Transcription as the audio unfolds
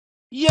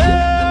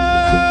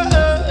Yeah,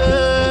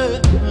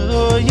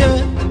 oh yeah.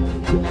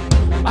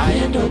 I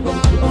end up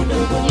on the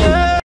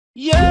yeah,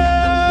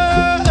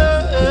 yeah,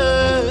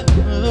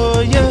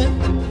 oh yeah.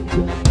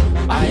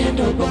 I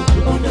end up on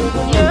the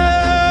yeah.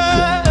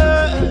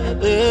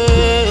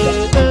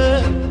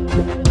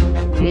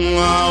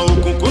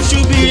 Okunkun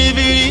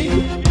biribiri,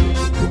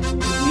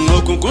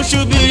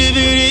 okunkun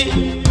biribiri,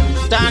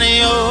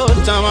 tani o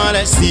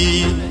tamale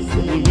si.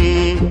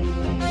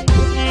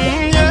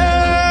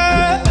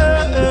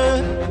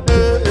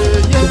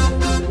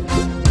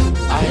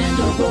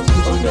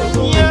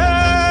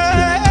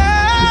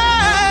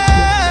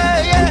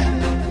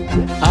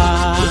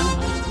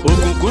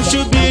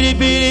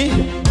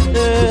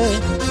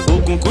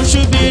 Okunkun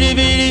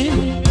biribiri,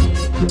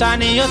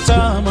 tani yo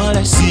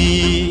tamale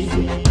si.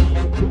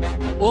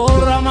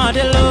 Ora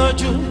made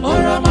lójú,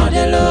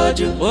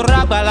 ora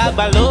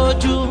àgbàlagbà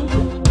lójú.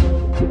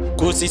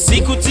 Kò sì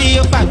síkú tí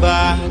ó pàgbà,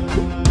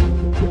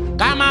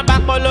 ká má bá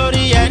pọ̀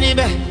lórí ẹni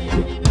bẹ́ẹ̀.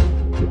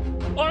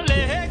 Ó lè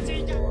hẹ́tì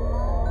jà.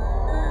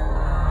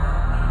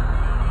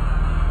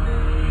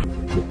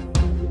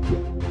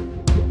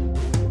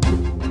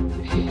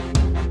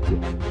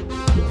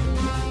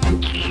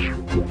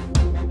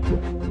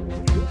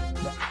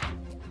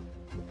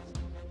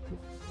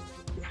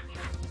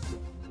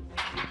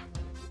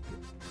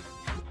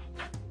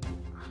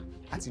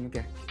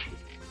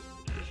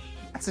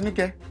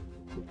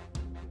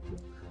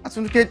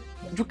 Atinuke,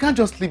 you can't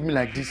just leave me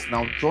like this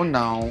now, John.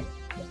 Now,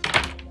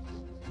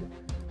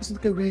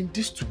 Atinuke, we're in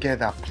this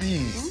together,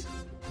 please.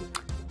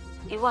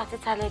 You are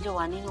Talejo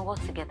and you know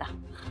what together.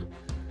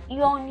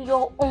 You're on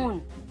your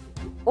own.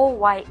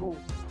 OYO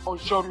or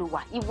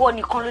Joluwa. Ìwọ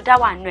nìkan ló dá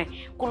wà nù ẹ.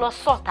 Kó lọ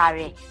sort ara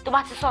ẹ. Tó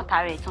bá ti sort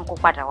ara ẹ tán kó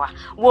padà wá.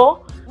 Wo,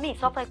 mi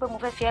sọ fún ẹ pé mo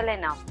fẹ́ fi ẹ́ lẹ̀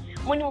now.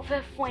 Mo ní mo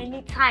fẹ́ fún ẹ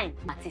ní time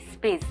àti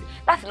space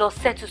láti lọ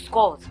settle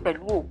scores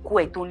pẹ̀lú òkú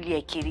ẹ̀ tó ń lé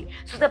ẹ kiri.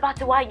 So tẹ́ bá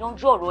ti wá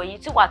yanjú ọ̀rọ̀ yìí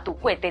tí wà tó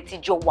kú ẹ̀ tẹ́tí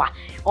jọ wà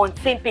on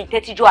same page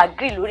tẹ́tí jọ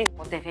agree lórí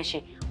nǹkan tẹ́ fẹ́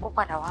ṣe kó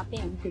padà wá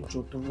bẹ́ẹ̀ ni.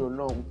 Jọ̀ọ́ torí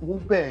Ọlọ́run, mo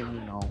bẹ̀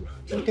ẹ́ now.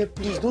 Okay,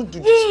 please don't do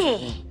this to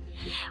me.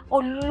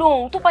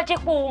 Ọlọ́run, tó bá jẹ́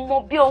pé o mọ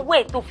bí ọwọ́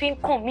ẹ̀ tó fi ń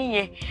kàn mí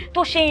yẹn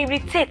tó ṣe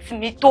irritate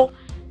mi tó.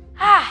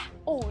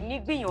 O ò ní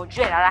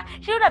gbìyànjú ẹ̀ rárá.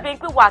 Ṣé ó dàbí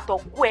pé wà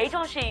àtọ̀kù ẹ̀ ìjọ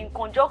ń ṣe in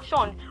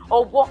conjunction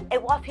ọwọ́ ẹ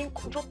wá fi ń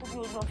kọjọ́ torí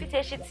Ọlọ́run fi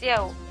ṣe tiẹ̀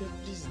o.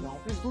 Please now,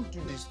 please don't do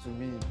this to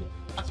me.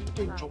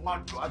 Atinuke, jọ̀ọ́ má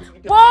jọ̀ọ́.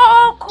 Atinuke.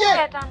 Wọ́n kú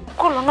ẹ̀ dànù.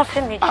 Kó lọ náà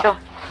fẹ́ mi jọ.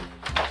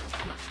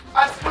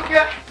 Atinuke.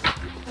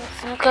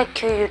 Atinuke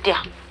kill you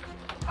there.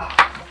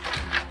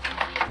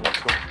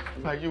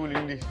 Are you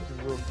willing this to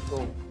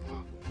go?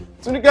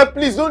 Atinuke,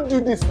 please don't do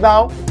this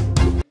now.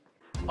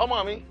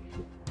 Ọmọ mi,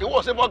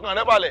 ìwọ ṣe fọkàn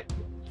rẹ balẹ̀.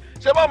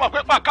 Ṣé bá máa pé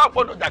pàká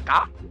gbọ́dọ̀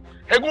jàká?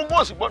 Egungun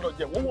òsì gbọ́dọ̀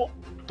jẹ̀ wọ́wọ́.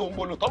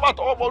 Tòǹbòlò tó bá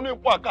tọwọ́ bọ ní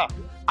ipò àká.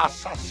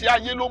 Àṣàṣì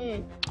ayé ló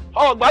mú.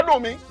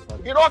 Ọ̀gbádùn mi,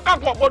 ìrọ̀ ọ̀ká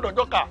kan gbọ́dọ̀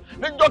jọ́ka.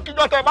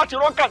 Níjọ́kíjọ́ tẹ bá ti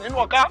rọ́kà nínú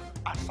ọ̀ká.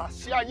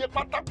 Àṣàṣì ayé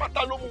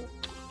pátápátá ló mú.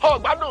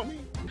 Ọ̀gbádùn mi.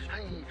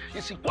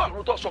 Ìsìnkú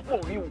àrùn tó sọ pé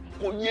òun rí o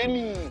kò yé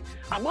ni.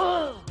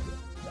 Àmọ́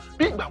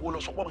bí ìgbà wo lọ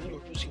sọ pé òun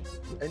yọjú sí?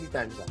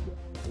 Anytime sir.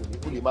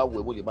 Mo lè máa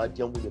wẹ̀, mo lè máa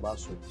jẹun, mo lè máa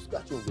sùn. Sígbà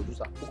tí òun yọjú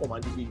sá, ó kàn máa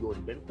ń dédé yọ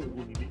ọ̀nìbẹ́ ní kò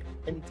wó nílé.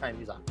 Anytime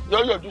ni sir.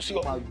 Yọjú sí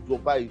ọ. Máa yọ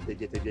báyìí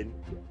tẹ̀jẹ̀tẹ̀jẹ̀ ni.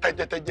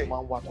 Tẹ̀jẹ̀tẹ̀jẹ̀.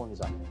 Máa ń wá tán ni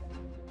sir.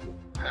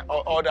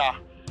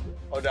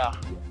 Ọ̀dà.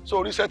 So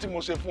oríṣẹ́ tí mo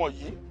ṣe fún ọ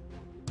yìí,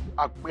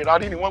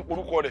 àpèrárí ni wọ́n ń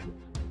porúkọ rẹ̀.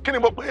 Kí ni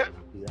mo pè é?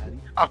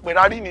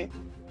 Àpèrárí ni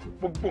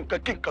gbogbo nǹkan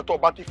kí nǹkan tó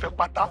bá ti fẹ́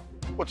pátá,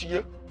 ó ti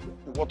yé.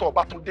 Ìwọ tó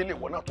bá tún délé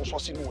ìwọ náà tó sọ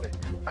sínú rẹ̀.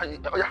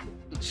 Ọ̀yá,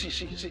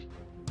 sí.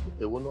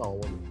 Èwo náà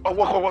àwọn ni.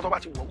 Ọwọ́ tó bá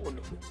ti wọ̀ kó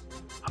lọ.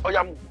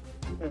 Ọ̀yá mu.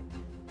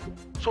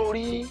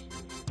 Sórí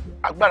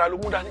agbára ló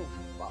mú dání.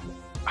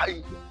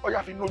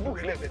 Ọ̀yá fi nojú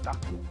rẹ̀ lẹ́ẹ̀mẹ́ta.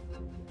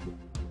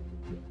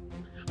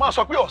 Máa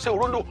sọ pé ọ̀sẹ̀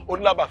oródò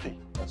onílábàfẹ́.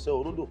 Ọ̀sẹ̀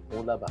oródò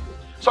òun lábàfẹ́.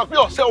 Sọ pé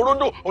ọ̀sẹ̀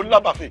oródò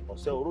onílábàfẹ́.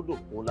 Ọ̀sẹ̀ oródò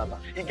òun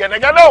lábàfẹ́.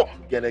 Ìgẹ̀nẹ̀gẹ̀nẹ̀ o.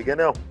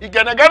 Gẹ̀nẹ̀gẹ̀nẹ̀ o.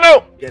 Ìgẹ̀nẹ̀gẹ̀nẹ̀ o.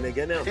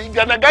 Gẹ̀nẹ̀gẹ̀nẹ̀ o.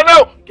 Ìgẹ̀nẹ̀gẹ̀nẹ̀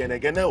o.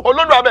 Gẹ̀nẹ̀gẹ̀nẹ̀ o.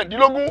 Olódò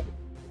abẹ́ẹ̀dínlógún.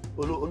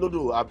 Olódò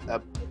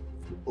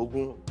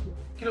ogun.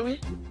 Kí ló wí?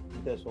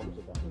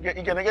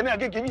 Ìgẹ̀nẹ̀gẹ̀nẹ̀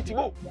agége bíi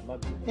tìbò.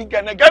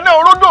 Ìgẹ̀nẹ̀gẹ̀nẹ̀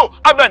oródò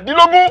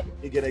abẹ́ẹ̀dínlógún.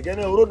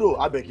 Ìgẹ̀nẹ̀gẹ̀nẹ̀ oródò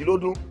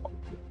abẹ́ẹ̀kílódún.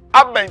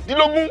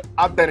 Abẹ́ẹ̀dínlógún.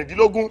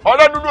 Abẹ́ẹ̀dínlógún.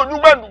 Ọ̀rẹ́ dúdú ojú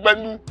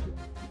gbẹ̀ndùgbẹ̀ndù.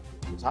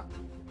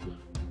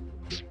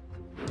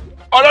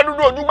 Ọ̀rẹ́ dúdú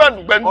ojú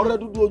gbẹ̀ndùgbẹ̀ndù. Ọ̀rẹ́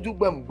dúdú ojú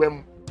gbẹ̀mùgbẹ̀mù.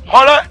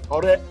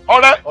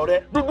 Ọ̀rẹ́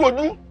dúdú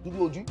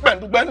ojú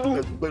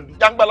gbẹ̀ndùgbẹ̀ndù.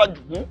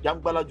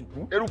 Jangbala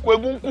jùkú. Eruku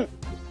egun kù.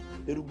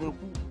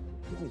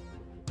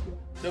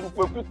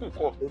 Eruku eku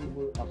kọ.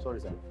 I'm sorry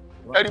sir.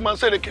 Ẹ̀rí máa ń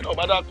ṣẹlẹ̀ kí náà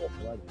bá dá kọ.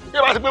 Bí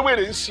ẹ bá ti pé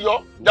wèrè ń sí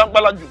ọ,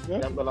 jangbala jùkú.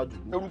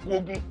 Eruku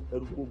ogun.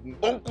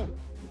 Ó ń kù.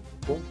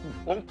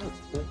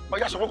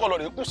 Ọjà sọ pé kọ́ lọ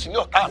rẹ̀ kù sílé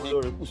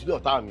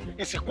ọ̀tá mi.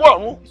 Ìsìnkú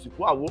ọ̀run.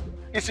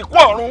 Ìsìnkú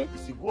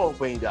ọ̀run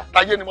pẹ̀yìndà.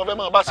 Táyé ni mo fẹ́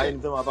máa bá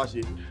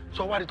ṣe.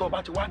 Sọ wá rí tó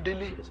bá ti wá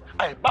délé,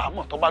 àìbá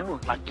àmọ́ tó bá lò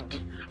lágídí,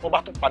 wọ́n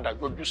bá tún padà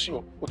yọjú sí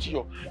ọ, ó ti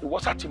yọ. Ìwọ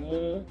sá ti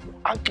mú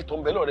áǹkì tó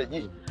ń bẹ lọ́rẹ̀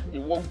yìí,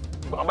 ìwọ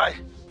gbọ̀n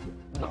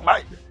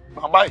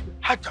báyìí,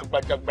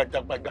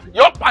 àjàgbàjàgbàjàgbàjà,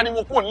 yọ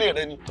pariwo kó lé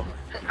rẹ ni.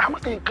 Àmọ́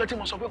kí nǹkan tí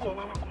mo sọ pé kọ́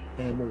wá wá kọ́.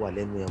 mo wà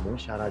lẹ́nu ẹ̀ mò ń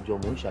ṣarajọ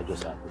mò ń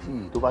ṣàjọsà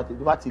tó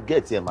bá ti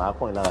gẹ̀ẹ́tì ẹ̀ máa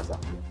kàn ẹ́ lára sà.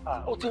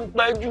 ó ti ń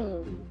pẹ́ jù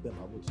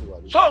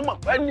sọ́ọ̀mọ̀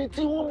ẹni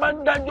tí wọ́n máa ń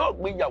dájọ́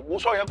ìgbéyàwó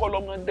sọ́yẹ́ kọ́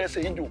lọ́mọ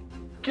dẹ́sẹ̀ ìjò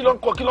kí ló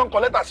ń kọ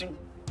lẹ́tà sí.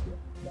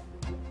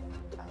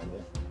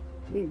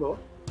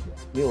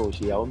 mi ò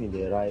ṣèyàwó mi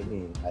lè ra ẹ̀mí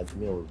àti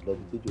mi ò lọ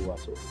bí tẹ́jọ́ wa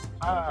sọ.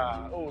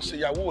 ó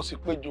ṣèyàwó ò sì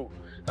péjọ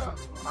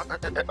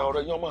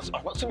ọ̀rọ̀ yẹn ọmọ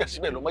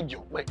síbẹ̀síbẹ̀ ló má jẹ́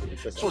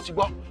ọ̀pẹ́ tó ti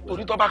gbọ́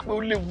torí tó bá pé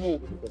ó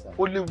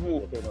léwu o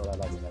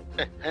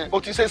ó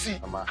ti ṣe sí.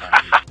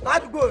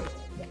 ládùúgbò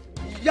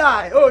ìyá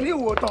ẹ̀ ò ní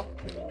ìwò tán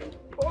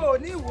ò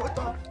ní ìwò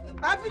tán.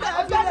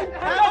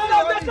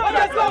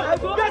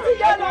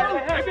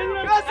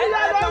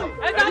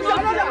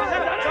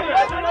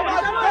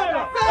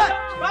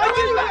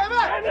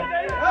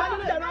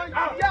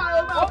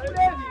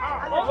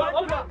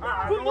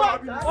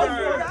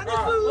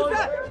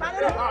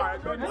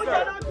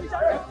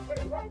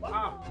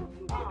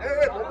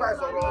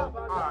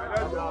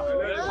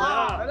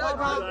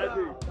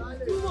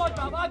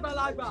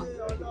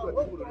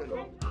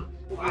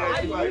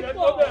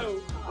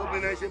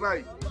 Obìnrin ṣe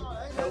báyìí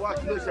ẹ wá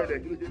kí ló ṣẹlẹ̀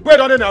kí ló ṣe. gbé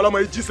ìdánwò ní àlọ́mọ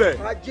yìí jíṣẹ́.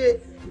 ajé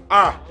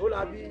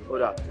ó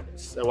dà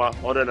ẹ wá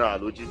ọ̀rẹ́ náà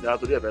ló jí náà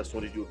torí ẹ fẹ́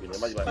sún níjú obìnrin ẹ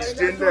má jì máa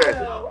ṣe ń lẹ̀.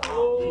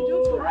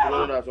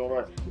 ọ̀rẹ́ náà sọ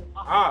wáyé.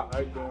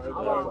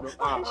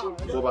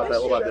 ó bá tẹ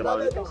máa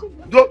rí.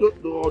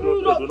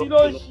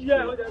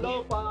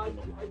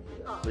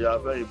 ìyá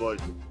fẹ́ yìí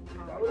bọ́ọ̀lù.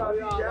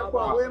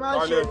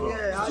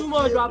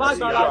 túmọ̀ ju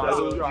àbájára.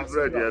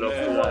 búrẹ́dì ẹ lọ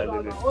fún ìyá ẹ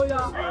lélẹ̀.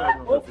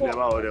 ó fi ẹ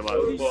máa ọ̀rẹ́ máa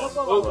lọ.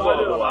 ó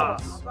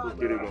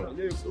kéré gan.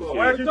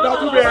 wọ́n ti gbá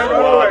túbẹ̀ ẹ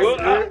lọ́wọ́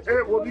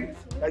ẹ̀.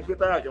 ẹgbẹ́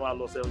táyà kẹ́ máa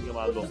lọ sẹ́wọ́n kẹ́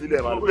máa lọ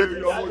sílẹ̀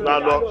máa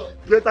lọ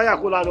gbé táyà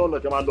kó lánàá ọ̀nà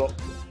kẹ́ máa lọ.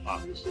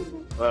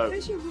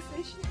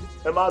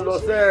 ẹ máa lọ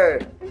sẹ́ẹ̀.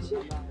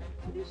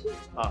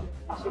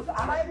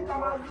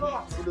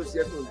 kí ló ṣe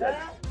é tó ń jáde.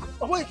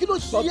 ọmọ yìí kí ló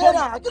ṣí ẹ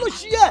náà kí ló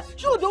ṣí ẹ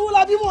ṣé òdòwó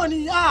la bímọ ni.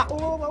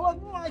 owó bàbá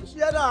mi máa ṣí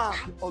ẹ náà.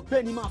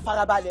 ọ̀gbẹ́ni máa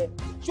farabalẹ̀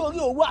ṣé orí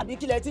owó àbí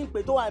kílẹ̀ tí ń pè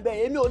tó wà níbẹ̀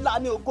èmi ò la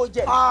mi ò kó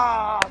jẹ.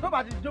 tó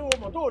bá ti dówó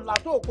mọ̀ tó la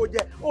tó kó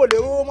jẹ ó lè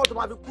rówó mọ́ tó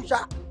máa fi kú ṣá.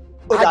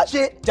 ó dà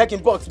jẹ́ kí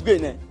n box gbé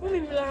náà. wọ́n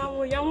mímí lára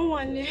àwọn ìyá wọn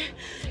wà ní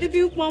ebi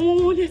ń pa wọn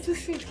wọ́n lè tún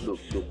sí.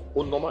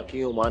 ó nọ́mà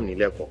kí wọ́n máa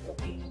nílẹ̀ kọ̀ọ̀kan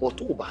bọ́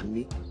tó o bá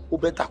ní ó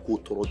bẹ́tà kó o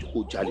tọrọ ju kó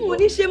o jalè lọ. mo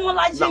ní ṣe mọ́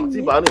láyé mi.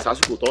 láti bá a ní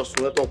ìsásùkò tó ń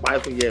sun ẹ́ tó ń pa ẹ́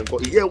fún yẹn nǹkan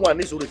ìyẹn wà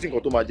ní ìṣòro tí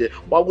nǹkan tó máa jẹ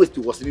wá wéṣì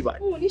wọ sí bíbá.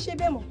 mo ní ṣe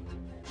bẹ́ẹ̀ mọ́.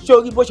 ṣé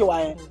orí bó ṣe wà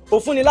yẹn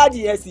òfun ni láti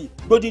yẹn sì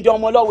gbódìdí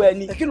ọmọ lọ́wọ́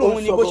ẹni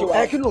òun ni bó ṣe wà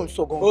yẹn. kí ló ń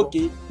sọ gan-an. ok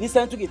ní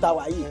sẹ́ńtúrì ta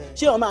wà yìí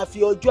ṣé wọn máa fi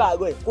ọjọ́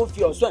àárọ̀ ẹ̀ kó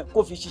fi ọ̀sán ẹ̀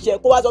kó fi ṣiṣẹ́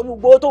kó wá sọ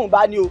gbogbo owó tóun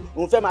bá ní o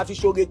òun fẹ́ máa fi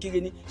ṣoore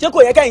kiri ni ṣé kò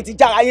yẹ kẹ́yìn ti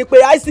jára yín pé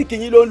àìsíkì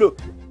yín ló ń lò.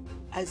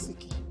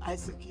 àìsíkì.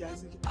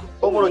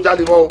 ó gbọ́dọ̀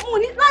jáde mọ́ o. mo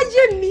ní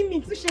láyé mi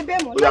tún ṣe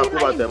bẹ́ẹ̀ mọ́. ó yà kó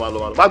bá tẹ̀ máa lọ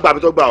má gbàbí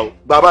tó gbà o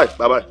gbà báyìí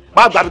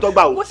má gbàbí tó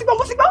gbà o. mo ti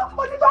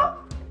gbọ́.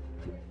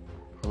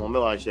 ọmọ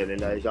mẹ́wàá ń ṣẹlẹ̀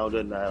ní àyíṣà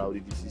 100 naira orí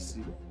di sísí.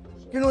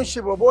 kí ló ń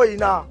ṣe bọ̀bọ̀ yìí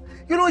náà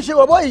kí ló ń ṣe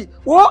bọ̀bọ̀ yìí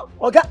wo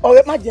ọ̀gá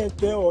ọ̀rẹ́ má jẹ́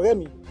ìpẹ́ ọ̀rẹ́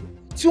mi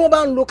tí wọ́n bá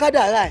ń lo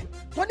kádàrá ẹ̀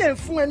tó dẹ̀ ń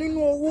fún ẹ nínú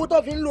owó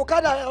tó fi ń lo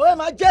kádàrá ọ̀rẹ́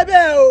má jẹ́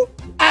bẹ́ẹ̀ o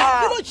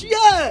kí ló ṣe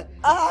ẹ̀.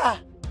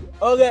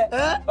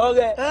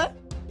 ọ̀rẹ́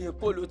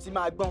èkó ló ti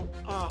máa gbọ́n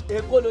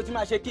èkó ló ti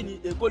máa ṣe kí ni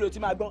èkó ló ti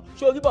máa gbọ́n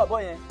ṣé orí bọ̀bọ̀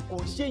yẹn kò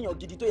ń ṣèyàn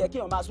gidi tó yẹ kí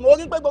èèyàn máa sún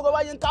orí pé gbogbo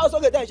wáyé ń ká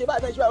sókè tẹ̀ ń ṣe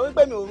báyìí tẹ̀ ń ṣe báyìí orí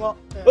pé mi ò ràn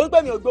orí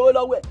pé mi ò gbowó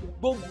lọ́wọ́ ẹ̀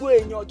gbogbo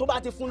èèyàn tó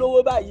bá ti fún lówó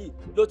báyìí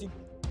ló ti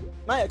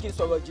má yẹ kí n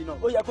sọ̀rọ̀ jìnnà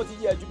ó yẹ kó ti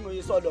yí ẹjú bí mo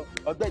yẹ sọ lọ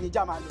ọ̀gbẹ́ni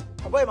já máa lọ.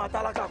 ọ̀bọ̀ ìmọ̀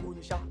tálákà kò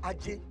ní ṣá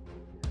ajé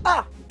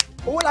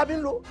owó la fi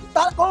ń lo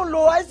ó ń lo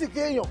àìsíkì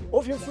èèyàn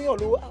ó fi ń fún yàn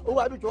lówó owó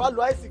àdújọ wá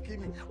lo àìsíkì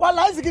mi wá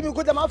lo àìsíkì mi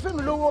kó tẹ máa fún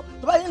mi lówó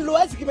tó bá yẹ ń lo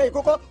àìsíkì mi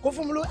kókó kó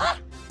fún mi lówó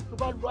tó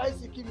bá lo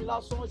àìsíkì mi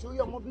lásán ṣòrí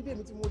ọmọ bídé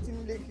mi tí mo ti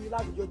ń lé kiri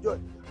láti jọjọ ẹ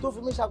tó fi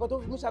mí ṣakọ tó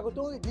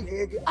ń rìn bí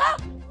gẹ́gẹ́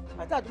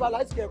àti àtúbà lo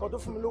àìsíkì ẹ̀kọ́ tó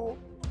fún mi lówó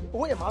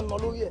owó yẹn máa ń ná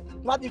lórí ẹ̀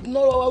má ti ná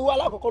owó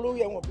alákọ̀ọ́kọ́ lórí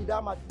ẹ̀ wọ̀n bí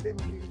dá máa ti lé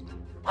mi kiri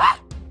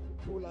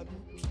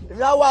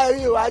èmi á wá eré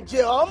ìwà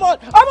jẹ ọmọ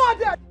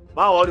ọdẹ.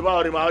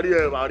 máa rí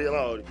ẹ.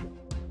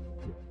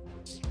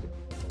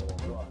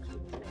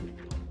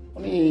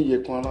 wọ́n ní iye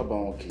kan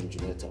alábàáwọn kì í ju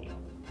mẹ́ta lọ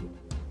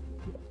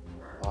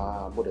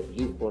wàá gbọ́dọ̀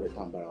bílíìfù bọ́ọ̀rẹ̀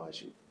tá à ń bára wa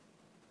ṣe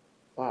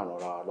bá àrùn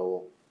ra wa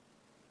lọ́wọ́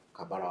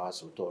ká bára wa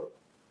sòótọ́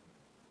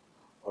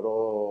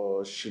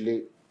ọ̀rọ̀ sílé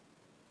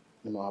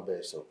ni mo wá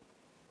bẹ̀rẹ̀ sọ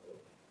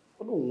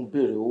ó lóun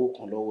béèrè owó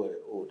kan lọ́wọ́ ẹ̀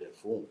ó dẹ̀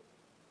fóun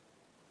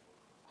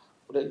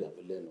ó dẹ̀ yà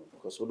mí lẹ́nu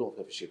because ó lóun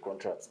fẹ́ fi ṣe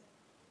contract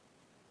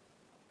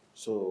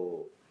so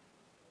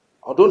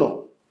ọdún náà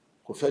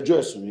kò fẹjọ́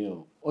ẹ̀sùn mi o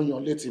ó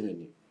yan létí mi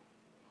ni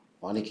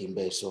wọ́n ní kí n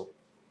bẹ́ẹ̀ sọ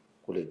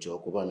kó lè jọ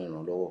kó bá mi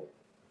ràn lọ́wọ́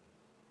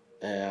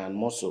and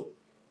mọ́sọ̀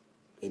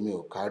èmi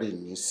ò kárì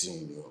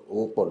nísìnyí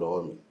owó pọ̀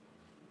lọ́wọ́ mi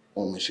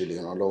wọn mi ṣe lè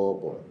ràn lọ́wọ́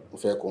bọ̀ mo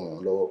fẹ́ kó ràn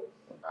lọ́wọ́.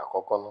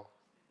 àkọ́kọ́ náà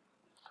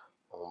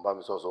òun bá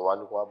mi sọ wá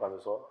ní kó wá bá mi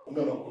sọ.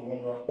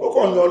 ó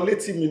kàn yan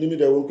létí mi ní mi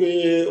dẹ̀ wọ́n pé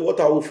what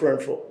are we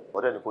friends for.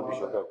 wọ́n dẹ̀ ní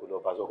condition bẹ́ẹ̀ kó lọ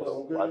bá sọ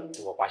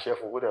wọ́n pàṣẹ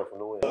fún kó dẹ̀ fún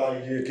lówó yẹn.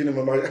 ayé kí ni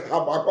mo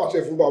máa pàṣẹ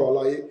fún bàbá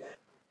láyé.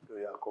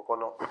 lórí àkọ́kọ́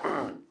náà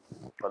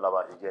tọ́lá bá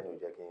ti jẹ́ ní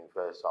ìjẹ́ kí n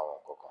fẹ́ sọ àwọn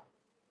kankan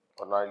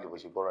ọ̀nà ilé bó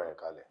ṣe gbọ́rọ̀ yẹn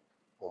kalẹ̀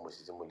mo mọ̀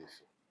sí tí mo lè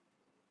fi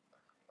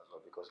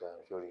because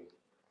sórí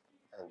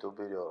ẹni tó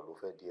béèrè ọ̀rọ̀ ló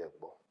fẹ́ di ẹ̀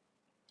gbọ́.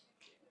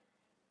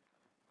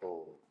 O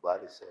gba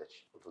research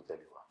o tó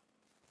tẹ̀lé wa.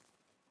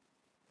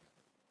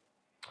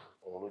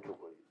 Òun ló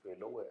jókòó yìí pé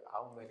lọ́wọ́ ẹ̀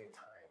how many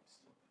times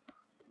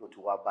ló ti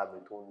wá bá mi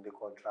tó ń lé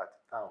contract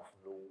táwọn fún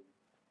lówó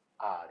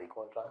ààrí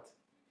contract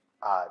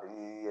ààrí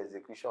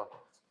execution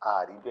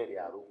ààrí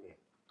bẹ̀rẹ̀ àròpin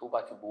tó bá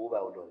ti gbowó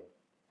báyìí ó lọ ni.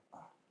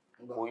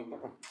 Kò yí ní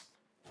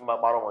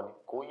máa parọ́ wọn ni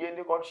kò yé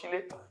ní kan sílé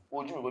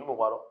ojú mi kò ní mọ̀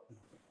parọ́.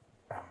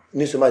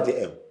 Ní sọ́mà ti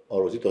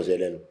ọ̀rọ̀ títọ̀ sí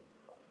ẹlẹ́nu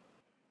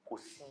kò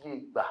sí iye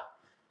ìgbà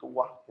tó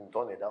wá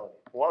ìtọ́nì dáhùn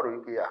ni wọ́n á rò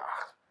wípé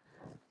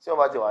tí wọ́n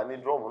bá ti wà ní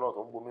drum náà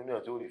tó ń bomi náà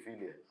tí ó rí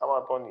fíìlì ẹ̀ á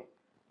máa tọ́nì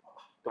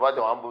tó bá ti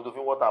wà ń bomi tó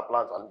fi water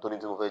plant wà nítorí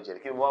tí mo fẹ́ jẹ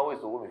kí ni mo wá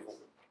wéṣọ owó mi fún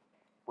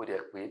ó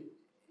dẹ̀ pé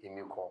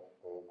èmi kan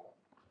òun kan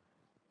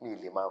mi ì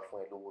lè máa fún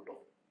ẹ lówó lọ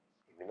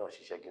èmi náà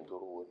ṣiṣẹ́ kí n tó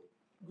rówó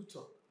ni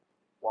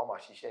wọ́n á máa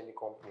ṣiṣẹ́ ní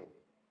company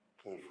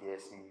kí n fi ẹ́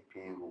sí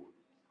payroll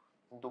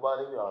tó bá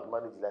nílò àwọn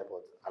manage life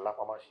but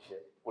alápámá ṣiṣẹ́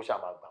ó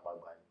ṣàmà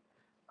gbàgbà ni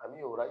àmì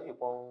ò ráyè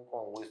pọ́n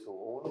wéṣọ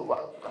òun ló wà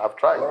I've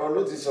tried. ọ̀rọ̀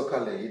ló ti sọ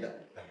kalẹ̀ yìí dà.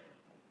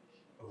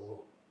 owó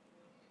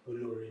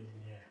olórí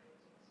nìyẹn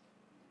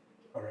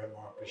ọ̀rẹ́ mo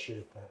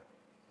appreciate that.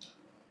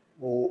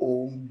 ó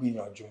ń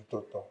gbìyànjú tó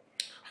tọ́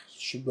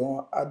ṣùgbọ́n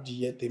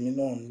adìyẹ tèmi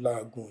náà ń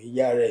làágùn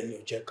ìyá rẹ̀ ni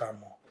ò jẹ́ ká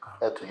mọ̀.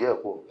 ẹ tù yẹ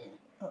kó.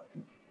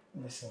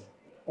 listen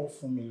ó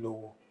fún mi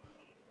lówó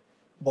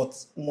but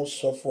mo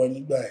sọ fún ẹ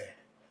nígbà ẹ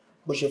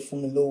bó ṣe fún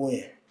mi lówó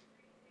yẹn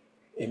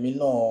èmi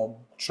náà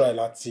try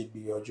láti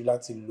gbìyànjú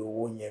láti lo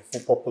owó yẹn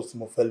fún purpose tí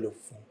mo fẹ́ lò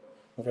fún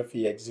mo fẹ́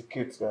fi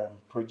execute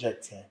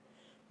project yẹn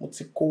mo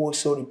ti kówó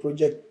sórí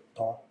project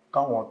tán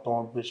káwọn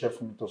tán gbéṣẹ́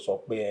fún mi tó sọ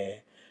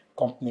pé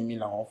company mi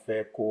làwọn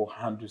fẹ́ kó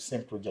handle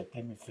same project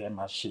tẹ́mi fẹ́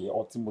máa ṣe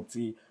ọtí mo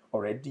ti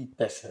already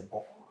tẹ̀sẹ̀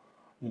bọ̀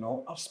you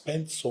know I've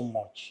spent so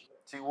much.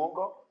 ti wo ń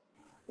gọ́.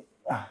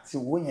 ti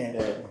wo yẹn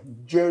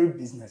jerry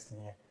business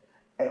nìyẹn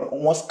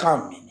wọ́n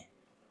scam mi ni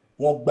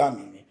wọ́n gbà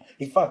mí ni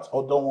in fact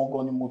ọ̀dọ̀ wọn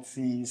gan ni mo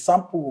ti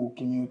sample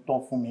kìíní tán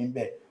fún mi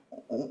bẹ́ẹ̀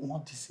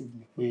wọ́n deceive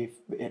mi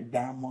pé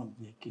diamond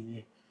ni kìíní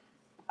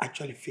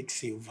actually fake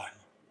silver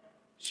ni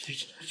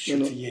ṣe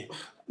ti yẹ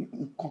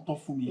nǹkan tán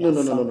fún mi.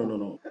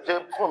 no. ṣé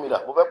fún mi dà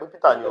mo fẹ́ pe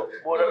Peter ni o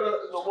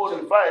mo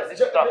refer sí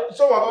Peter.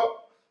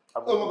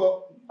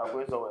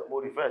 mo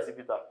refer sí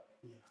Peter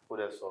mo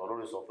dẹ̀ sọ̀rọ̀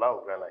lórí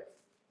sunflower granite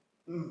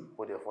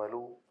mo dẹ̀ fún ẹ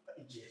lówó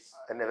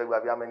ẹni ẹ fẹ́ gba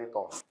bí how many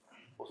tons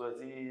o sọ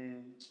ti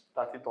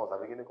 30 tons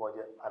àbí kíní kan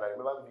jẹ àdàrí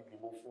mẹ́fà fi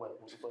dìbò fún ẹ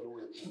mo ti fẹ́ lówó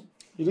yẹn.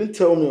 You didn't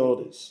tell me all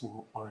this.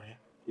 ọ̀rẹ́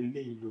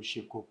eléyìí ló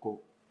ṣe kókó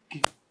kí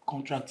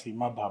contract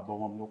má bàa bọ̀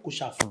wọn lọ kó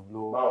ṣàfihàn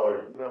lọ. má wọrí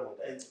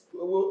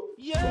owó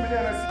fún mi ní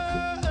ẹrẹ sí.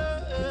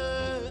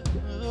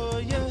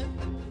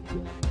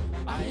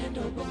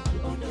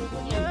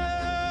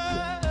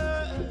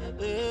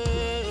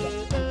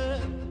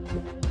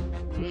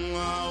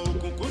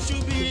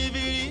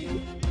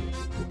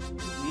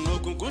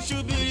 òkùnkùn ṣú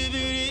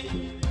biribiri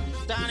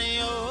tani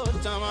yóò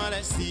tán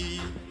mọ́lẹ̀ sí.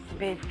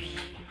 bẹ́ẹ̀bi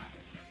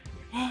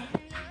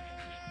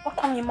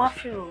ọkọ mi má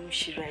fi ròrùn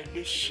ṣìrà ẹ̀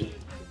léṣe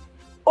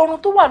ọrùn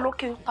tó wà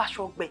lókè ń paṣọ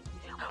ọgbẹ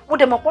mo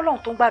dẹ̀ mọ̀ pọ́lọ́run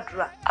tó ń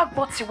gbàdúrà á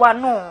gbọ́ tiwa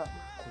náà.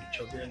 kò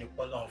jọ bí ẹni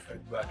pọ́lọ́run fẹ́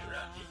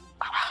gbàdúrà mi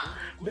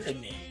bẹ́ẹ̀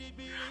ni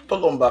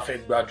tọ́lọ́run bá fẹ́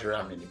gbàdúrà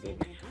mi ní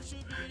bẹ́ẹ̀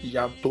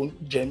ìyà tó ń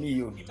jẹ mí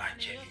yìí ò ní máa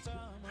jẹ mí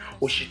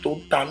òṣì tó ń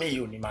ta mí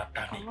yìí ò ní máa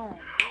ta mí mo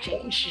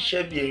ń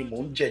ṣiṣẹ́ bí erin mò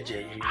ń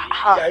jẹ̀jẹ̀ rí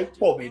ìyà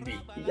ipò bèbè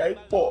ìyà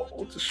ipò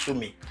ó ti sú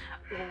mi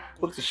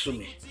ó ti sú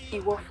mi.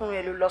 ìwọ fún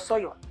ẹ ló lọ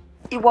sọ́yọ́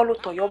ìwọ ló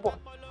tọ̀yọ́ bọ̀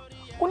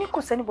ó ní kò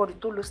sẹ́nibọ̀dì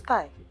tó lo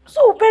style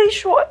so very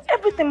sure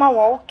everything ma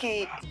wà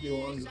okay. you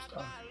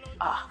understand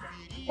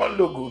wọ́n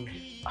lògò mi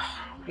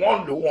wọ́n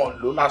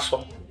lò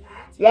lásán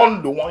wọ́n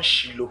lò wọ́n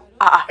ṣì lò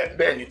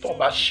bẹ́ẹ̀ ni tó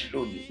bá ṣì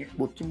lò ní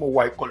ipò tí mo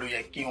wà ìkọlù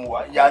yẹ kí n wà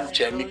yá ń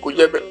jẹ mi kó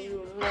jẹ́ bẹ́ẹ̀.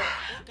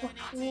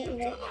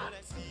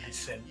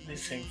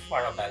 listen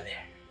farabalẹ̀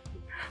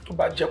tó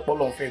bá jẹ́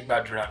pọ́lọ́n fẹ́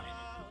gbàdúrà mi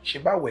ṣe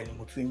báwẹ̀ ni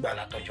mo ti ń gbà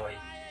látọjọ́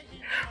yìí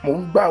mo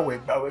ń gbàwẹ̀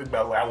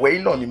àwẹ̀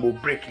yìí náà ni mo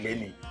break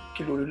lẹ́nìí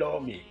kí lórí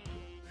lọ́wọ́ mi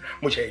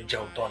mo ṣe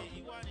jẹun tán ni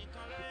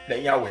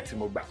lẹ́yìn àwẹ̀ tí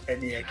mo gbà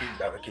ẹni yẹn kí n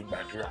gbàwẹ̀ kí n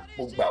gbàdúrà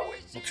mo gbàwẹ̀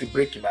mo ti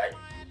break báyìí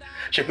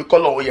ṣebí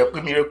kọ́lọ̀ ó yẹ pé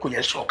miracle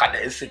yẹn sọ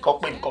kalẹ̀ ẹ̀sìn kọ́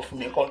pé nǹkan fún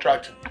mi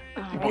contract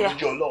ibo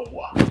lójú ọlọ́run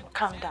wà.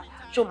 calm down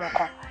ṣó mọ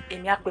kan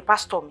èmi á pe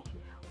pásítọ̀ mi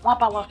wọ́n á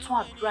bá wa tún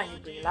àdúrà yẹn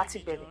bẹ̀rẹ̀ láti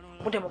bẹ̀rẹ̀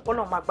mo dẹ̀ mọ̀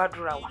pọ́lọ́ máa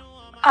gbàdúrà wa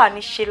a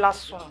ní ṣe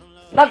lásán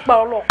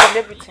lágbára ọlọ́ọ̀kan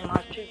everything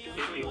máa jẹ́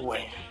ìjọba.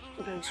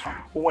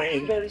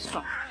 Very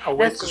soon.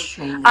 Let's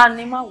go.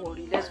 And ma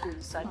worry, let's go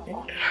inside.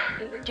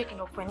 Jẹ́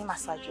lọ fún ẹ ní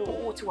massage.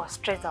 Ó ti wà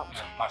stressed out.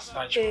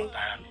 Massage kò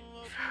dára mi.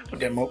 Tó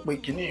dẹ̀ mọ̀ pé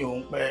kíní yóò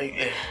ń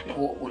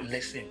pẹ́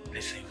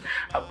listen.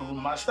 Àbúrò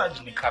massage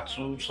ni ká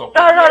tún sọ pé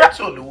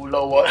tí ò lówó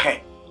lọ́wọ́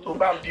tó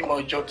bá ń bímọ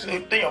ìjọ tí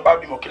téèyàn bá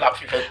bímọ kí la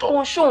fi fẹ́ tọ̀.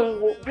 Òun ṣóun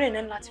wo brain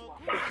ẹ̀ láti wà.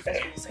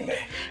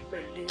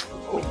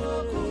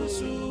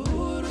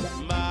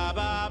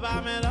 Bàbá bá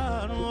mi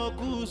lọ́rùn ó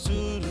kú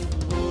sùúrù.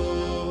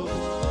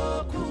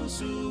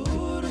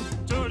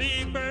 Torí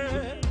pé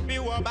bí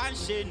wọ́n bá ń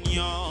ṣe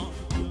nìyàn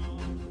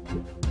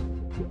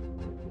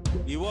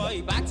ìwọ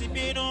ìbá ti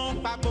bínú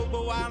pa gbogbo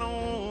wa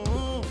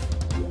run.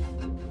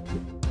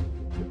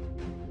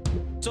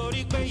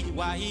 torí pé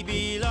ìwà ibi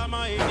lọ́mọ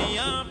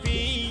ènìyàn fi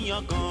ń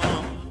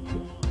yangàn.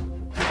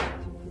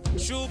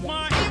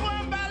 ṣùgbọ́n ìwọ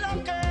ń bẹ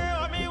lókè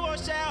omi wo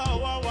ṣe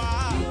ọwọ́ wa.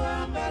 ìwọ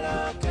ń bẹ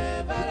lókè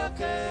bẹ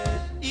lókè.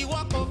 ìwọ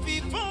kò fi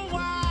fún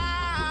wa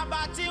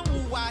bá ti ń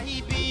hùwà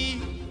ibi.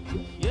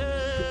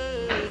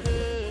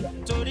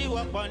 torí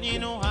wọ́pọ̀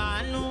nínú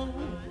àánú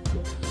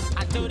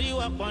àtorí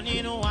wọ́pọ̀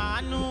nínú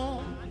àánú.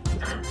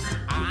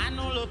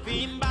 àánú ló fi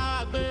ń bá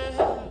wa gbé.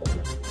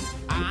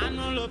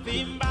 àánú ló fi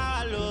ń bá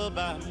wa lò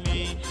bá mi.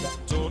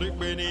 torí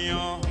pé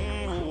ènìyàn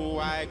ń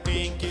hùwà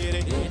ìpín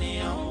kiri.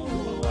 ènìyàn ń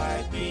hùwà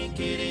ìpín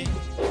kiri.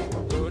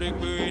 torí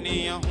pé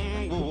ènìyàn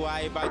ń hùwà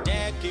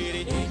ìbàjẹ́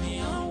kiri.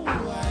 ènìyàn ń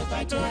hùwà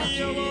ìbàjẹ́ kiri. torí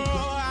owó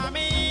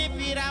àmì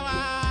fira wa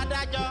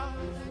dájọ́.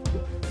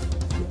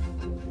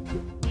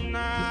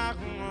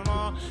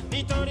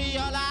 nítorí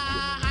ọlá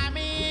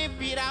àmì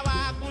fira wa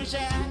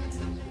kúnṣẹ́.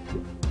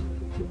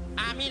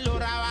 àmì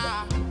lóra wa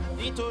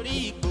nítorí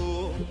ipò.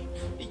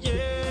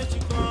 Jésù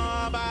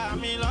kan bá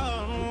mi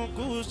lọ́rùn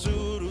kú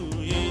sùúrù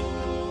yé.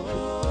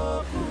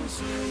 Kú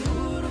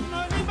sùúrù.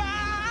 Mo ní bá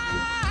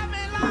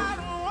mi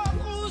lọ́rùn ó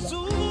kú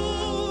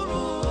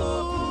sùúrù.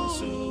 Kú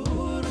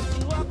sùúrù.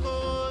 Ìwọ kò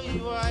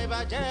ìwà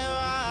ìbàjẹ́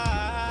wa.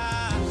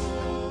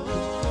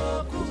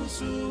 Kú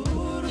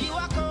sùúrù.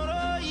 Ìwọ kò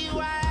ro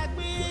ìwà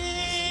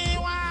ẹ̀gbin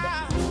wa.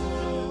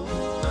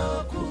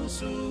 Kú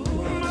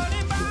sùúrù. Mo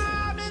ní bá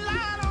mi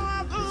lọ́rùn ó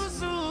kú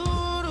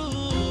sùúrù.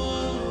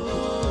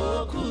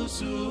 Kú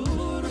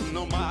sùúrù.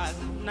 No man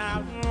na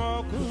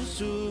kú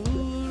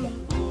sùúrù.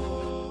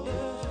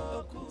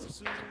 Kú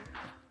sùúrù.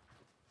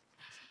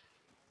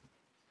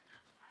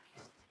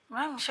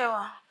 Màámi ṣé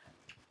wà?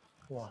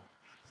 Wà.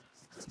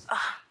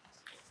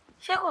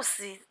 Ṣé kò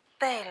sí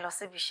tẹ́ ẹ lọ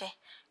síbi iṣẹ́?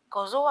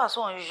 Cause ó wà so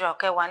unusual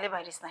kẹwàá nílé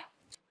by this time.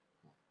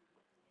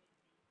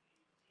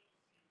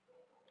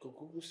 Kò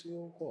kúkú sí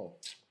nǹkan.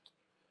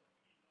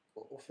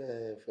 Ó fẹ́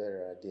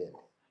ra díẹ̀.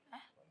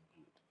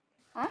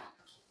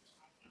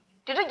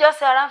 Did you just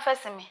say ara ń fẹ́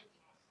sí mi?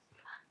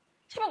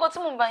 Ṣé mi kò tí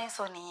mò ń bá yín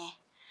sọ nìyẹn?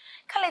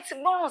 Kálẹ̀ ti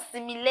gbọ́ràn sí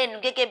mi lẹ́nu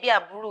gẹ́gẹ́ bí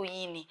àbúrò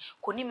yín ni,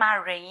 kò ní máa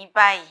rẹ̀ yín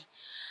báyìí.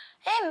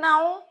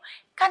 Now,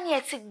 ká ní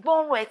ẹ ti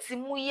gbọ́ràn ẹ ti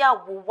mú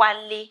ìyàwó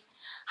wálé.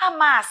 A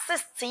máa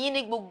assist yín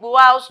ní gbogbo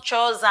house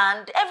chores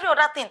and every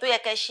other thing tó yẹ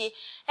kẹ́ ṣe.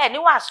 Ẹ ní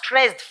wà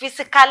stressed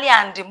physically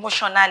and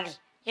emotionally,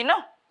 you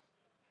know?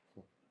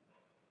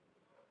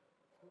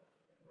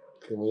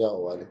 Kí mú ìyàwó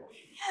wálé?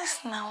 Yes,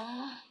 now.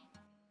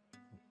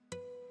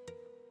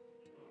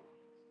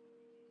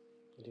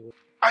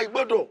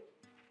 àìgbọ́dọ̀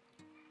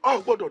ọ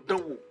gbọ́dọ̀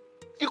dánwò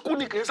ikú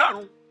ni kì í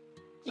sàrùn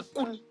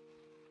ikú ni.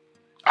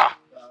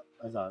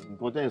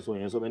 nǹkan tẹ́ ẹ̀ sọ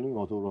yẹn sọ bẹ́ẹ̀ ní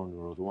nǹkan tó rọrùn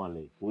lọ́rọ̀ tó wà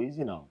lẹ̀ kò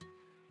easy now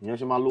ìyẹn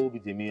ṣe máa lówó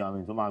bíi tèmi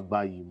àwọn tó máa gba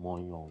ìmọ̀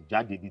èèyàn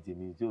jáde bíi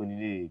tèmi tí ò ní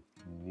lè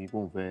ní kó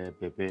ń fẹ́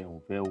pẹpẹ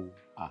òun fẹ́ o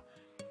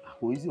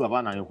kò easy bàbá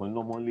ànàyàn kan nínú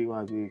ọmọ ilé wa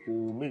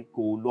pé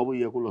kò lọ bó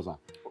yẹ kó lọ sà.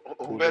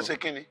 òun fẹ́ ṣe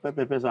kí ni.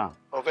 pẹpẹ sà.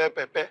 ọ̀fẹ́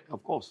pẹpẹ.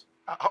 of course.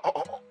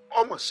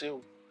 ọmọ ṣe o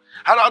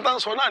ara ọ̀tá ń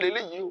sọ náà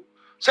lélẹ́yìí o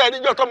ṣé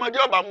ẹníjọ́ tọmọdé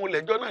ọba mu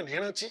lẹ́jọ́ náà ní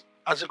rántí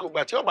àsìkò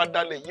ìgbà tí ọba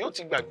dalẹ̀ yìí ó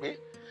ti gbàgbé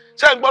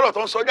ṣé ẹ gbọ́dọ̀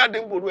tó ń sọ jáde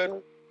ń gbòòrò ẹnu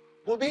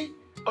mo bí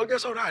ọjọ́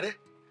sọ̀rọ̀ rẹ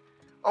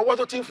ọwọ́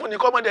tó ti ń fún ni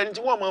kọ́mọdé ẹni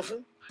tí wọ́n mọ̀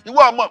fún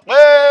ìwọ mọ̀ pé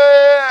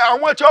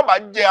àwọn tí ọba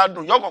jẹ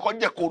adùn yọ kọ̀ọ̀kan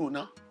jẹ koro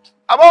náà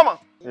abọ́ mọ̀.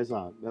 ẹ sà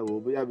ẹ wò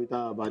bóyá bí tá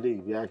a bá dé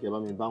ìgbé akẹ́ bá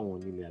mi bá wọn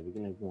nílẹ̀ àbí kí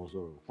ni kí wọ́n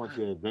sọ̀rọ̀ kán ti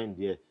ẹ̀ bẹ́ẹ̀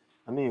díẹ̀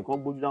àmì nǹkan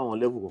gbójú dáwọn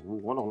level kọ̀ọ̀kan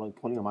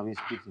wọn náà máa fi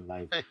speak in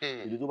life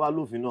ìlú tó bá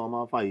lófin náà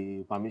máa ń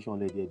fààyè permission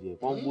lẹ díẹ̀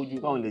kán gbójú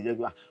káwọn lè jẹ́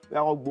pé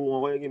bóyá wọ́n gbó wọn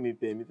kọ́ yẹ kí mi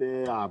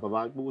fẹ́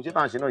bàbá gbogbo ṣé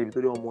tà ń ṣe náà ibi tó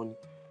rí ọmọ ni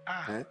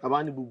ẹ bá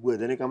ní gbogbo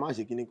ẹ̀dẹ́ ní ká má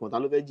ṣe kíní kan ta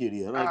ló fẹ́ jèrè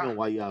ẹ̀ náà kí wọ́n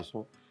wáyé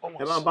asán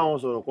ẹ bá ń bá wọn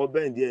sọ̀rọ̀ kọ́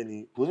bẹ́ẹ̀ díẹ̀ ni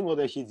kò sí nǹkan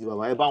tẹ́ ṣe ti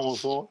bàbá ẹ bá wọn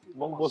sọ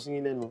wọ́n ń bọ́ sí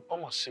yín lẹ́nu.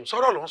 ọmọ sí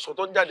sọ̀rọ̀ ló ń sọ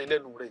tó ń jáde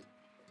lẹ́nu rẹ̀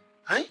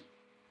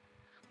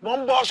wọ́n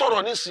ń bọ́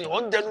sọ̀rọ̀ nísìnyí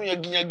wọ́n ń dẹnu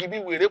yangiyangi bí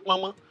wèrè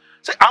pọnmọ́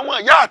ṣé àwọn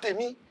ìyá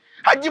àtẹ̀mí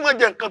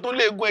ajímọ̀jẹ̀ nǹkan tó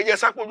léegun ẹyẹ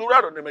sápòjú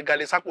rárọ̀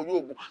nẹ̀mẹ̀gàlẹ̀ sápòjú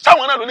ògùn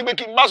sáwọn náà ló ní pé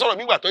kí n bá sọ̀rọ̀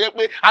nígbà tó yẹ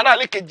pé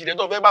aráàlú kejì rẹ̀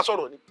tó fẹ́ bá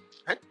sọ̀rọ̀ ni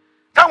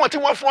táwọn tí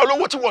wọ́n fún ọ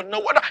lówó tí wọ́n ná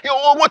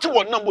owó tí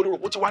wọ́n ná mo lè rò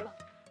pé ó ti wá ná.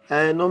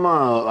 ẹ nọ́mà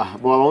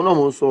bọ̀ àwọn náà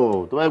mo ń sọ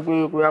tó bá yẹ pé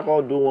bóyá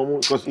kọ́ do wọn mú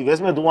because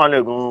investment tó wà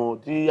lẹ̀ gan-an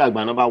tí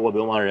àgbà náà bá wọ̀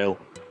bẹ́ẹ̀ wọ́n rẹ̀ o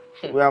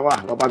bóyá wà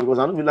pàpà because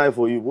I no fit lie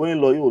for you bóyá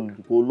lọ yóò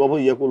kò lọ bó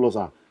yẹ kó lọ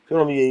sà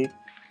fẹ́ràn mi yẹ yín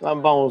bá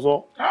ń bá wọn sọ.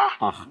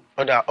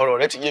 ọ̀dà ọ̀rọ̀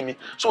rẹ ti yé mi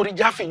sórí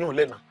jáfìyàn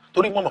lẹ́nà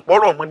torí mo mọ̀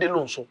pọ̀rọ̀ ọmọdé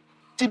ló ń sọ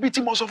tíbi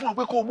tí mo sọ fún ọ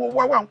pé kó o mú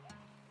wá wà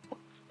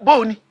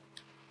bóò ni.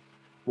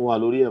 mo wà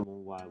lórí ẹ̀ mo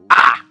wà.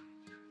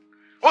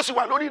 ó sì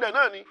wà lórí rẹ̀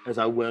náà ni. ẹ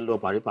ṣàgbọ́ ẹ ń lọ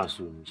parí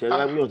pàṣẹ òní ṣe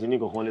é gbìyànjú ní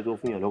kankan lé tó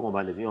fún yàn lọ́kàn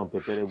balẹ̀ fi hàn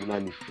pẹpẹ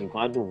rẹ́gúlálì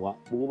nǹkan á dùn wá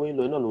gbogbo bóyá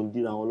lọ náà ló ń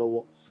díra wọn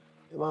lọ́wọ́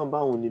ẹ máa ń bá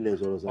àwọn onílẹ̀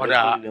sọ̀rọ̀ sọ̀rọ̀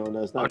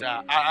ọ̀dà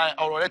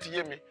ọ̀rọ̀ rẹ ti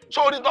yé mi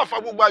sórí tó fa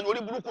gbogbo ayò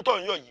orí burúkú tó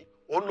ń yọ yìí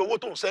òun lówó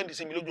tó ń sẹ́ndì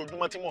sí mi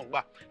lójoojúmọ́ tí mò ń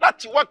gbà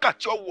láti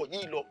wákàtí ọwọ́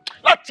yìí lọ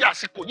láti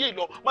àsìkò yìí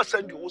lọ má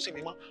sẹ́ndì owó sí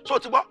mi mọ́ so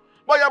ti gbọ́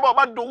bóyá bá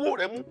ọba dowó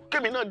rẹ mú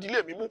kémi náà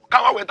dílé mi mú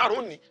káwá wẹ̀ tààrà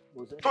ó ní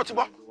so ti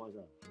gbọ́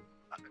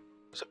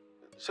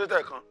ṣé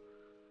tẹ̀ kan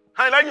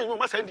lẹ́yìn ìyún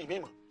má sẹ́ndì mi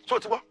mọ́ so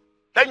ti gbọ́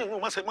lẹ́yìn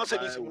ìyún má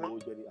sẹ́ndì sí mi mọ́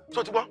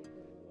so ti gbọ́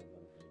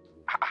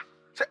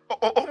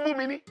O bú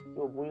mi ní.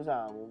 Yóò bú yín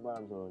sà, mo bá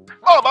sọ̀rọ̀ ni.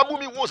 Báwo bá bú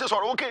mi wo ṣe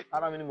sọ̀rọ̀ òkè?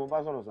 Ara mi ni mo bá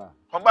sọ̀rọ̀ sà.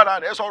 Wọ́n bára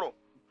rẹ̀ sọ̀rọ̀.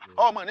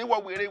 Ọmọ ní wọ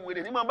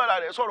wèrè ní máa bára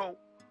rẹ̀ sọ̀rọ̀.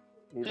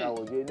 Ìta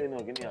òjò ilé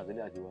náà kí ni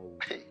àtẹlẹ àti wá wí.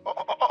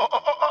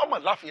 Ọmọ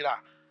láfira.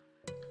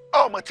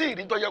 Ọmọ tí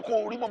ìrìn tó yẹ kó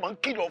orí mọ̀ máa ń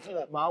kìlọ̀ fún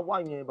ọ. Màá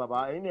wá yẹn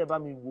bàbá, ẹ̀yin náà bá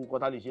mi wo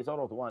kọ́ta lè ṣe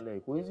sọ̀rọ̀ tó wà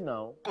nílẹ̀ kò easy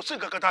now. Kò sí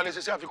nǹkan kan tá a lè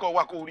ṣe sí àfikọ́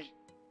wa kó rí.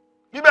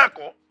 Bí bẹ́ẹ̀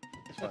kọ́,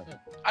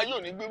 ayé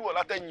ò ní gbérú ọ̀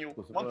látẹ̀yìn o.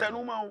 Wọ́n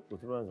tẹnu mọ́ o. Kò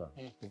sí bẹ́ẹ̀ sà,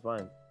 it's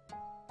fine.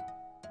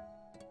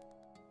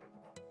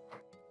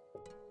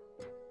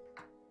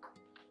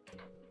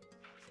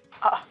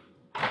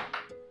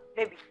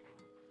 Baby,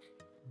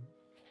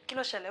 kí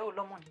ló ṣẹlẹ̀ ó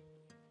lọ́mọ ni?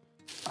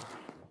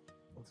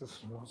 Ó ti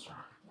sùn lọ sùn.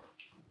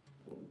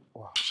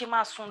 Ṣé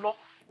máa sùn lọ?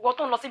 Ìwọ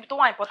tó ń lọ síbi tó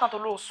wà important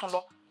ló sùn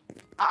lọ.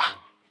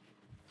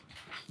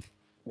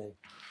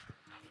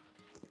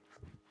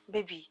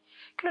 Baby,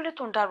 kí ló dé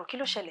tó ń dàrú? Kí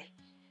ló ṣẹlẹ̀?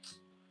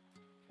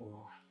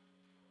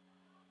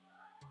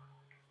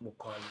 Mo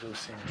kàn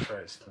lose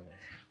interest ni.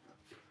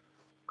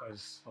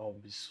 Because I'll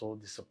be so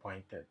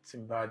disappointed. Tí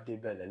n bá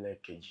débẹ̀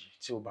lẹ́lẹ́kejì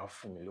tí ó bá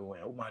fún mi lówó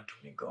yẹn, ó máa dùn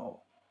mí gan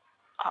o.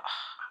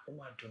 Ó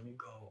máa dùn mí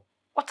gan o.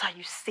 What are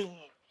you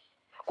saying?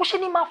 Kò ṣe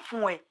ní má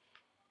fún ẹ.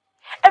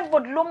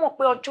 Everybody ló mọ̀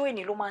pé ọjọ́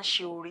èní ló máa ń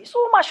ṣe oore. So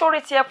ó máa ṣe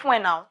oore tiẹ̀ fún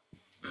ẹ now.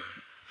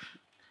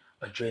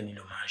 Ọjọ́ èní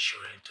ló máa ń ṣe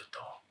oore tó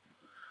tọ́.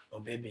 Oh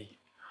baby,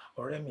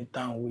 ọ̀rẹ́ mi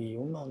tá ń wí,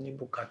 òun náà ní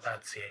bùkátà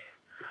tiẹ̀.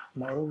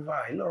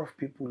 Moreover, a lot of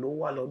people ló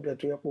wà lọ́dọ̀ ẹ̀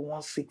tó yẹ pé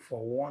wọ́n seek for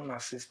one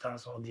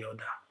assistance or the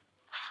other.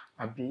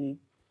 Àbí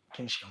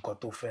kí n ṣe nǹkan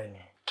tó fẹ́ ni.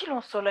 Kí ló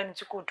ń sọ lẹ́nu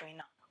tí kò dùn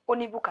iná? Ó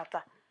ní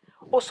bùkátà.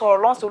 Ó sọ̀rọ̀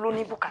lọ́sọ̀ ló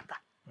ní bùkátà.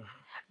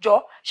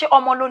 Jọ, ṣé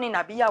ọmọ ló ní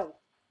nàbíyàwó?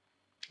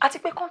 Àti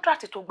pé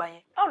contract tó gbà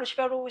yẹn, báwo ló ṣe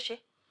fẹ́ rówó ṣe?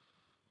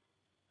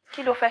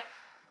 Kí ló fẹ́?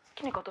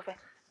 Kí ni nǹkan tó fẹ́?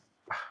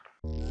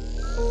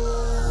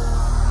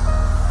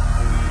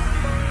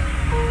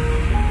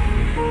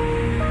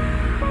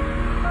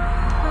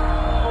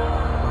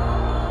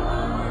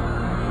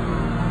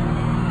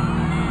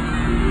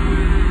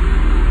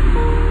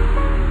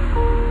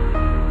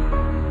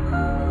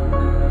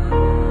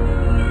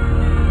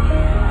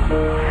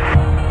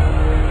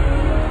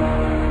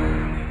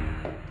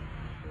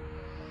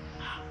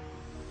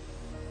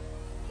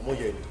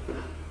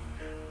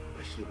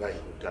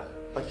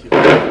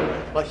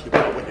 Má ṣe bá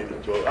àwọn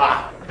ènìyàn jọ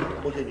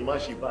mo ṣe ni má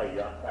ṣe bá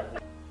ìyá.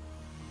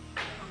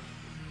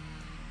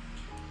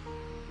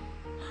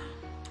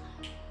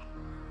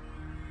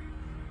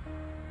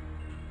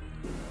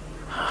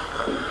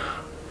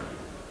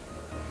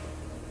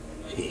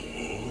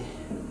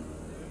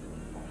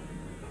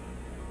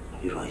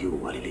 Irú ayé wo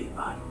wà lílé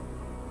ìbáyìí?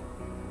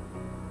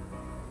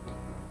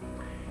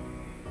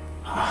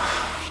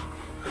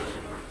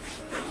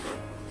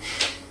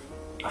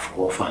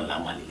 Àfọwọ́fà ńlá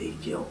má lílé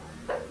ìjẹ́ o.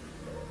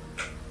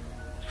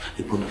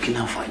 Ìbọn kí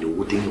láǹfààní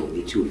owó téèyàn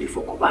ní tí ò lè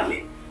fọkàn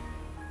balẹ̀.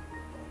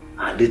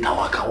 Àdé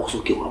táwa káwọ́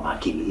sókè wà máa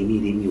kí mi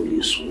èmi ò lè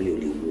sùn mi ò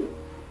lè wo.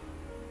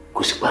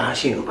 Kò sí para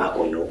ṣe èèyàn bá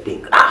kọ lọ pé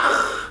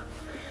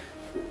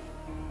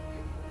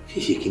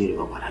ṣíṣe kí ni ló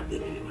bá padà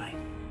gbẹ̀mí mi báyìí.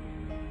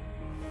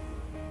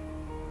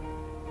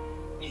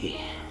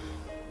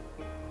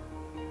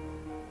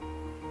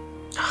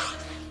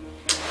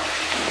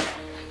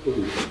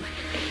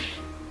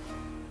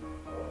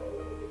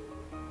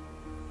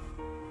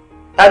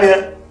 Tania.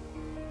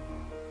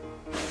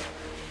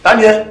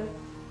 Tania.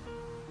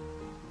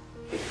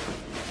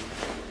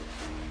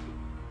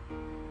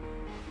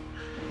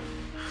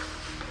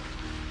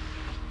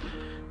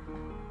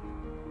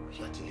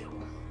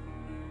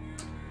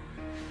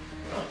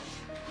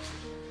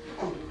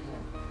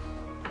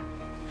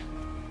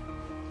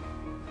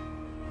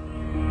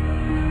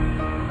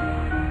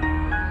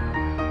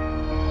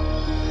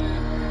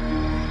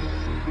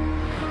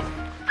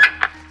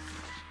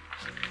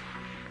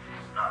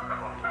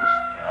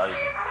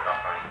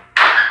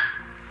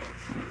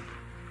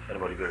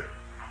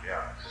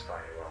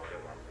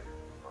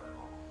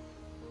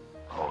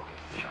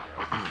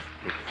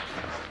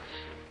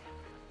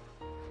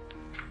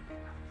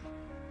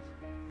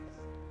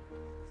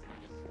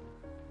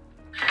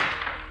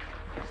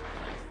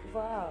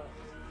 Wow.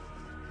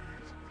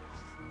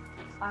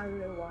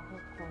 Arẹwà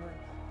ọkùnrin.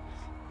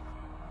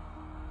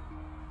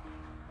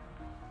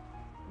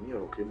 Mi ò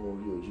rò pé mo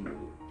rí ojú rẹ̀.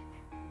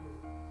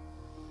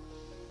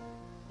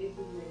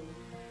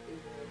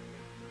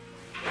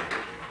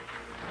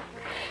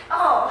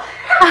 Oh,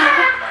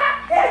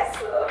 yes.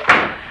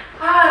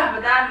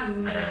 But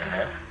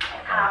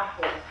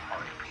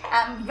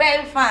I'm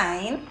very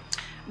fine.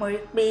 Mo rí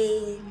pé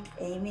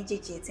ẹ̀yin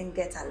méjèèjì ti ń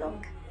get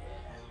along.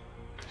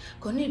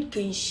 Kò ní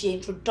kí n ṣe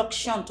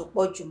introduction tó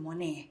pọ̀ jù mọ́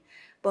nìyẹn.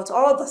 But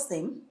all the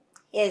same,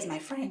 here is my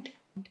friend.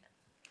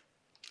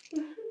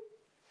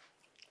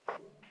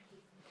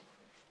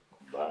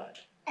 Bad.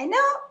 I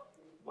know.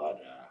 Bad.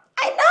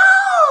 I know.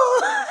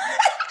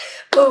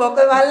 Mo mọ̀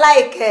pé máa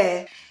like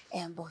ẹ̀.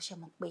 Bọ̀ ṣe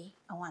mọ̀ pé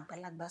àwọn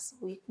àgbàlagbà sọ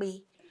wípé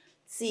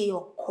tí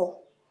ọkọ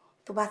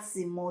tó bá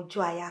ti mọ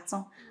ojú aya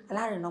tán,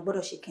 alárinà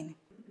gbọ́dọ̀ ṣe kíni.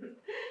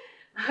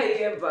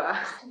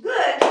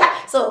 Good.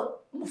 So,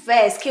 mo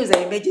fẹ́ excuse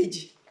ẹ̀yin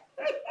méjèèjì.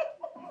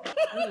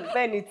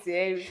 Bẹ́ẹ̀ ni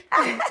tiẹ̀ rí.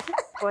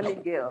 Funny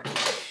girl.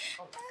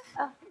 Oh,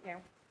 yeah.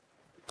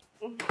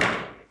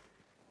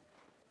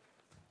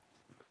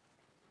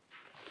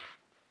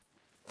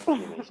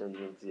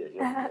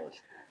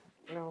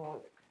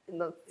 No,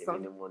 not so.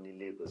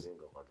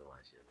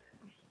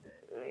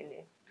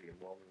 Really?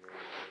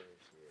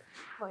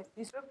 But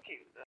it's so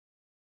cute.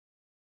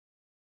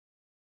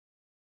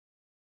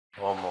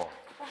 Ọmọ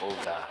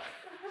ọ̀gá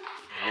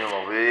mi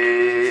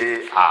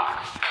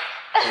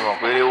mọ̀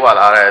pé wà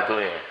lára ẹ tó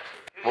yẹn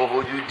mo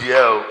fojú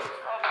díẹ̀ o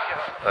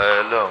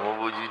lọ mo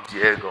fojú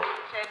díẹ̀ gan.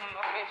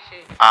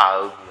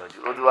 Ó gbìyànjú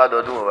ó tún wá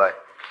dọdún mọ́ báyìí.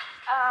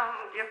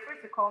 You're free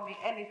to call me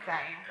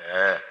anytime.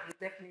 I'm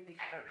definitely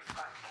gonna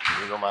respond.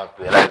 Mi kàn máa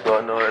pè é láìpẹ́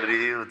ọ̀nà rí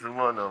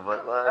òtúmọ̀ ọ̀nà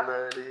bọ́lá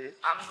rí.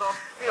 I'm not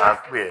máa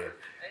pè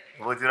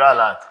é mo ti rà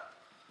láti.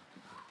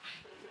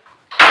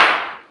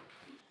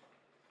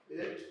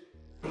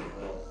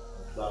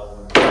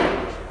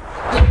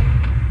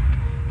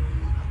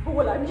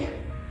 Owó la ní.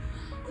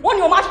 Wọ́n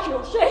ní o máa ṣe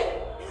òṣè.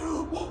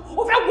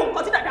 O fẹ́ wo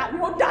nǹkan tí dàda mi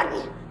ó dà ní.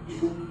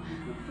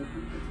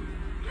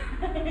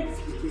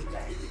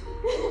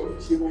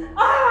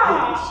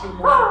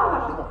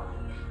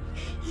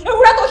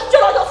 Ewúrẹ́ tó ṣe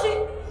lọ́jọ́ sí,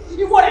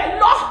 ìwọ rẹ̀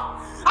lọ.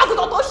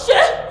 Àgùntàn tó ṣe,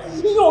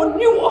 ìyẹn ò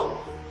níwọ̀.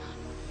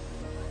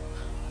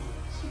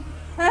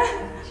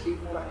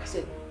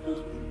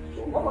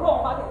 Ọmọ náà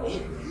wọ́n bá dẹ̀ mí.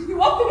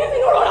 Ìwọ fi mí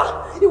sínú rọra.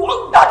 Ìwọ ń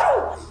gbádùn.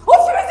 Ó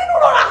fi mí sínú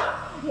rọra.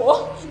 Wọ́n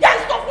yẹ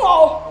sọ fún ọ.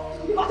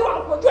 Ìgbà tí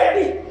wọ́n fojú ẹ̀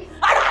rí,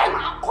 ara ẹ̀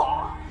máa kọ́.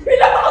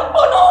 Ilé máa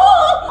gbóná.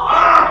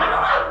 Ilé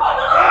máa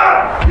gbóná.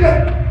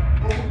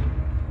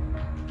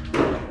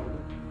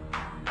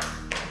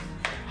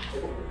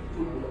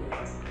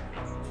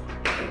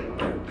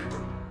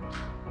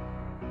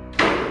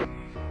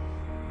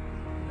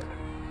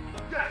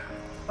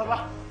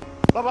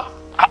 Baba.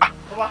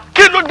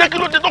 Kí ló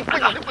dé tó pè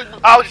yàn nípa ìgbà.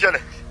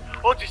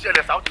 Ó ti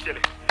ṣẹlẹ̀ sá, ó ti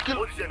ṣẹlẹ̀.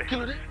 Kí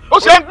ló dé? Ó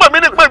ṣe ń pè mí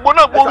nípa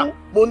ìgbóná gboru.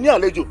 Mo ní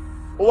àlejò,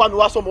 ó wá mi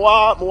wá sọ, mo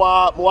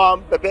wá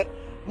pẹpẹ.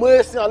 Mo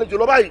sin àlejò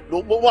lọ báyìí,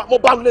 mo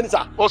bá mi lé ní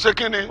sà. Ó ṣe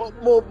kí ni?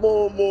 Mo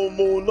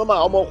nọ́mà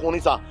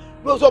ọmọkùnrin sà.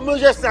 Mo sọ mo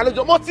ṣe sin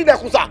àlejò, mo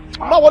tilẹ̀kùn sà.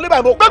 Má wọlé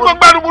báyìí mo. Gbẹ́gbẹ́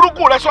gbẹ́rù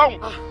burúkú rẹ sọ́hùn.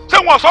 Ṣé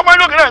wọn sọ fún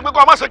ẹlòmíràn yẹn pé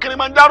kó o má ṣe kiri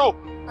máa ń dárò?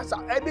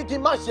 Ẹbí kí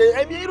n má ṣe,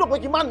 ẹbí rò pé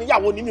kí n má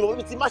níyàwó ní mi, mo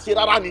ti má ṣe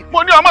rárá ni. Mo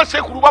ní ọmọ ṣe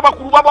kùrú bábá.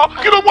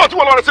 Kí ló mú ọtí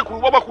wọ lọ rẹ ṣe kùrú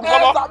bábá.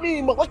 Sà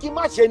mi mọ̀ pé kí n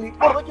má ṣe ni,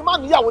 mo rò pé kí n má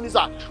níyàwó ni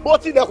sà. Mo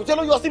tilẹ̀kùn ṣe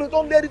ló yọ sí mi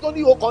tó ń lérí tó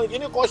ní ihò kan,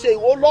 ìkíní kan ṣe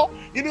ìwò lọ,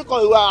 ìkíní kan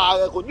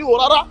ìwà kò ní ihò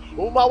rárá.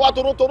 Òun máa wá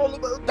torótoró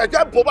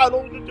tẹ̀jẹ̀ bò báyìí ló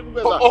ń tún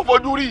bẹ́ẹ̀ sà. Ó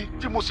fojú rí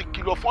tí mo sì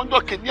kìlọ̀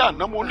fọ́njọ́ kìíní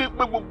àná mo ní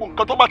pé gbogbo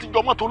nǹkan tó bá ti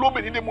jọmọ́ tó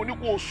lóbìnrin dé mo ní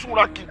kó o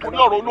súnra kì í torí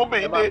ọ̀rọ̀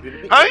olóbìnrin dé.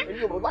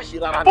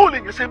 Bó lè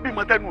yẹn ṣe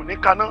bímọ tẹnu ní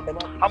kaná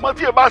àmọ́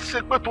tí ẹ bá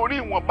ṣe pé torí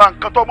ìwọ̀nba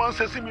nǹkan tó máa ń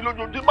ṣe sí mi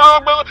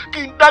lójoojúmọ́ kí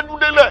n dájú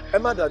délẹ̀. Ẹ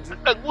má dájú.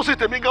 Ẹ̀gúsí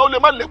tèmi gan ó lè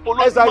má lè pọ̀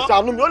lọ́sùn mọ́. Ẹ̀sà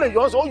ìṣàánú mi ó lè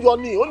yọ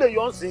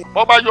ọ́ sí.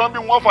 Bọ́ bá yọ ọ́ bí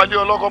wọ́n fà lé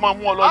ọlọ́kọ́ máa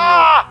mú ọ lọ́yún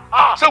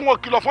o. Ṣé wọn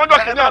kìlọ̀ fọ́njọ́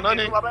kìíní àná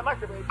ni?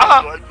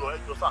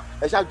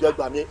 Ẹ ṣáàjọ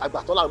ẹgbàá mi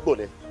àgbàtọ́ là ń gbọ̀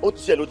lẹ ó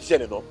ti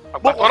ṣẹlẹ̀ náà.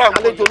 Àgbàtọ́ là ń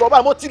gbọ̀ àlejò lọ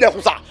báyìí mo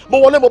tilẹ̀kùn sà mo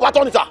wọlé mo bá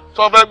tọ́ ni sà.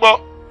 Sọ fẹ́ gbọ́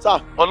sà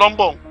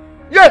ọlọ́mbọ̀.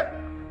 Yé.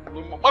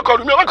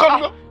 Mọ́kànlú mi.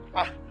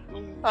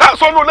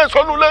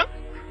 Sọ́nù lé.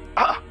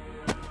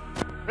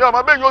 Bí ọmọ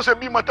bẹ́ẹ̀ yóò ṣe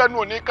bímọ tẹnu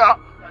òní ká.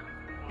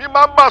 Bí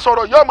máa ń bá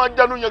sọ̀rọ̀ yóò máa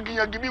jẹnu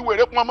yangiyangi bí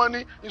wèrè pọnmọ́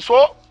ní ìṣó.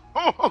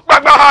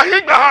 Gbàgbà hàhí.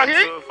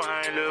 So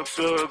fine, look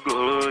so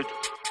good.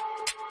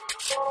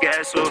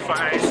 Get so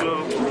fine, so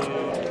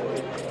good.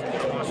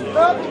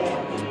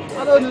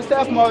 Hello, new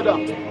stepmother.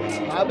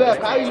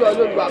 Abeg, carry your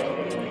load back.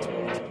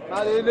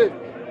 Alele.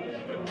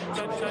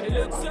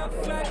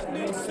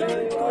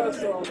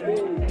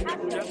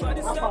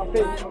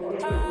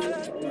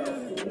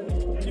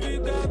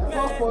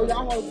 Fuck for you, I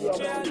want your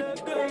money.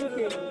 Thank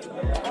you.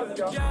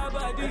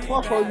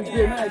 Fuck for you,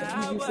 babe. I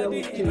give you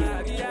 7K.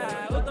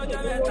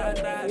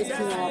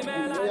 Listen up,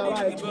 you're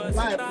right.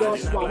 My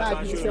plus one, I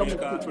give you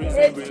 7K.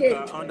 8K.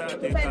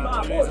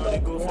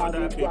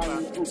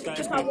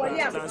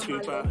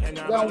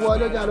 Then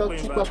what are you going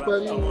to keep up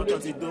with you? What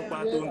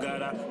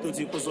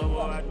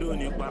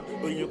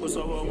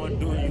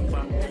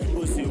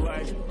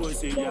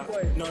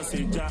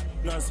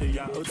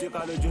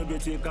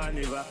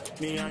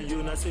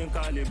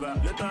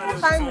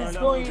time is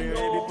going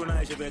on?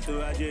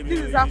 This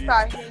is after I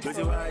hate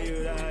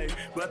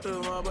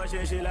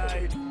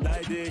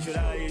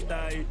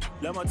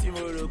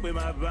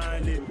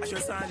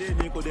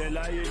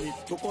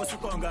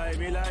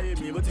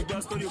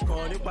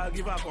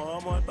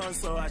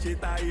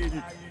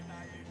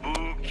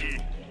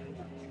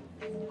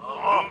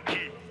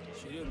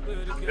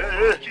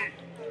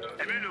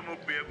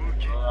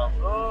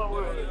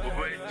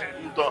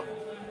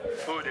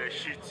Oh, that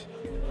shit.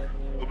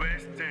 Obey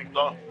stink.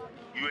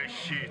 You ain't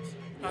shit.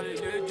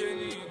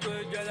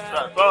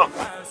 Go.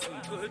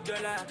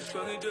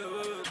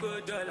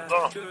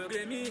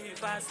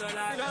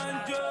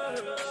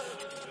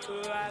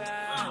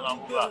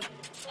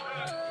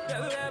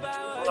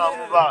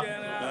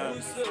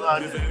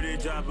 mo fẹ́ rí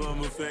jábọ̀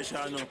mo fẹ́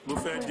ṣànà mo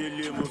fẹ́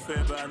délé mo fẹ́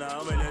bànà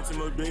ọmọ ilẹ̀ tí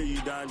mo gbé yìí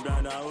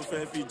dáńdáná ó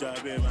fẹ́ fìjà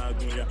bẹ́ẹ̀ máa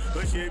gùn yà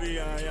ó ṣe bí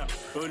yàyà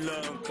ó lọ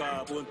nǹkan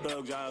ó ń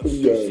tọ́ga. ó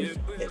yẹ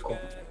ẹ̀kọ́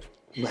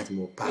nígbà tí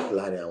mo pa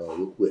láàrin àwọn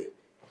yòókù ẹ̀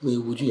mo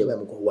wojú yẹn báyìí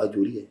mo kàn wájú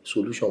orí ẹ̀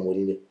solution mo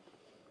nílẹ̀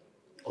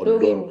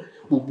ọlọ́run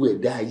gbogbo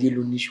ẹ̀dá ayé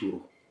ló ní ìṣòro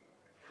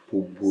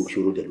gbogbo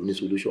ìṣòro dẹ̀ ló ní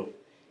solution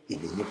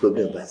èmi ní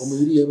problem báyìí ọmọ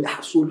orí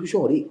ẹ̀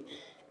solution rẹ̀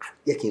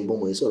yẹ kí n bọ́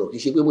ọmọ yẹn sọ̀rọ̀ kì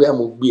í ṣe pé bóyá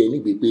mo gbé ẹ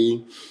nígbè pé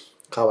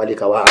káwálé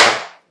káwá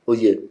ó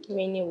yẹ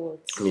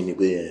mi ní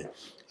pé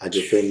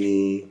àjọfẹ́ ní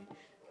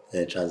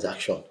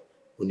transaction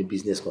ó ní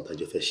business kan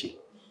tàjọfẹ́ ṣe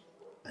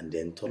and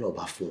then tọ́nà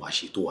bá fún wa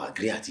ṣe tó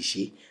agree àti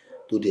ṣe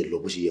tó dẹ̀ lọ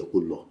bó ṣe yẹ kó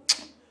lọ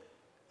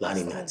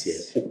láàrin mi àti ẹ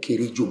ó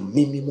kéré jù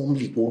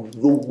minimumly tó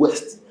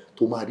lowest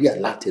tó máa rí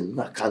àlàtẹ̀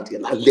nínú àkáǹtì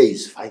ẹ̀ lálẹ́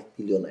is 5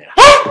 million naira.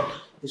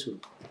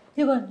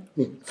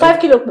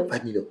 5 kilo pé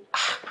 5 million.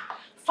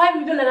 5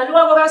 million naira ló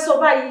wá gbọ́dọ̀ sọ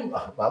báyìí.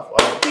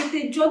 tètè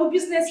jọ ibi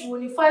business wo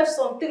ni 5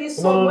 some 3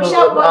 some mo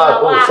ṣàgbọ́n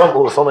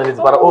náà. some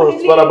anything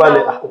padà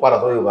balẹ̀ ó padà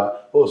sọ Yorùbá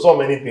some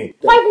anything.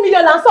 5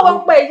 million là ń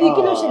sọ̀rọ̀ pé yìí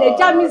kí ló ṣẹlẹ̀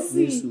já mi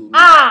sí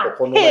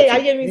i.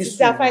 ayé mi ti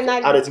ta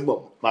finally. ààrẹ ti gbọ́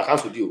màá kàn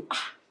sódì o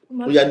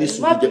ó yá ní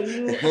sùúrù jẹ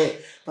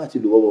má ti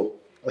lò wọ́wọ́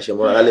wọ́n ṣe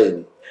mọ́ra lálẹ́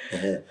ni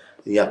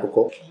ìyẹn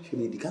àkọ́kọ́ ṣe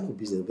ni the kind of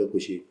business fẹ́ kó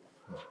ṣe.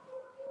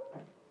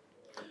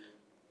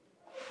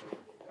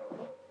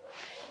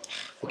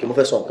 ok mo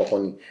fẹ́ sọ nǹkan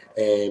kan ni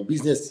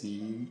business tí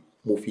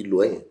mo fi lọ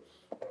ẹ̀yẹn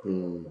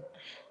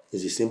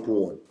is a simple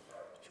one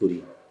sorry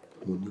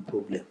mo ní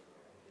problem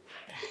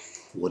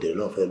wọ́dẹ̀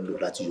náà fẹ́ lò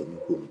láti yọ mí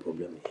kúrò ní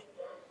problem yẹn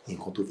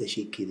nǹkan tó fẹ́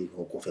ṣe kéré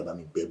gan kó fẹ́ bá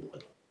mi bẹ́ bọ̀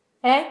ni.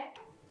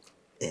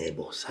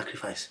 Bọ̀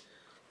sacrifice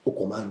ó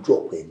kàn máa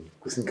drop ẹ̀ ni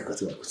kò sí nǹkan kan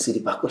tí wọ́n kò sí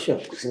repercussion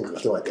kò sí nǹkan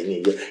kan tí wọ́n àtẹ̀yìn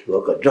ẹ̀yẹ ìwọ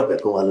kan drop ẹ̀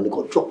kan wà lónìí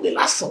kan drop ẹ̀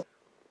lásán.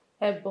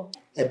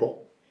 ẹbọ.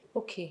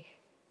 ok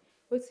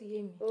ó ti yé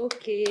mi.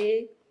 ok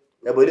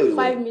ẹbọ ilé ìwé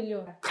 5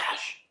 million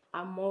cash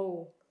àmọ́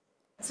o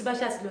tí bá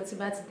ṣàtìlọ tí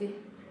bá ti dé.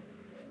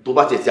 tó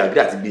bá tiẹ̀ ti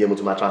àgbẹ̀ àti bí ẹ mo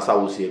ti máa transfer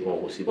owó sí ẹ kan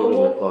kò sí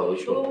problem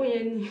owó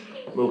yẹn ni.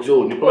 mo ṣe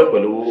ò ní problem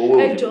pẹ̀lú owó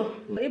òbí. ẹjọ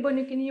ibo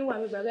ni kí ni wà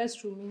mí gba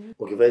restroom mi.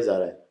 òkè fẹ́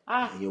zara ẹ̀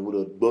ìyẹn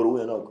gbọ́dọ̀ gbọ́rọ̀ owó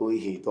yẹn náà kó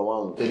ihe ìtọ́ wọn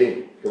àrùn tẹ́lẹ̀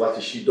tó bá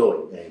ti ṣí door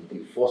the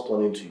first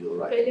turning to your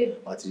right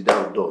wà á ti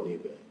dáhùn door ní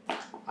ibẹ̀.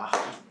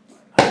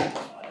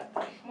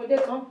 mo dé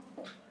tán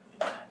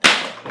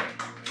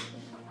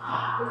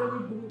olórí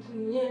burúkú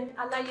nìyẹn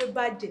aláyé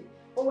bàjẹ́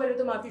owó ẹni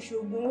tó máa fi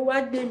ṣoògùn owó wá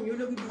gbé mi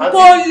olórí burúkú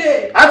kó lè.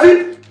 àǹtí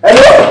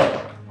ẹ̀lọ́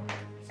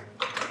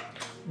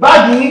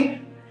báàgì.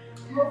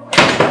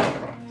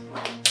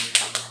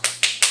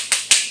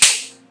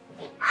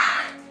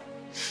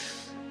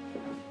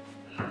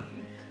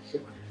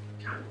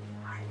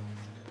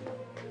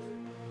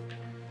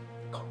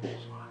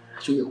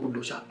 ṣé ó yẹ kó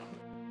lọ ṣáà.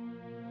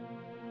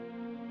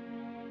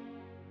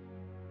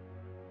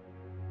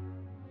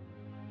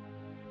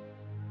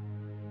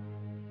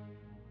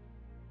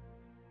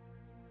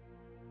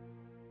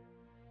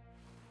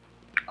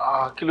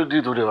 kí ló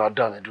dé tó dé wá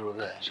dá mi dúró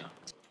bẹ́ẹ̀ ṣá.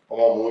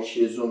 ọmọ mò ń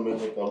ṣe zoom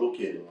meeting kan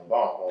lókè ni mo bá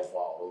àwọn kan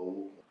fa ọ̀rọ̀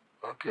owó.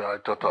 Okay, I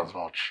thought as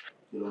much.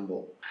 kí ló ń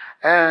bọ̀.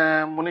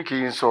 Mo ní kí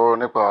n sọ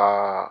nípa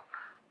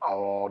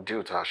àwọn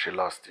deal tá a ṣe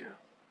last year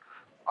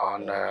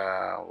and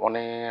wọ́n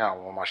ní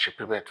àwọn máa ṣe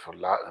payment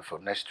for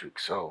next week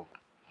so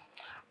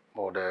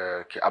mo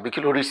dẹ̀ àbí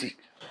kí ló rí sí.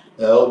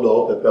 ó lọ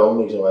ó pẹpẹ ọmọ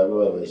ìjọba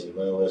ẹgbẹ́ ẹ̀rọ ìṣèlú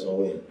ẹ̀rọ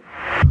ìsanwó yẹn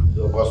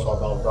yóò kọ́ sọ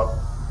ọba ọba.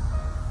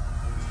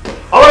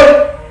 ọ̀rẹ́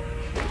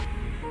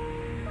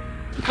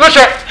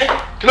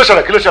kí ló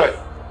ṣẹlẹ̀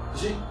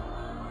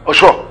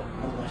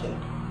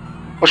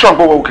ọṣọ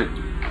àgbọwọ òkè.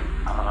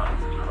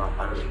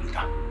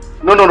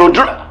 no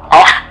dúró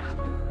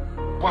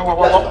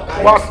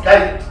wá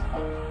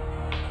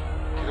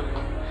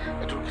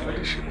ẹ̀dùn kí ló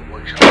lè ṣe gbogbo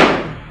ìṣàlẹ̀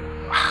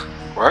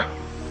wẹ́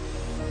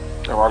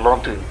ẹ̀wà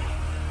lọ́ntẹ̀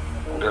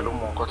ọ̀dẹ̀ ló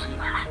mọ nǹkan tí.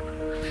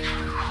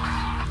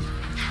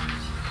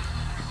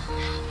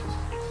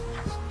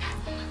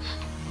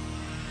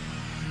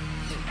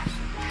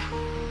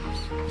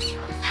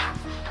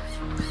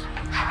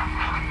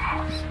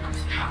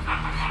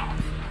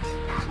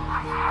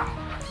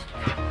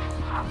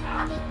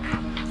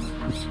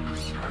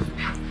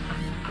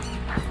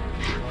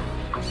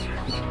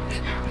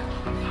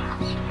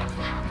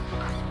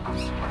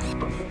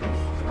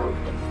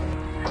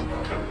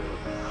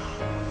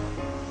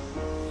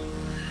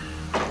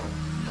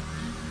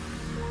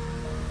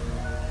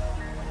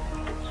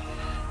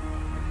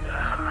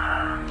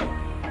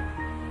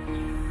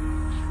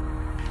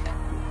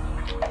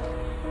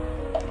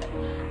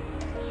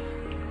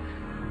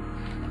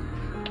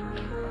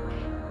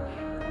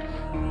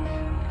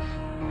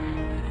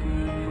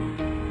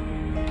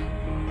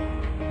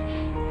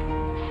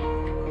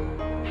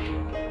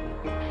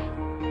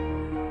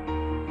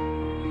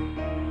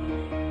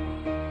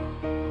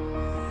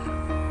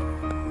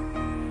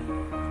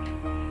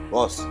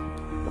 Boss,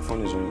 the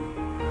phone is ringing.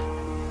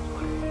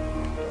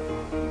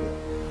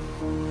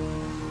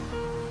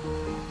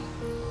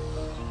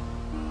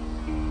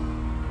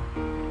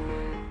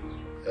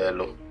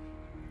 Hello.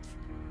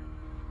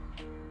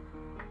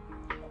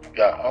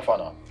 Yeah, how far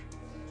now?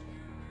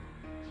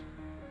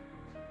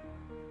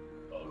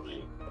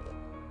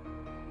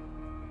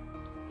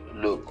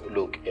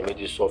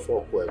 sọ fún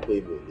ọkọ ẹ pé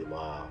mi ò lè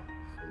máa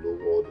fún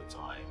lówó all the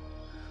time.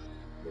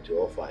 Mo ti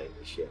offer ẹ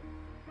níṣẹ́.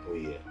 Oh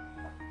yeah.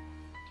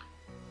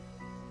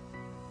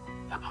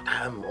 But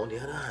on the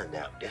other hand,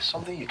 there's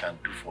something you can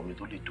do for me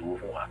to lead to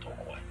over at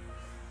all.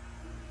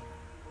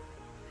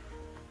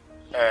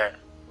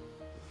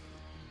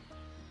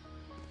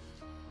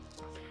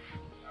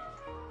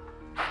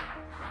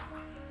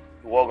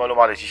 Ìwọ gan ló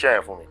máa lè ṣiṣẹ́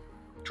yẹn fún mi.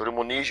 Torí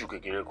mo ní issue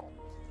kékeré kan.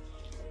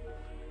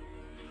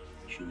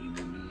 Torí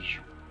mo ní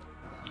issue.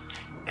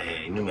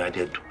 Inú mi á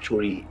dẹ̀ dùn.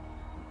 Torí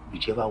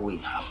whichever way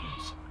it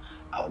happens,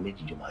 àwọn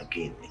méjì jọ máa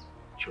gain ni.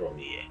 Ṣọ́rọ̀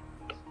mi yẹn.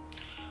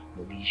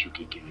 Mo ní issue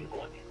kékeré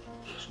kan ni.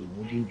 So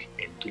mo ní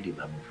ẹni tó lè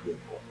bá mi fún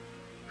ẹ̀bọ̀.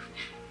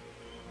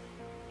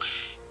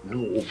 No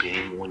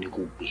obìnrin ni wọ́n ní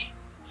kó gbé.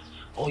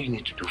 All you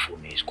need to do for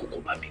me is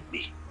kókó bá mi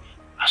gbé.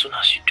 As soon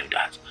as you do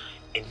that,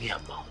 any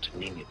amount,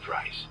 name a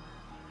price.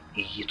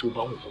 Iye tó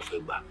bá wù kó fẹ́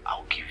gbà,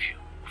 I'll give you.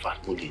 In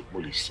fact, mo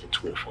lè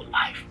settle it for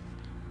life.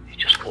 It's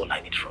just all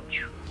I need from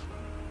you.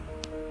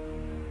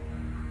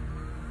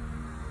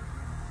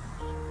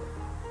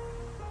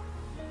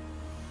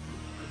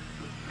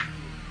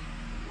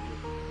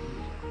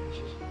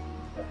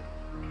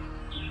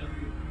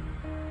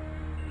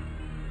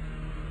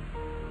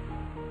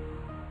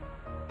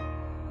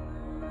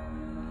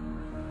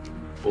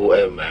 Oh,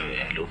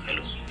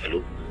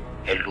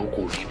 hello,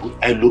 kò rí bó,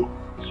 hello.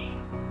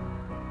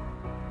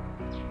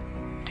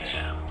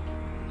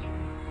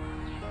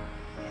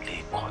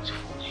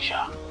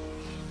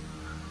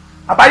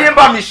 Àbáyé ń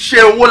bá mi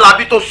ṣe owó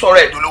labí tó sọ̀rọ̀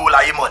ẹ̀dùn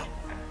láyé mọ́ ni.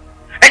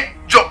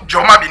 Jọ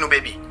má bínú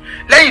bèbí.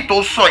 Lẹ́yìn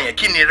tó sọ yẹn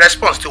kí ni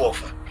response tí wọ́n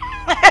fún?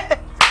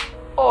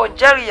 Ó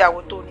jẹ́rìí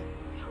ìyàwó tó ní.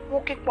 Mo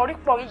kí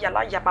pọ̀rípọ̀rí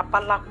yàrá ya bàbá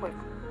lápò ẹ̀.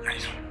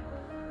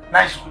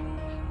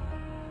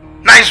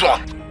 Nice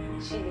one.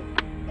 Ṣílẹ̀,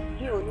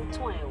 mi ò ní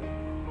tún ẹ̀ o.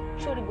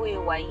 Sórí bóyá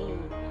wà yìí,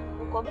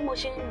 nǹkan bí mo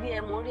ṣe ń rí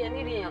ẹ mọ̀ rí ẹ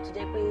nírí èèyàn tó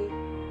jẹ́ pé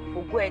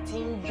ògo ẹ̀ ti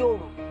ń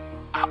yòrò.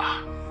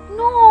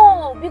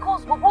 No,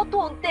 because gbogbo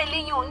tó ń tẹ̀lé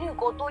yẹn ò ní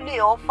nǹkan tó lè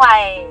ọ́fà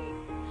ẹ̀.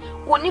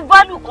 Kò ní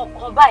value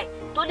kankan báyìí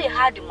tó lè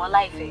hard mọ́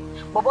láìfẹ́.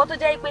 Bọ̀bọ̀ tó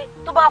jẹ́ pé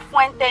tó bá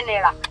fún ẹ 10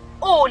 naira,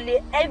 ó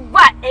lè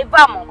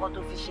ever mọ nǹkan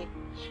tó fi ṣe.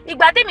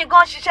 Ìgbà tèmi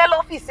gan ṣiṣẹ́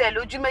lọ́fíìsì ẹ̀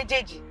lójú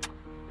méjèèjì.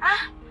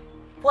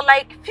 For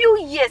like few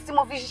years tí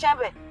mo fi ṣiṣẹ́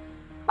bẹ̀,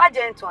 má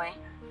jẹ́ ń tàn ẹ́.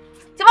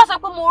 Tí bá sọ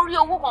pé mo rí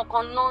owó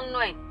kankan nánú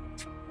ẹ̀,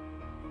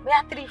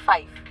 bóyá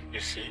 3-5. You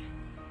see?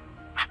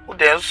 Ó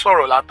dẹ̀ ń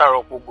sọ̀rọ̀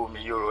látàrọ̀ gbogbo mi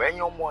yòrò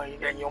ẹ̀yin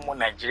ọmọ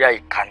Nàìjíríà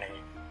ìkànnì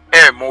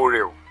ẹ̀ mú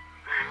rẹ̀ o.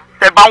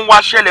 Tẹ bá ń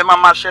wáṣẹ́ lẹ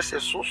máa ṣẹ̀ṣẹ̀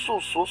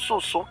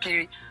sósòsósòsó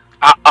kiri.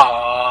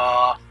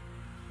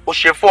 Ó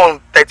ṣe fóònù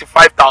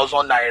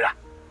 35,000 naira.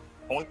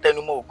 Ó ń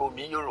tẹnumọ́ ògo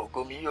mi yòrò.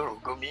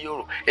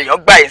 Èèyàn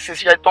gbà yín sí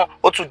iṣẹ́ tán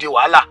ó tún di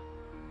wàhálà.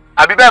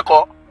 Àbí bẹ́ẹ̀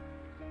kọ́?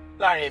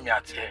 Láàrin èmi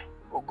àti ẹ̀,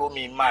 ògo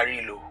mi máa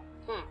rí lò.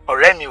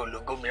 Ọ̀rẹ́ mi ò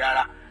lògo mi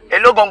rárá.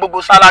 Èlógan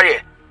gbogbo sálárì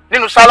ẹ̀.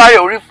 Nínú sálárì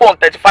orí fóònù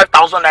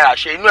 35,000 naira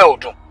ṣe inú ẹ̀ ò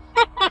dùn.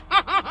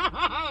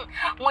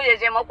 Mo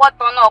ṣẹ̀ṣẹ̀ mọ̀ pọ́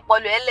tán náà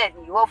ọpọlọ ẹlẹ̀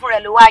ní ìwọ fúnra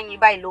ló wá yín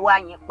báyìí ló wá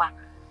yín pa.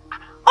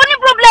 Ó ní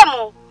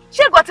pírọ́blẹ̀mù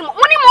ṣé nǹkan tí mo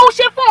ní mo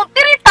ṣe fóònù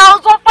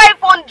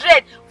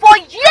 3,500 for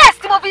years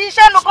tí mo fi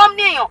ṣiṣẹ́ nu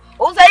kọ́mpní èèyàn.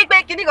 Òun sọ yí pé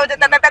kíní kan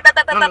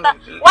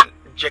tẹ́tẹ́tẹ́tẹ́tẹ́tẹ́tẹ́ wá.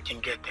 Jẹ́ kí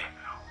n gẹ̀tẹ̀.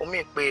 Ó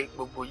mì pé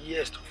gbogbo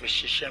years tó fi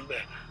ṣiṣẹ́ ń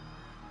bẹ̀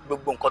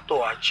gbogbo nǹkan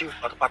tó achieve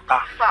pátápátá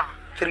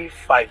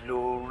 3-5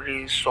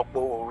 lórí sọpọ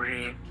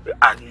orí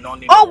àná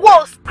nínú.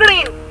 Owó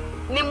screen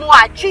ni mo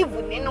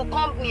achieve nínú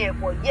company ẹ̀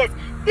for years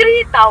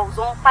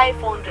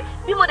 3,500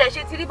 bí mo dẹ̀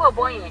ṣe ti rí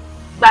bọ̀bọ̀ yẹn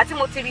gbà tí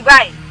mo ti rí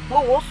báyìí mo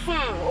wò ó sùn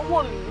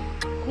owó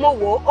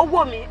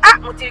mi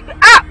mo ti rí pé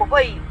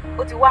bọ̀bọ̀ yìí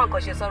ó ti wá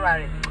nǹkan ṣe sọ́ra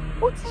rẹ̀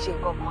ó ti ṣe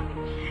nǹkan kan ni.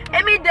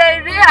 Èmi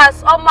dẹ̀ rí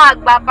as ọmọ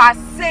àgbà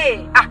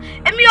pàṣẹ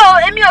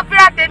èmi ò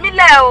fira tèmi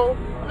lẹ̀ o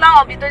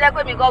láwọn ibi tó jẹ́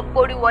pé mi kàn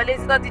gborí wọlé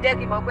sí tó ti jẹ́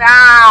kí n mọ̀ pé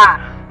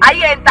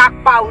ayé ń ta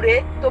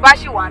pàwùrẹ́ tó bá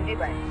ṣì wà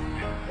níbà yìí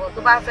bọ̀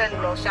tó bá fẹ́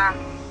lọ ṣá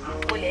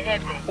o lè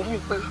hẹ́bẹ̀. Omi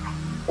pé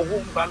owó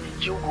ń bá mi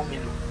jí ògo mi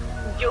lò.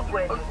 Jí ògo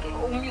ẹ̀ lókè.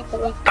 Omi kò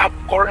ń tap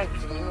current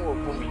nínú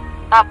ògo mi.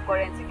 Tap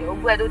current kẹ̀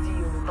ògo ẹ̀ tó ti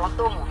yòrò tán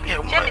tó mọ̀.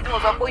 Ṣé mi tí mo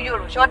sọ pé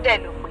yòrò ṣọ́dẹ̀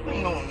ló pè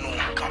mí? No,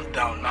 calm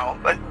down now.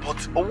 But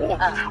owó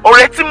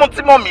ọ̀rẹ́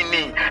tímọ́tímọ́ mi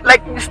ni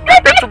like we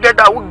started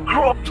together we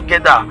grew up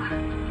together.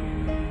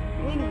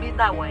 Níbi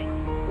táwa ẹ̀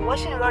ìwọ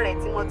ṣì ń rọrẹ̀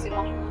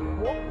tímọ́tímọ́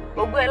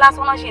ògo ẹ̀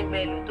lásán náà ṣì ń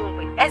bẹ lò tó ń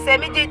pè ẹsẹ̀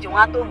méjèèjì wọn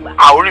á tó gbà.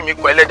 Orí mi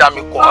kọ ẹlẹ́dàá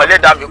mi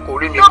kọ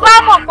orí mi kọ. Tó bá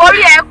mọ̀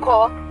pórí ẹ̀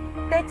kọ́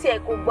tẹ́tí ẹ̀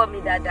kò gbọ́ mi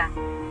dáadáa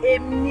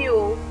èmi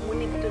ò mú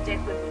níbi tó jẹ́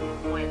pé mo lè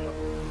mú ẹ lọ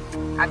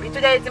àbí tó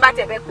jẹ́ tí bá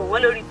tiẹ̀ fẹ́ pè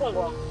wọ́n lórí fún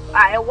wọn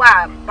ẹ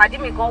wà pàdé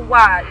mi kan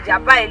wà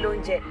ìjàmbá ẹ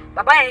lóúnjẹ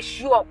bàbá yẹn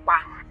ṣú ọ̀pá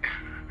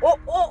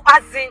ó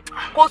azin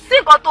kò sí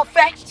nǹkan tó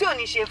fẹ́ tí ò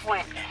ní ṣe fún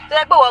ẹ tó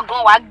jẹ́ pé wọ́n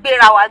gan wàá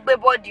gbéra wàá gbé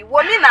bọ́ọ̀dì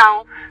wo mí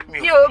nà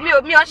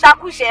mi ò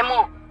ṣàkúṣe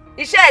mọ́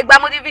iṣẹ́ ìgbà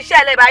mo ti fi iṣẹ́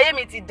ẹlẹ́bàá ayé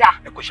mi ti dà.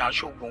 Ẹ kò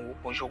ṣàṣoògùn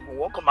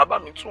owó kàn máa bá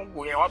mi tún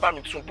gbò yẹn wá bá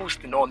mi tún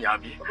boost náà ni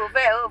àbí. o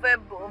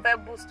fẹ́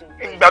boost.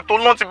 Ìgbà tó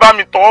náà ti bá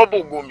mi tọwọ́ bò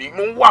ògo mi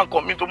mo ń wá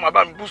nǹkan mi tó máa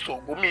bá mi boost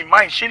ògo mi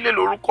máa ń ṣílẹ̀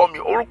lórúkọ mi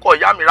orúkọ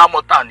ìyá mi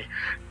Rámọ́tà ni.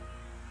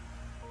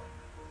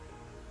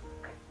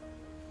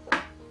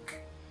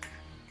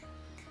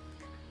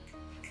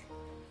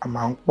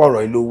 máa ń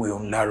pọ̀rọ̀ ilówó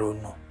òun láró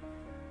nù.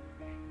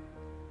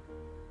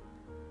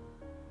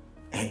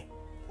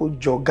 Ó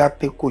jọ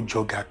gàté kò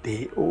jọ gàté,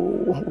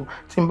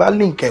 tí n bá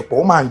link ẹ̀pọ̀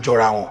ó máa ń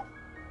jọra wọn.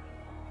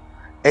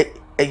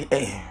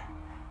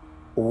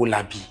 Owó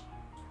labí.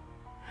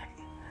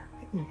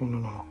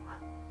 No.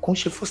 Kò ń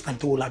ṣe first time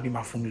tó owó labí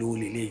máa fún mi lówó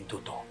lélẹ́yìn tó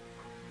tọ́.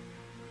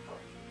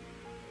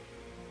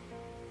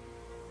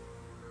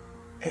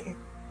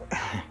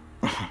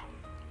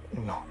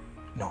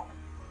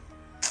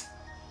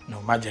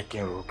 No, má jẹ́ kí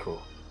n rò kí o.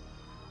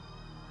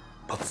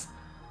 But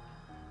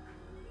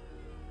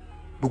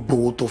gbogbo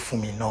owó tó fún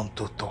mi náà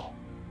tó tọ́,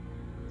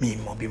 mi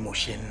mọ̀ bí mo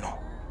ṣe ń ná.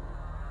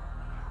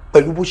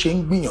 Pẹ̀lú bó ṣe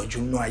ń gbìyànjú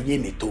ná ayé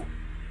mi tó,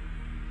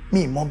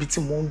 mi mọ̀ bí tí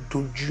mo ń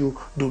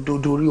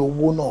dorí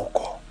owó náà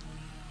kọ.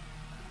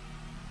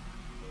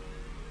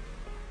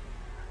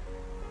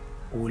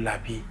 Owó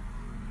labí.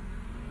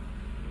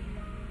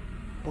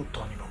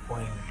 Bóòtọ́ ni bàbá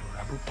yẹn ń lò,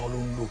 àbóòtọ́ ló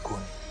ń lògo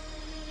ni.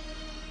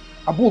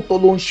 Àbóòtọ́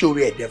ló ń ṣe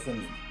orí ẹ̀dẹ́ fún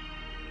mi.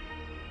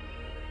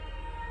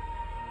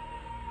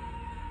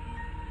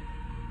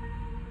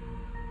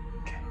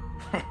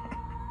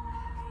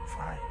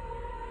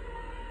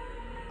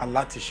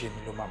 Alátiṣe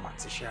mi ló máa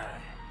ti ṣe ara ẹ̀.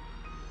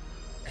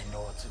 I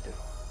know what to do.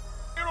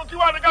 Irú kí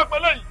wàá ní ká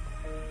pẹ́lẹ́ yìí?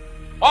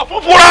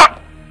 Ọ̀fúnfúnra!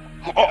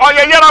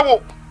 Ọ̀yẹ̀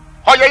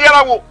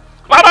yẹra wo!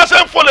 Bàbá ṣe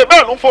ń folè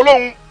bẹ́ẹ̀ ló ń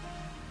folóhun.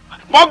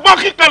 Mo gbọ́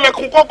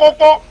kíkanlẹ̀kùn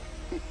kókókó.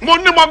 Mo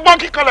ní mo gbọ́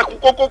kíkanlẹ̀kùn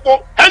kókókó.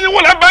 Ẹ̀yin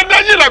wọlé bẹ́ẹ̀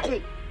lẹ́yìn ilẹ̀kùn.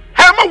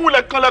 Ẹ má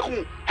wulẹ̀ kanlẹ̀kùn.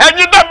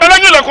 Ẹ̀yin dá bẹ́ẹ̀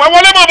lẹ́yìn ilẹ̀kùn. Ẹ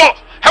wọlé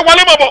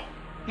mọ̀ bọ̀.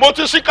 Mo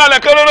ti ṣí kalẹ̀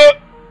kéréré.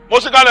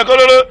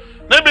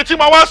 Níbi tí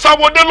mo wá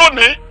sáwó dé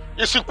lónìí,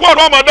 ìsìnkú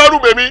ọ̀rọ̀ ọmọ dárú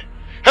bèmí.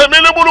 Èmi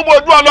ní búrúbú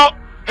ojú ọlọ,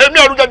 èmi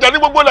àrùjàjà ní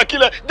gbogbo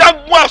lẹ̀kílẹ̀,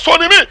 jágun aṣọ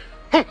ni mí.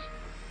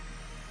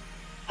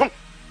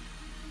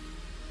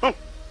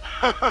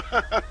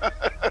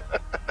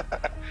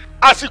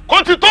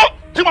 Àsìkò ti tó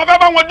tí mo fẹ́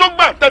bá wọn jó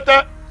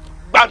gbàǹtẹ́tẹ́,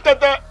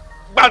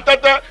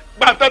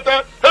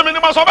 èmi ni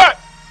mo sọ bẹ́ẹ̀.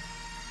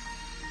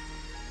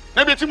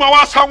 Níbi tí mo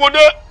wá sanwó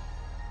dé,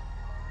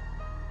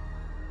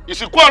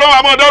 ìsìnkú ọ̀rọ̀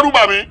àmọ́ dẹ́rù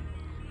bà mí,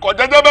 kò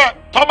jẹ́jẹ́ bẹ́ẹ̀,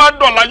 tọ́ bá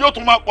dọ̀la yóò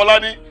tún máa pọ̀la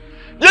ni.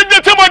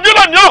 Yíyí tí mo jí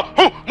lónìí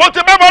mo ti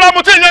bẹ́ bọ́lá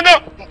mo ti yẹn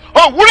gan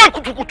òwúrọ̀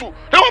kùtùkùtù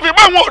ni wọ́n fi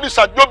bá àwọn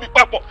òrìṣà jóbi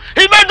papọ̀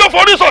iná ìjọ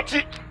forísọ̀tì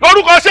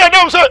lórúkọ sí ẹ̀dá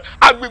ọ̀sẹ̀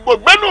àgbègbè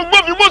gbẹ́nu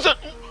gbòmí mọ́sẹ̀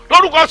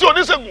lórúkọ sí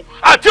oníṣègùn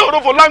àti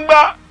òròfò láńgbá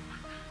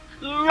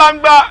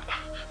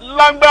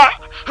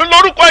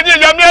lórúkọ ẹ̀yìn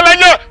ìyàmí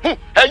ẹlẹ́yẹ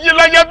ẹ̀yìn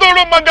lẹ́yẹ tó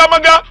ró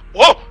mọ̀gàmọ̀gà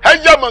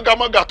ẹ̀yẹ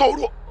mọ̀gàmọ̀gà tó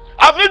ró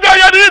àfijọ́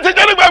ẹ̀yẹ ni ti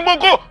jẹ́ nígbà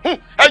gbọ̀ngàn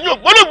ẹ̀yìn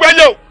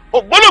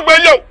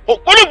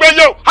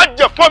ògbólógbẹ̀yẹ o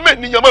àjẹfọ́ mẹ́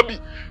ènìyàn mọ́ bi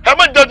ẹ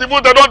má jẹ́ ti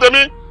fún tẹ̀dọ́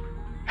tẹ̀mí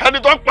ẹni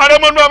tó ń parẹ́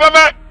mọ́nú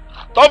afẹ́fẹ́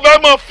tó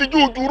fẹ́ máa fijú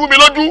rú mi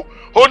lójú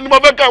ó ní mo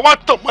fẹ́ ká wá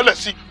tàn mọ́lẹ̀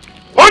sí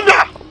ó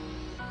yà.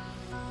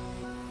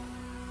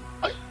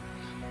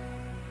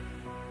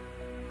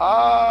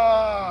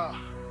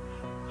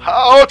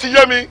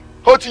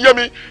 Ó ti yé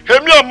mi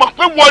èmi ò mọ̀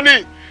pé wọ́n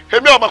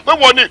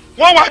ni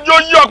wọ́n wá jọ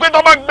yí ọ pé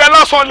tó bá gbẹ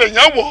lásán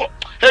lèèyàn wọ̀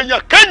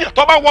èèyàn kéèyàn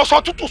tó bá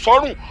wọṣọ tútù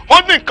sọ́rùn ó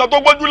ní nǹkan tó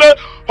gbójúlé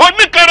ó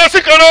ní kẹrẹ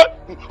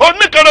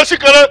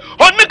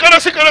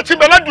síkẹrẹ tí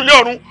bẹlẹ dùn lé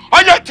ọ̀run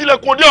ọyẹ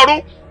tilẹ̀kùn dé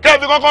ọ̀run kẹ́ ẹ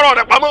fi kọ́kọ́rọ́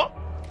rẹ̀ pamọ́.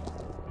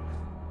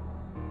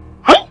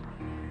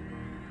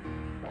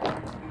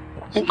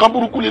 nǹkan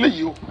burúkú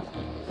lélẹ́yìí o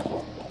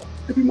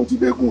ebi mo ti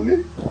bẹ́ẹ̀kùn lé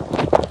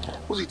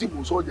ó sì ti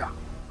bò sọ́jà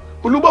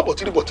olúbọ̀bọ̀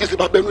tí bọ̀ tí ṣe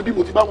bá bẹnu bí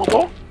mo ti bá wọn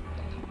bọ́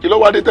kí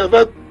lọ́wọ́ adé tẹ́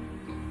fẹ́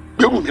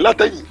gbérù mi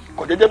látẹ̀yìn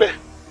kò jẹ́jẹ́ bẹ́ẹ̀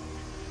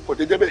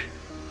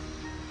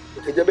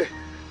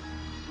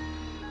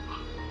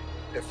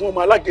ẹ̀fún ọmọ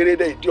alágere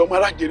dẹ ìdí ọmọ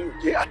alágere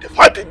òjé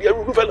àtẹ̀fọ́ àtẹ̀bí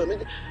ẹrú olúfẹ́ lọ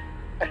méjì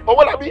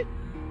ọwọ́ làbí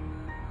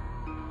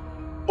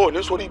ò ní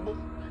sórí igbó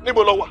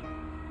níbo lọ wà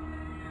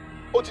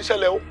ó ti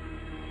ṣẹlẹ̀ o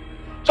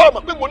sọ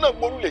ma pé mo náà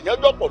morú lè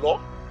yẹn jọ pọ̀ lọ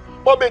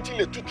bọ́bẹ̀ tí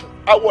lè tutù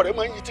awọ rẹ̀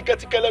máa ń yí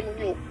tíkẹ́tíkẹ́ lẹ́nu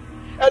ní o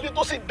ẹni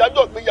tó sì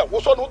dájọ́ ìgbéyàwó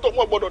sọ́nù tó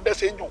wọ́n gbọ́dọ̀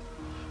dẹ́sẹ̀ jù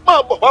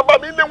máa bọ̀ wá bá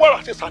mi lé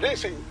wàrà sí sàré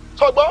ìsìn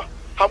sọgbọ́n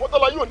àwọn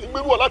tọ́lá yóò ní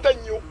gbérú ọ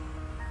látẹ̀yìn o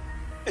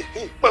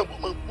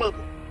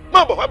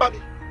máa bọ̀ wá bá mi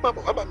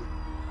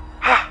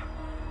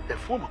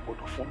ẹ̀fọ́ mà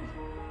gbọ́dọ̀ fún mi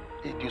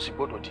èdè òsì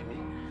gbọ́dọ̀ dì mí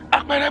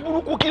àpẹẹrẹ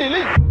burúkú kí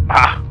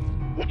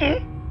lélẹ́yìí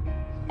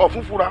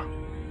ọ̀fúnfura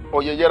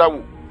ọ̀yẹ̀ yẹra wò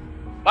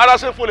bára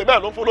ṣe folè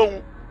bẹ́ẹ̀ ló ń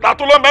folóhun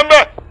tàtó ló ń bẹ́ẹ̀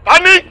bẹ́ẹ̀ ta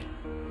ní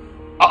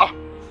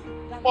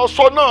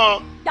ọ̀sọ́ náà.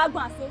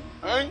 jágbọ́n àṣẹ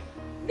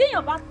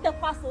bíyàn bá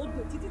tẹpá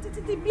sódò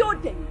títí bí ó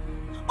dẹ̀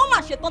ó mà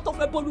ṣetán tó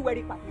fẹ́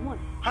bólúwẹ̀rí pàdé mọ́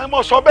ni. ẹ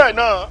mọ̀ sọ bẹ́ẹ̀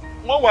náà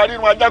wọ́n wà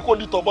nínú ajá kó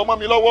di tọ̀bọ̀ mọ́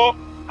mi lọ́wọ́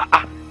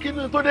kí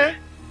ni tó dé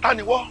ta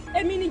ni wọ́.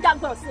 èmi ní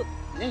jágbọ́n àṣẹ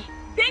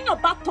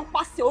béèyàn bá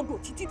tọpasẹ̀ odò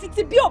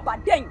títí bí ò bá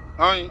dẹ̀yìn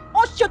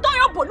ó ṣetán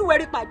yóò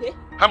bólúwẹ̀rí pàdé.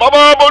 ẹ bá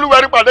bá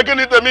bólúwẹ̀rí pàdé kí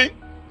ni tèmi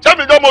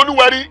sẹ́mi jọ́ mọ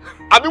olúwẹ̀rí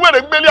àbí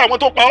wẹ̀rẹ̀ ń gbélé àwọn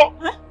tó pa ọ́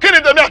kí ni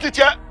tèmi àti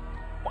tiẹ̀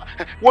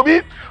wò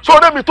mí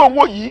sọ́dọ̀ mi tó ń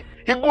wò yìí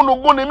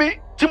igúnnugún ni mí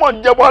tí mò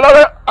ń jẹbọ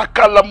alárẹ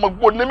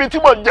àkàlàmọ̀gbò ni mí tí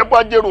mò ń jẹbọ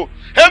ajérò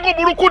eégún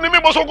burúkú ni mí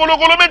mo sọ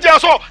gologolo méjì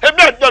aṣọ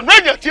èmi àjànú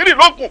èèyàn tí rì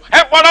lókun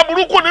ẹ̀fọ́ra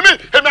burúkú ni mí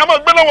èmi àmọ́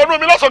gbé lọ́wọ́ inú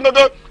mi lọ́sàn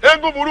gangan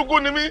eégún burúkú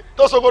ni mí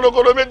tó sọ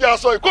gologolo méjì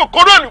aṣọ ìkó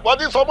kóró èlùbọ́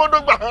tí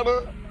sọmọdún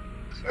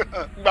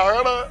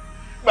gbàhánà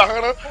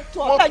gbàrán.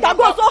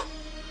 ẹ̀jàgbọ́sọ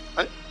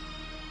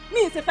mi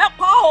ì sì fẹ́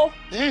pa ọ́ o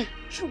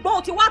ṣùgbọ́n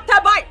o ti wá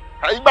tẹ́ báyìí.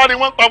 ìgbà ni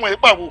wọ́n pa wọn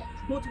ìpà wo.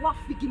 mo ti wá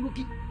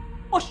figilugi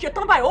ó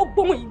ṣetán báyìí ó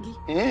gbóhùn igi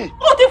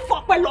ó ti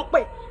fọ̀pẹ̀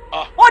lọ́pẹ̀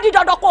ó di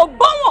dandan kó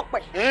gbóhùn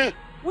ọ̀pẹ̀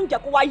oúnjẹ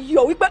kó wá yí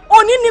ọ wípé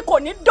òní ni kò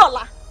ní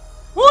dọ̀la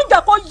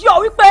oúnjẹ kó yí ọ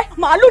wípé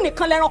màálù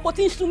nìkan lẹranko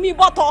tí ń sun mí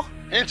bọ́tọ̀.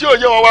 ní tí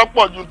òye wọn wá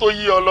pọ̀ ju tó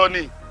yí ọ lọ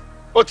ni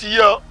ó ti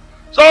yé ọ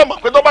sọ́ọ́ mọ̀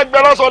pé tó bá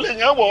gbẹ́rọ́ sọ lè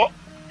yẹn wọ̀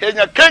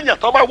èèyàn kéèyàn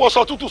tó bá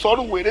wọṣọ tútù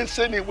sọ́run wèrè ń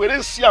ṣe ni wèrè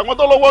ń ṣe àwọn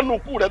tó lọ́wọ́ nù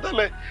kú rẹ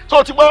tẹ́lẹ̀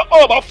tó ti gbọ́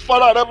ọ̀ bá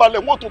fara rẹ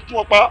balẹ̀ wọ́n tó tún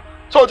ọ pa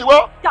tó ti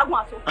gbọ́. jagun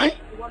àṣọ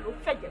ìwọ ló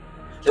fẹ́ jẹ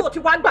tó ti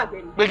wá gbàgbé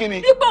ni. pé kí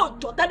ni. nígbà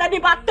òjò tẹ́lẹ̀ ní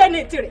bá tẹ́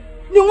ní tirẹ̀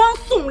ni wọ́n ń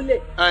sùn lé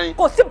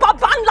kò sí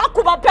bàbá ńlá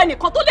kú bá bẹ́ẹ̀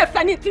nìkan tó lè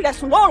fẹ́ ní tirẹ̀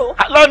sùn lóru.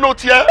 lẹ́nu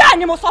tiẹ̀. bẹ́ẹ̀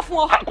ni mo sọ fún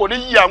ọ. kò ní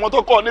yí àwọn tó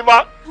kọ́ ọ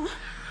nípa.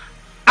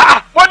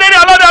 mo délé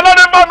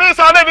alọ́dẹ bá mi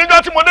sáré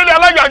níjọ́ tí mo délé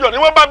aláyọ̀ ni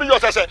wọ́n bá mi yọ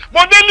ṣẹ̀ṣẹ̀ mo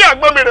délé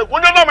àgbọn mi rè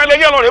kúnjọ́ náà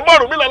ẹlẹ́yẹ lọ rè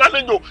bọ́ọ̀rù mi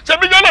lálejò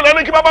ṣebí jọ́lẹ̀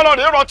lẹ́ni kí bábá lọ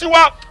rè rọtí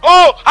wá ó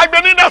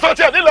agbẹni dáṣọ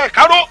tiẹ̀ nílẹ̀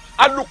káró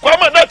alùpùpù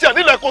ọmọdé tiẹ̀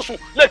nílẹ̀ kóṣù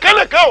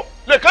lẹ̀kẹ́lẹ̀kẹ́ o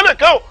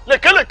lẹ̀kẹ́lẹ̀kẹ́ o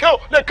lẹ̀kẹ́lẹ̀kẹ́ o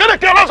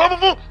lẹ̀kẹ́lẹ̀kẹ́ aláṣọ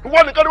funfun ìwọ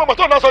nìkan ni mo mọ̀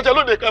tó lọ́sọ jẹ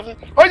lóde kan fún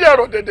ó yẹ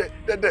ẹ̀rọ dẹ̀dẹ̀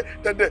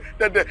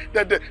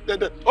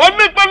ó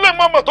ní pẹ́lẹ́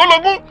mọ́mọ́ tó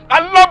lọ́gún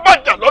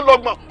alábàjá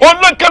lọ́lọ́gbọ̀n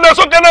ọlọ́kẹ́lẹ́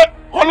sókẹ́lẹ́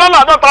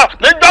ọlọ́làdọ́ta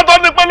nígbà tó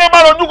ní pẹ́lẹ́ bá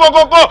rọjú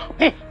kọ́kọ́kọ́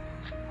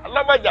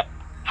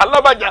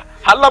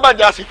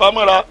alábàjá sì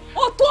famọ́ra.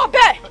 ó tó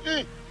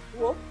bẹ́ẹ̀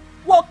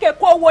wo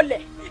kẹ́kọ̀ọ́ wọlé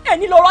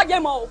ẹni ló rọ́jẹ́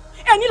mọ́ o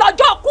ẹni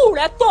lọ́jọ́ kú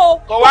rẹ̀ tó.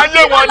 kò wá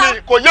yé wọn ni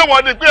kò yé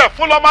wọn ni pé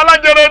ẹ̀fún lọ́mọ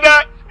alájẹrẹ dẹ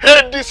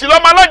èdì sí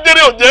lọ́mọ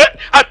alájẹrẹ òjé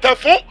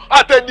àtẹ̀fún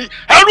àtẹ̀dì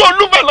ẹrú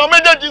olúfẹ̀ lọ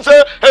méjèèjì ṣe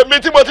èmi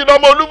tí mo ti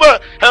lọ́mọ olúfẹ̀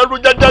ẹrú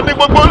jẹjẹ ní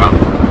gbogbo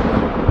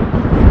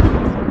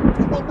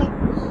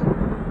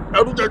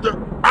ẹrú jẹjẹ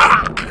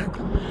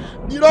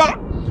irọ́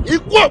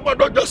ikú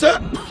ọ̀gbọ̀dọ̀ jẹ́sẹ́.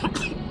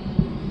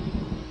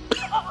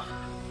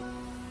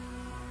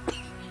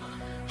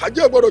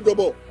 ajé gbọ́dọ̀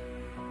jọbọ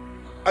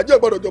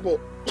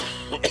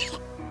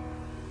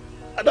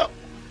ada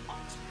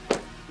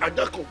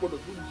ajá kan gbọ́dọ̀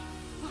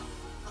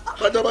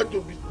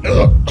jobi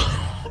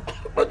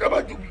ajá bá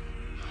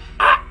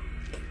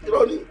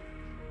jobi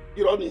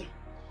irọ́ ni.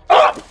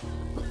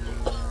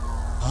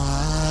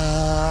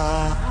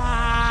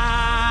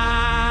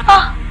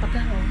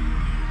 ọ̀daràn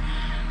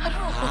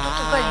àdúrà kan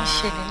tó báyìí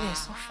ṣẹlẹ̀ lè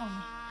sọ fún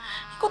mi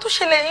nǹkan tó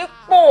ṣẹlẹ̀ yìí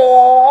pọ̀.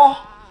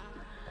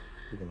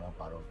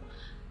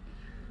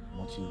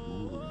 mo ti rò ó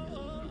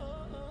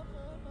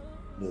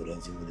mi ò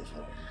rẹ́ni tí mo lè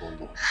fara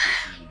gbọ̀ngbọ̀ tó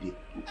fi dé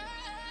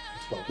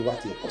ìtura tó bá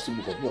tiẹ̀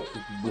possible kan bí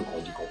ọ̀tún gbé nǹkan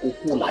ọ̀dì kan ó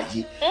kú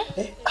láyé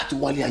àti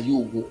wálé ayé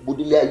ogun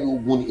bódélé ayé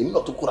ogun ni èmi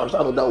náà tó kóra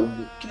sáà dá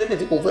ogun kí lẹ́dẹ̀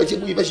tí kò fẹ́ ṣe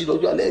bóyá fẹ́ ṣe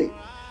lọ́jọ́ alẹ́ rẹ̀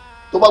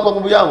tó bá gbọ́ pé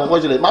bóyá àwọn kan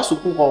ṣẹlẹ̀ má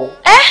sunkún kan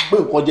pé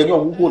nǹkan jẹ ní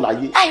ọ̀hún kò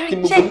láyé kí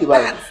ni gbogbo ìbá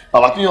rẹ̀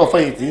bàbá tó yàn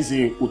fẹ́yìn tí ń ṣe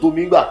kò tó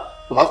mi gbà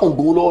bàbá kan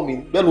gbowó lọ́wọ́ mi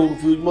bẹ́ẹ̀ ló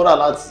fi mọ́ra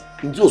láti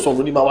ní tí ò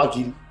sọ̀rọ̀ ní máa wá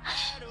kiri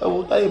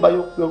ẹ̀wọ̀n táyé bá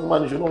yọ pé ọkùnrin máa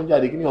nìṣó náà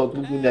jáde kí ni ọ̀hún tó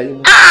gbé ní ayé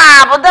mú.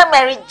 But then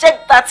I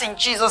reject that in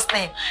Jesus'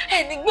 name.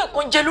 Ẹni gbé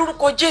nǹkan jẹ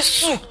lórúkọ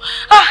Jésù.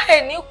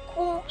 Ẹni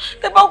kú.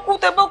 Tẹ́ bá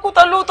kú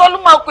ta ló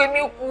máa pè mí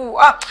kú.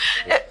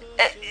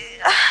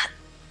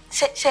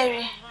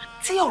 Ṣẹ́rí,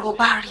 tí ọ̀rọ̀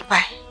bá rí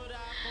báyìí,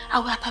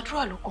 àwẹ̀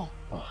àtàdúrà ló kàn.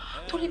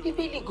 Torí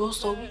Bíbélì gan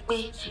sọ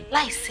wípé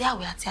láìsí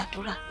àwẹ̀ àti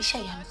àdúrà, iṣẹ́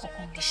ìyanu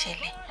kankan lè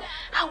ṣẹlẹ̀.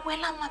 Àwẹ̀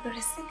la máa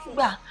bẹ̀rẹ̀ sí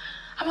nígbà.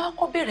 A máa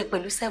kọ́kọ́ bẹ̀rẹ̀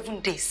pẹ̀lú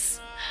 7 days.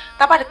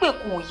 Tá bá rí pé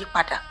èkó ò yí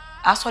padà,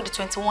 a sọ di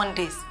 21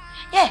 days.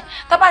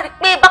 Tá bá rí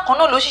pé bákan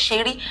náà ló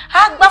ṣiṣẹ́ rí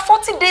a gba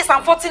 40 days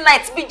and 40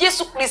 nights bí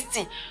Jésù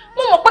Kristi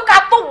mo mọ̀ pé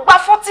ká tó gba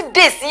 40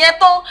 days yẹn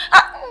tán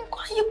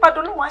nǹkan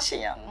àyípadà ló wá ṣe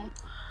yànnú.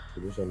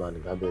 solution náà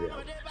nìkan bẹ̀rẹ̀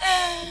àwọn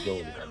ìjọ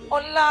òní kan bẹ̀rẹ̀.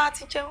 ọlá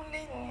ti jẹun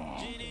lẹ́nu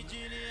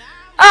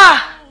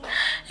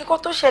nǹkan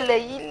tó ṣẹlẹ̀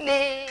yìí lé.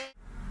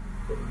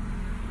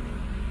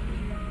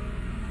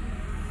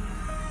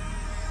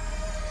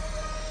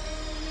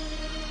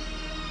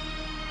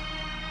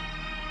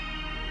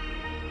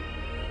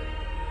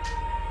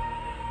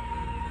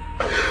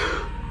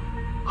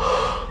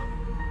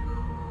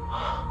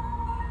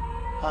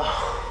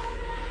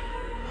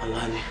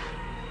 Alani.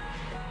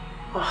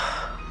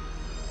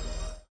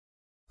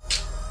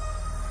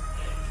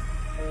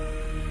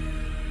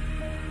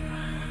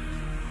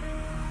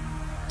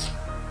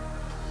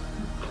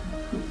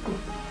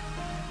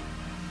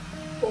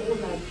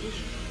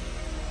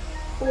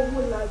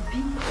 Owó la bí.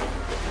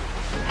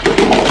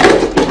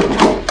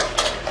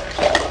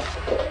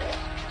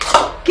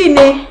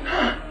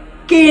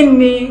 Kí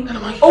ni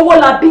owó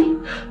la bí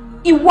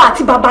ìwọ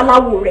àti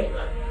babaláwo rẹ̀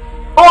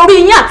orí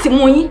yín àti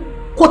mú yín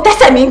kò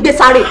tẹ́sẹ̀ mi ń gbé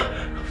sáré.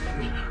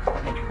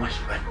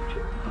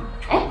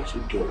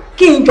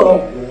 Kí n jọ.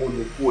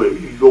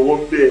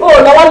 O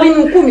lọ́wọ́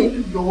nínú ikú mi.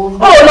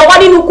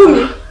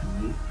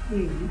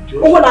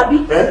 Owó la bí.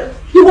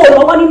 Ìwọ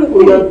lọ́wọ́ nínú ikú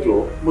mi.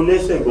 Mo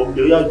lẹ́sẹ̀ gbọ́n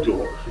bẹ́ẹ̀ yá jọ.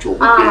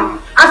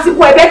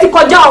 Àsìkò ẹ̀bẹ̀ ti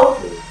kọjá o.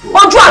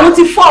 Ojú àánú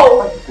ti fọ́ o.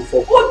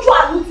 Ojú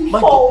àánú ti fọ́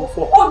o.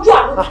 Ojú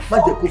àánú ti fọ́. Má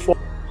jẹ́ kó fọ́.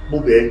 Mo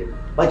bẹ̀ ẹ́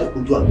má jẹ́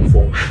kójú àánú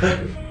fọ́.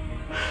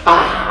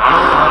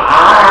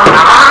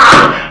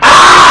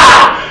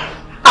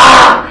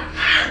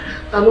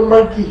 Ta ló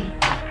máa ń kì í?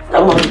 Ta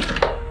ló máa ń kì í?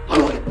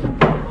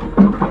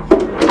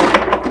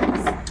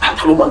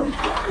 ló máa ń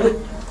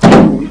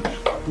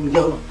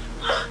yá ọ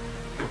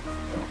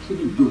kí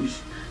ni ìjọ yìí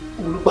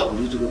olùgbà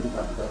wọlé tó lọ́dún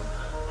bàbá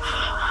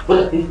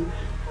bọ́lá ní.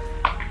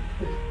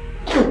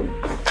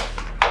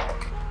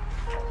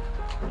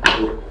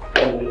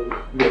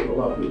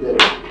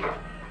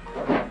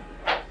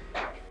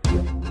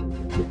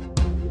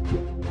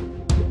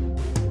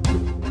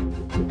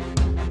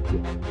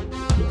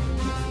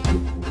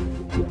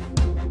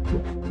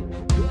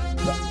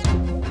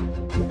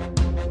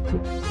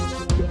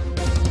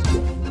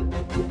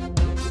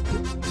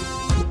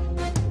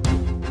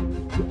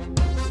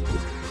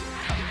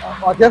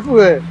 Oh, careful.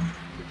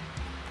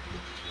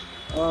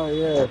 Oh,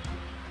 yeah.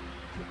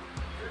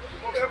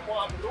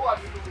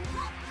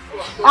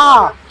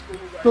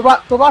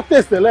 To ba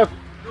taste the left.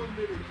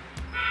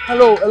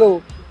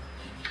 Hello.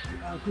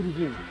 Good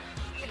evening.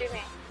 Good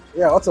evening.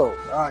 Yeah, what's up?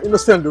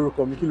 Innocent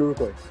lórúkọ mi, kí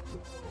lórúkọ ẹ?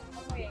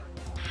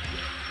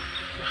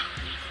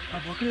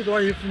 Àbọ̀ kí ni tó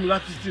wá yé fún mi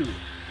láti tí o?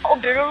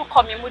 Obìnrin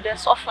orúkọ mi mú dẹ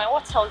sọ fún ẹ,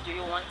 what else do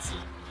you want?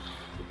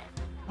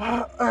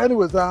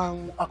 Anyways,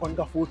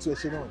 akọ̀nìkà fowó tí ẹ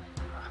ṣe náà.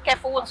 Kẹ́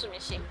fowó tún mi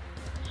ṣe.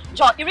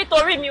 Jọ ìrítò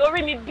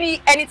orí mi bí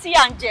ẹni tí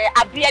yà ń jẹ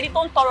àbí ẹni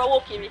tó ń tọrọ owó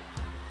kiri.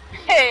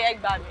 Ẹ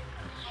gbà mí.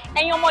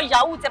 Ẹ̀yin ọmọ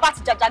Yahoo tẹ́ bá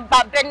ti jàjà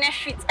gba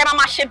benefit ẹ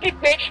máa ṣe bíi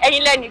pé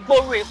ẹ̀yin lẹ́ni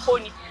gbòòrò Èkó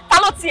ni. Ta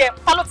ló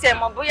tiẹ̀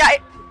mọ̀ bóyá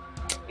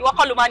ìwọ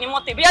kọ́ ló máa ní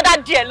mọ́tò ìbí ọ̀dà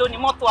díẹ̀ ló ní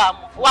mọ́tò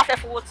àmọ́ ó wá fẹ́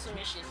fowó tún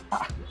mi ṣe.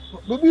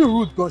 Bébí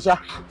rude gan ṣá.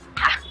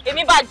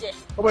 Èmi bàjẹ́.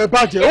 Ọmọ ẹ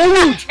bàjẹ́, ó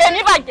rude.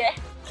 Èmi bàjẹ́.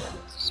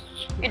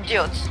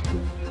 Idiot.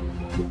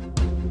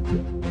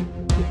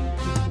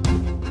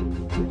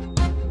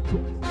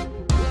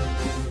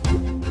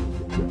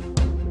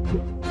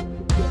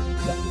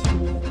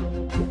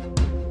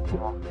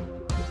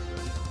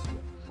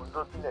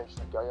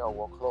 Gaya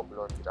wọ club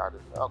lọ jáde.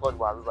 Akọ́ni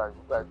wà bíbá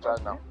ìgbà ìjà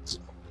náà.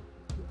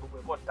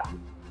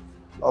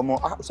 Ọmọ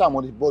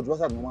ṣàmọ́ di board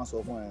WhatsApp ni wọ́n sọ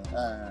fún ẹ.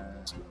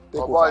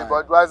 Ọ̀bọ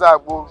ìbọ̀dù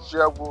WhatsApp gbó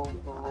ṣẹ́ gbó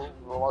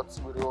ọmọ tí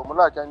wèrè ọmọ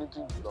láì kẹ́ ní kí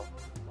n jùlọ.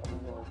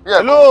 Bí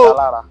ẹ̀ ló ń ta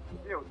lára.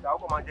 Bí ò dá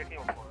ọkọ̀ máa ń jẹ́ kí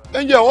n fọ́.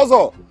 Angel, what's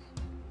up?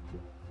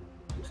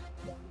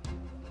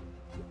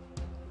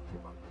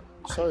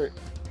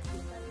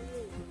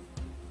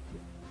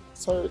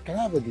 Sorry, can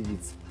I have a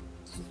digit?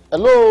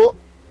 Hello?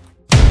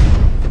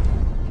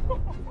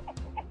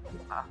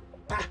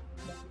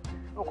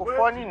 Kò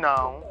funny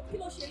now. Kí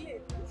ló ṣe lè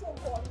ṣó ń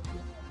bọ̀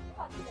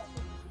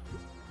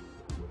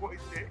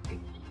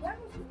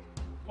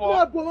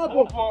Má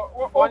bọ̀.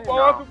 Wọ́n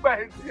tún gbà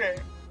etí ẹ̀.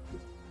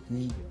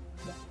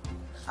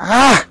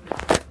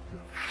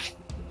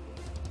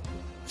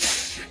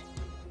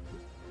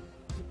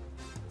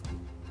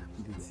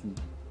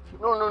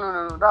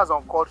 No, that's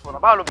uncalled for.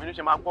 Báwo lobìnrin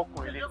ṣe máa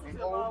gbọ́kùnrin létí?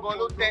 Òun gan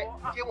ló tẹ́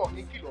ṣé wọ́n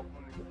kí kìlọ̀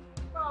fún mi.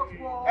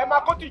 Ẹ máa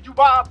kó tìjú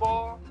bá a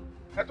bọ̀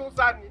ẹ tó ń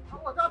sá ni.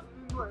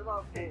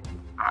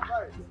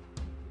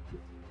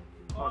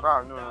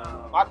 No.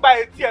 Àgbá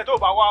etí ẹ̀ tó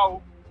bá wá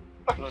o.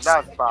 No,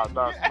 that's bad.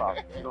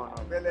 No.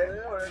 Bẹ̀lẹ̀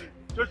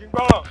tó ṣì ń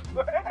gbọ́ràn.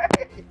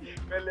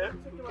 Bẹ̀lẹ̀.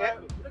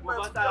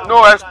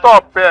 No,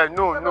 stop there.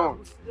 No.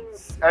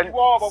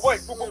 Ìwọ bọ̀bọ̀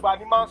ìgbógbògbà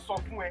ni máa ń sọ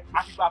fún ẹ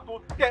àtìgbà tó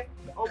tẹ́.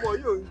 Ọmọ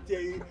yóò ń jẹ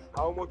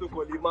àwọn ọmọ tó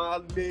kàn lè máa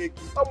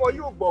léèkì. Ọmọ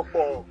yóò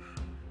gbọ̀pọ̀.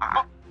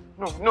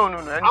 No.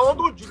 Àwọn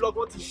tó jù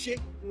lọ́gbọ́n ti ṣe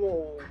wọn ò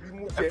rí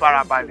mú jẹ. Ẹ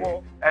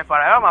farabalẹ̀.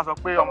 Ẹ máa sọ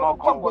pé ọmọ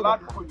kan ò gbọ́.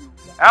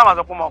 Ẹ máa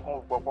sọ pé ọmọ kan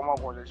ò gbọ́ ọmọ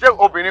kan ò ṣe. Ṣé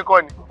obìnrin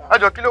kọ́ ni? Ẹ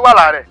jọ kí ló wà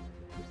lára ẹ̀?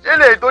 Ṣé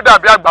eléyìí tó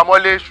dàbí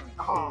àgbàmọ́lé èṣù?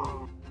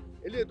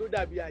 Eléyìí tó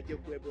dàbí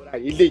àjẹkù ẹ̀bọ̀ra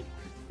eléyìí.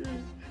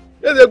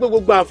 Ṣé ṣe pé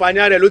gbogbo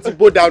àǹfààní rẹ̀ ló ti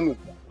bó dànù?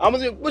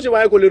 Àwọn bó ṣe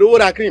wáyé kò lè rówó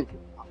ra cream.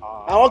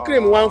 Àwọn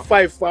cream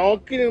 15, àwọn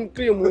cream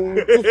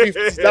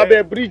 250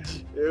 lábẹ́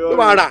bíríìjì ló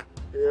máa rà.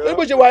 Ṣé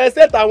bó ṣe wáyé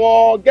set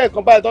àwọn gẹ́ẹ̀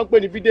kan báyìí tó ń pè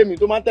ní fídíèmì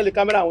tó máa ń tẹ̀lé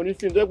kámẹ́rà àwọn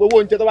onífíìmù tó yẹ pé owó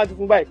oúnjẹ tó bá ti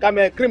fún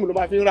báyìí cream ló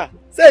máa fi ń rà.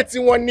 Ṣé tí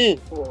wọ́n ní?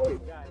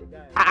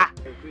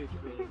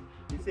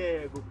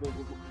 Iṣẹ́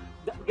gbogbo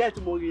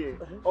gẹ́ẹ̀tì mo rí ẹ̀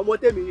ọmọ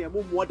tèmi yẹn mo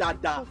mọ̀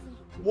dáadáa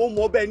mo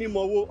mọ̀ bẹ́ẹ̀ ni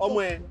mo wo ọmọ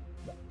ẹ̀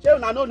ṣé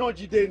ọ̀nà náà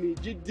Jídé ni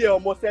Jídé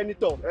ọmọ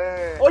sẹ́nitọ̀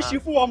ó ṣí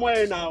fún ọmọ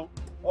ẹ̀ náà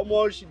ọmọ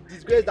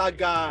disgrace that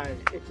guy.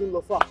 Ẹ ti ń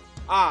lọ fà.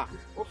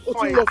 Ó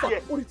ti ń lọ fà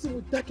ó ní tí mo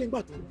dákẹ́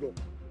ńgbà tó ń lọ.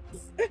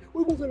 Ó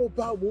ní mo fẹ́ lọ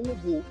bá mò ń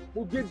wò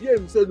mo gé díẹ̀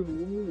mi sẹ́nu mò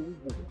ń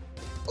wò.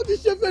 Ó ti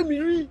ṣe fẹ́mi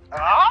rí.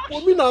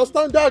 Omi náà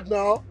standard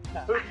náà.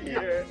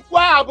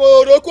 Wá àbò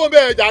òrókò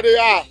bẹ́ẹ̀ jáde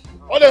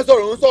ọ̀dẹ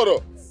sọ̀rọ̀ ń sọ̀rọ̀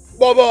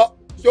bọ̀bọ̀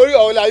sórí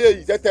ọ̀hún láyé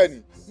yìí tẹ́tẹ́ ni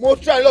mo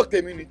try lock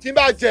tèmi ni tí n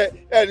bá jẹ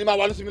ẹ ní máa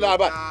wà ní sinmi lára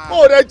báyìí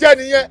mo rẹ jẹ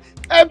nìyẹn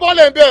ẹ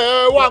bọ́lẹ̀ ń bẹ̀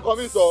ẹ wá nǹkan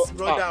mi sọ.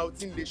 broda o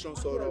ti ń lè ṣan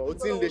sọ̀rọ̀ o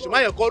ti ń lè ṣan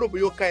máyẹ̀ kọ́ rògbò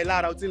yóò ká ẹ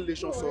lára o ti ń lè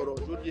ṣan sọ̀rọ̀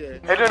lórí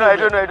ẹ.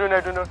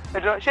 ẹdùnà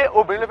ṣé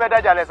obìnrin ló fẹ́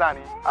dájà lẹ́sà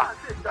ni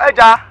ẹ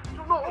jà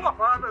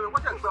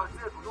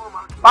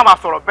má máa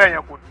sọ̀rọ̀ bẹ́ẹ̀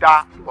yẹn kò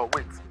dáa but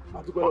wait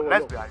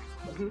let's be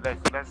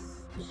honest let's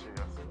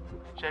serious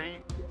ṣe rí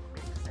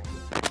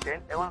then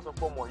ẹ wá sọ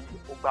pé ọmọ yìí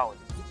ó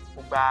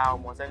gba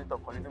ọmọ sẹ́nitọ̀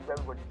kan ní gbẹ́gbẹ́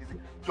everybody busy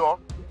jọ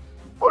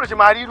bó ló ṣe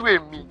máa rí irú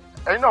èmi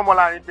ẹ̀yin náà mọ̀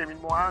láàrin tèmi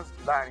mo hands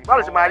láàrin báwo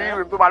ló ṣe máa rí irú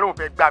èmi tó máa lóun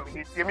fẹ́ gbà mí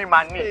létí èmi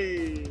máa ní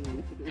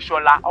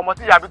ìṣọ̀lá ọmọ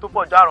tí ìyàbí tó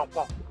pọ̀ jọ àrùn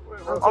pọ̀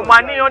ọmọ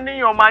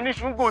àníyàn ọmọ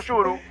àníṣùgbò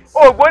ṣòro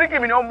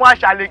ògbóníkìmí ni ọmọ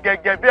àṣàlẹ̀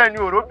gẹ̀gẹ̀ bẹ́ẹ̀ ni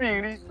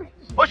òróbìnrin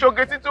ó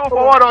ṣoge títí ó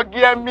fọwọ́ rọ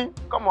gí ẹmí.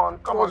 Come on,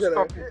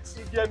 stop it.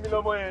 Igi ẹmí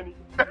lọmọ yẹn ni.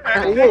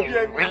 Igi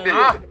ẹmí.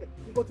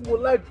 Nǹkan tí mo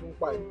like dùn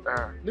pa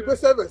ẹ̀ ní pé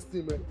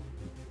self-esteem ẹ̀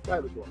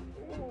báyìí ló sọ.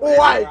 Ó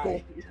wá ẹ̀gàn.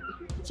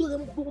 Ṣé o lè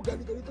mú gbogbo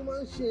gàdígàdí tó máa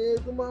ń ṣe é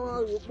tó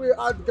máa ń rò pé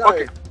hard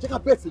guy jẹ́ ká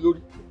bẹ́ẹ̀tì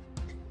lórí.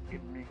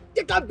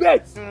 Jẹ́ ká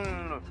bẹ́ẹ̀tì.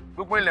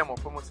 Gbogbo ilẹ̀ mọ̀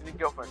pé mo ti ní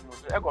girlfriend mo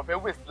ẹ kàn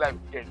fẹ́ waste life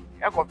again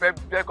ẹ kàn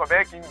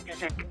fẹ́ kí n fi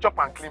ṣe chop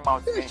and clean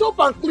mouth. Chop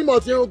and clean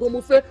mouth yẹn gan mo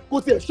fẹ́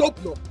kó tiẹ̀ shop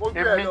náà. Mo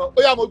gbé e lọ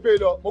ó yá mo gbé e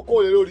lọ mo kó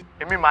o lè lórí.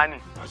 Èmi máa nì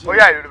ó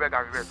yá ìlú bẹ́ẹ̀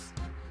kàwé bẹ́ẹ̀.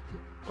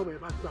 Tọ́mọ ẹ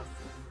bá gbà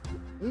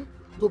sí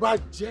tó bá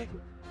jẹ́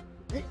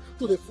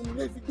tó lè fún mi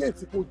ní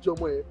evidence kó jẹ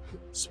ọmọ yẹn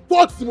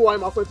sports tí mo wà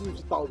ní máa fẹ́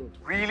 250,000.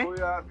 Really?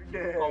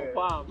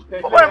 Confirm.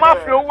 Bàbá ẹ má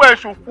fi owó ẹ̀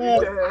ṣòfò.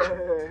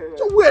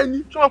 Ṣé owó ẹ ní?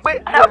 Ṣé o pé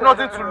I have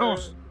nothing to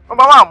lose?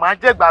 Number one, máa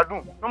jẹ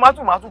gbádùn. Number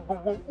two, máa tún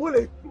gbogbo. Mo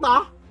lè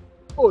ta,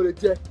 o lè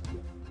jẹ.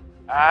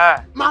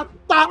 Máa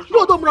ta,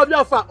 yóò tó múra bí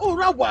àfà, ó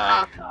rà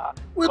wá.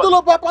 Wí tó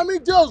lọ bá pa mí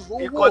jẹ́ òṣùwò.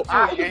 Ìkọ́ tí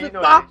o ṣe yín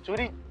náà ni,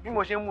 torí bí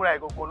mo ṣe ń múra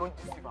ìgbọ̀ngàn ló ń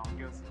jí sí àwọn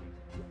girls.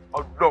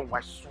 Ọlọ́run,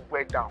 I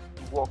swear down,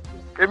 ìwọ.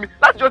 Èmi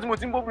láti jọ́ tí mo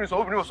ti ń bóbìnrin sọ,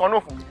 obìnrin ò sọ náà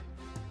fún mi.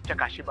 Jẹ́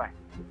ká ṣe báyìí.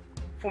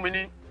 Fún mi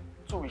ní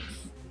 2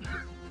 weeks.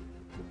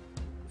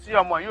 Tí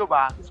ọmọ yóò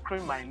bá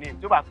scream my name,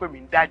 tí ó bá pè mí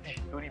daddy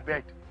lórí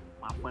bed,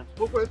 máa pẹ́.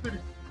 Mo fẹ́ 3.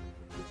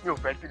 Mi ò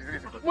fẹ́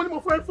 3. Mo ní mo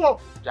fẹ́ 4.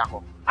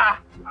 Jacob.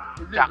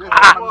 Jacob.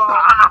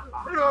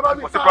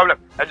 What's the problem?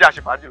 Ẹ jẹ́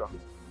àṣepàdé lọ.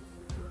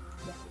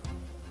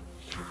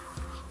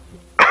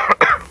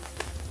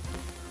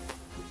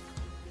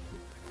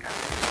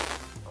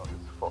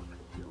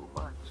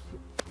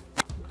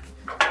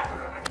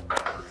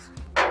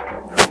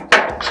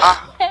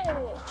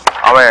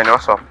 Àwọn èèyàn ni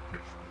wọ́n sọ.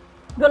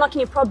 Bí ọ̀nà kí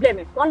ni problem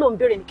ẹ̀? Wọ́n ló ń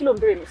béèrè mi, kí ló ń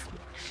béèrè mi fún?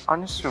 A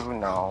ní sùúrù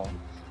náà.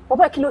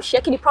 Bọ́bọ́ kí ló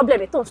ṣe, kí ni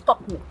problem ẹ̀ tó ń stop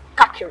me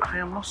káàkiri? I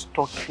am not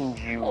stalking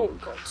you. Oh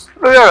God.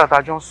 Lórí ọ̀rọ̀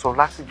àtàjọ ń sọ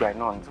láti ìgbà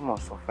náà tí mò ń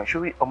sọ fún ẹ.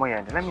 Ṣórí ọmọ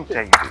yẹn ni, let me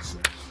tell you this.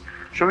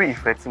 Ṣórí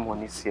ìfẹ́ tí mo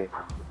ní sí ẹ,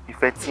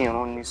 ìfẹ́ tí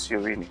irun ní sí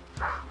orí ni.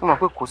 Mo mọ̀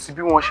pé kò sí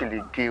bí wọ́n ṣe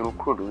lè gé irun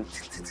kúrò lórí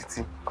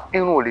títí.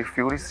 Irun ò lè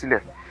fi orí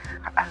sílẹ̀.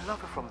 I love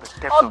you from the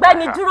depth of my heart.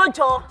 Ọ̀gbẹ́ni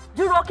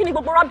dúró kí ni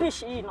gbogbo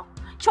rubbish yìí náà?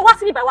 Ṣé wá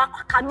síbi ìbáwá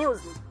kàkà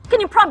news ni? Kí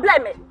ni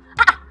problem ẹ̀?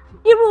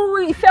 Irú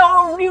ìfẹ́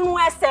orírun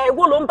ẹsẹ̀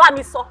wo ló ń bá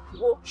mi sọ?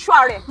 Wo ṣọ́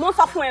ara ẹ̀, mo ń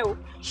sọ fún ẹ o,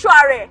 ṣọ́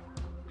ara ẹ̀.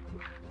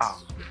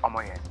 Ọmọ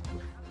yẹn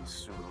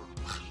sùúrù.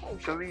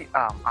 Ṣórí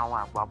àwọn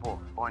àgbàbọ̀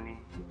wọn ni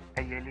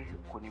ẹyẹlé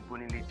kò ní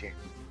bónílé jẹ,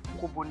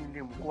 kó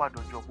bónílé mu kó wà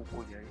dọjọ́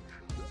kókó yẹn.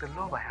 The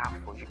love I have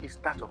for you is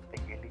that of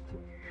ẹyẹlé.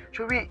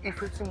 Ṣórí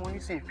ìfẹ́ tí mo ní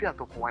sí ìfẹ́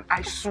àtọkùnrin,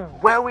 I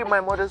swear with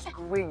my mother's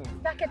grave.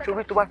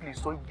 Ṣórí tó bá fi lè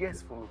sọ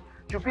yes for me.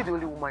 You'll be the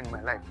only woman in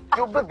my life.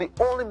 You'll be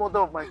the only mother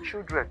of my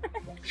children.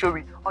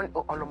 Shori,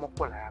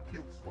 ọlọmọpọ lára bí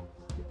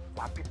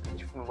wàá bí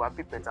pèjì fún mi, wàá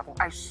bí pẹ̀tà fún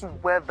mi. I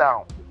swear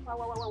down.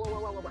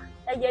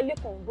 Ẹyẹlé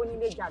kan ń bó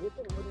nílé jà àbí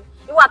kò ń bó ní.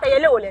 Ìwà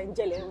àtẹyẹlé ò lẹ̀ ń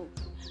jẹ lẹ́rù.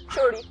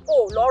 Shori,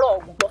 o lọ́rọ̀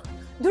gbọ́.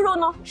 Dúró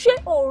ná, ṣé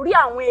o rí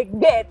àwọn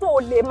ẹgbẹ́ tó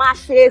lè máa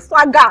ṣe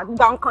swaga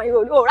gba nǹkan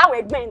ìròyìn? O rí àwọn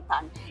ẹgbẹ́ ń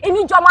ta ni.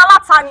 Èmi jọmọ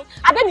aláta ni,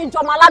 àbẹ́mi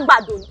jọmọ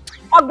alágbàdo ni.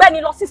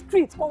 Ọ̀gbẹ́ni lọ sí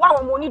street kó wá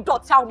àwọn ọmọ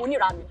onídọ̀tí àwọn ọmọ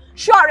onírànú.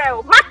 Ṣé ọ̀rẹ́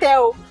o,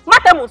 má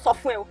tẹ mò ń sọ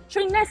fún ẹ o.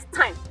 Ṣé next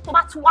time tó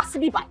bá tún wá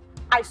síbí báyìí,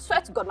 I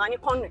swear to God máa ní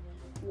kọ́nù ẹ̀.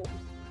 Wo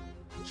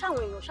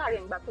ṣáwọn èèyàn ṣáà rẹ̀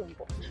ń gbà tó ń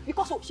bọ̀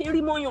because o ṣe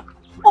rí mọ́yàn,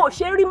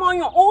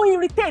 ó ń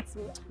irritate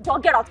mi. Jọ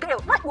get out kẹ́ẹ̀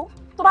o, láìpẹ́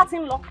tó bá ti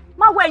ń lọ,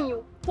 má wẹ̀yìn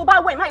o. Tó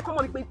bá wẹ̀yìn máa kọ́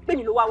mọ́ mi pé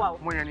mi ló wá wa o.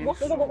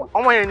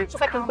 Ọmọ yẹn ni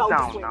calm down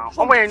now.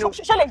 Ọmọ yẹn ni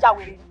ṣé lè ja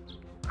wèrè ni?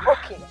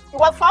 Okay,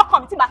 ìwọ fọ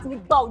ọkàn mi tí bá ti ní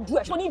gbá ojú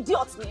ẹ̀ ṣó ní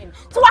idiot ni ẹni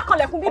tí wàá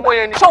kanlẹ̀kùn bíbá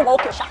ṣọwọ́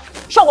òkè ṣá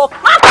ṣọwọ́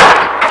má kọ́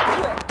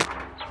ojú ẹ̀.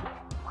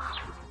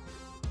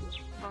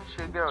 Wọ́n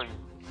ṣe gẹ́rọ yìí.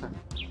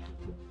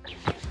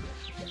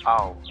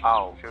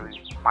 Ṣòrí,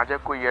 màá jẹ́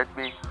kó yẹ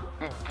pé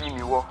igi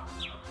ni wọ́,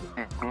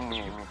 ìgbín ni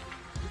èmi.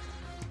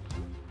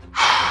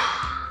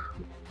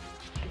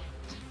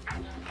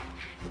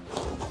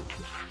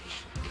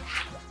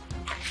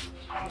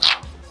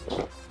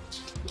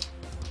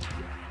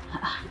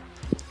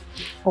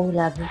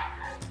 Olabi.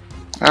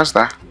 How's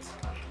that?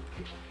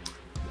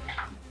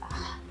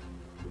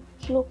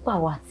 Kí ló pa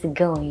wá tí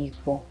girl yìí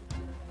pọ̀?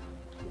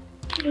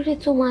 Kí ló dé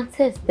tó máa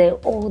test there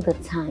all the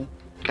time?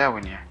 Girl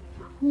ni ẹ.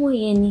 Ọmọ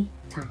yẹn ni.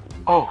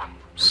 Oh,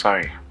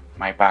 sorry,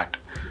 my bad.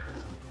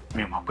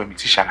 Mi ò mọ̀ pé mi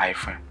ti ṣàlàyé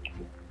fún ẹ.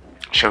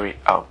 Sorry,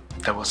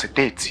 there was a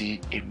day tí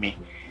èmi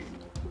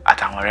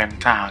àtàwọn ọ̀rẹ́ mi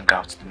tá hang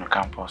out nínú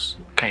campus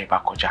kẹ́yìn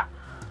bá kọjá.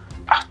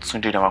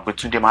 Túndé dẹ̀ mọ̀ pé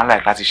Túndé máa ń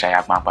like láti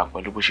ṣàyàgbàgbà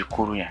pẹ̀lú bó ṣe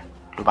kúrú yẹn.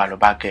 Ló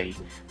bá gẹ̀ yìí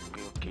pé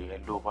okay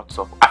hello what's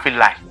up I feel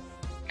like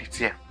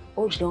létí ẹ̀.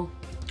 Ó dán.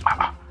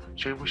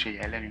 Ṣé bó ṣe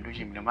yẹ ẹlẹ́ni ló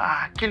yé mi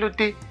lọ́mọ kí ló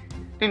dé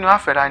nínú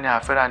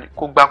àfẹ́ra ni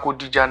kó gbá kó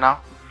díjà náà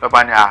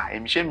lọ́ba ni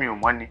èmi ṣé mi ò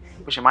mọ̀ ni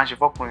bó ṣe máa ń ṣe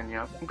fọ́kùnrin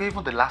nìyẹn n pé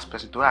even the last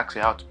person to ask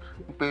her out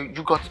n pé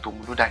yogurt tó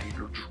mu ló dà yìí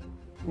lójú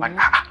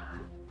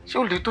ṣé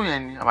ó lè tó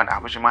yẹn ni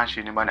bó ṣe máa ń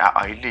ṣe ni bá ní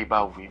ilé ìbá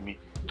òwe mi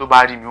tó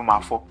bá rí mi ó máa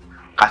fọ́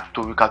ká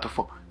tó rí ká tó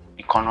fọ́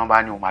ìkan náà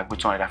bá ní òun máa gbé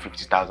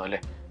 250,000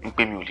 lẹ̀ n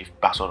pé mi ò lè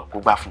bá sọ̀rọ̀ kó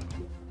gbà fún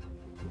mi.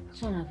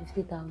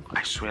 250,000.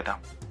 I swear down.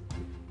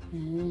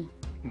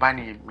 Bá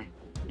ní èmi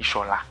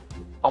Ìṣọ̀lá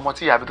ọmọ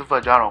tí ìyá mi tó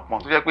fẹjọ́ àrùn pọ̀n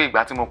tó jẹ́ pé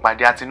ìgbà tí mo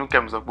pàdé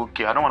Àtinúkẹ́ mi sọ pé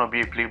okay I don't wanna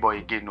be a playboy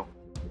again no.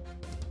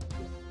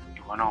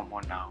 Ìwọ náà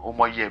mọ̀ náà ó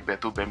mọ iye ẹ̀bẹ̀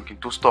tó bẹ̀ mí kí n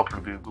tó stop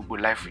lóbi gbogbo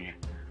life yẹn.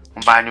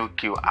 Mo bá ní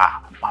okay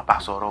máa bá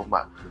sọ̀rọ̀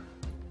gbà.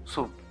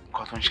 So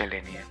nǹkan tó ń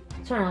ṣẹlẹ̀ nìyẹn.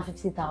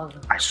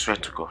 250,000. I swear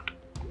to God.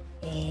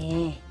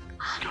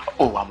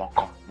 Oh, I'm on.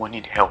 Mo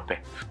need help ẹ.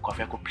 Kò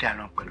fẹ́ kó play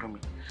along pẹ̀lú mi.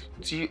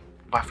 Tí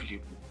bá fi lè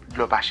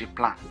lọ bá ṣe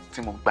plan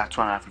tí mo gba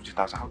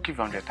 250,000, I'll give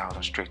you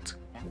 100,000 straight.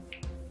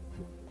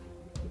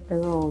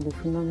 Ẹ̀rọ ò lè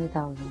fún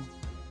 100,000.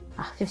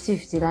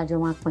 50-50 lájọ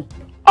máa pín.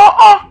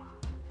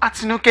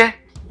 Àtinúkẹ́.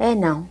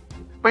 Now.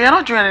 But you're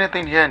not doing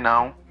anything here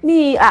now.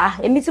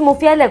 Èmi tí mo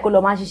fi ẹ̀lẹ̀ kó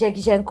lọ máa ṣiṣẹ́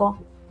kíṣẹ́ ńkọ́.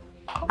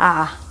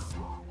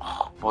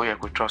 Boy, you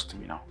could trust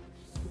me now.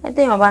 Ẹ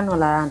tẹ́yìn ọba náà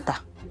lára ń tà.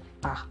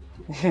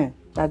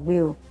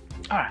 Gbàgbé o.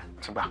 Alright,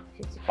 Tigba.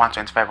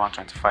 125,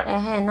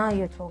 125. Now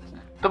you're talking.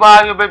 Tó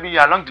bá yọ baby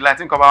along the line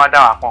tí nǹkan bá wá dá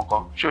wà pọ̀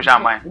nǹkan. Ṣé o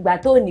ṣáà máa ń? Ìgbà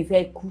tó ní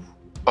fẹ́ kú.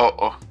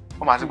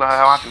 Ó máa ti gba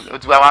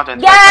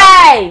 125.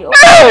 Guy! Ó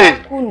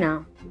fẹ́ kú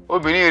náà.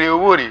 Obìnrin rè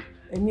owó rè.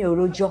 Èmi ò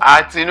rojọ́.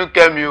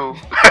 Àtinúkẹ́ mi o.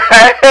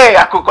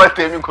 Àkókò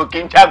tèmi kò kí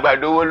n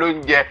jàgbàdo owó ló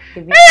ń jẹ.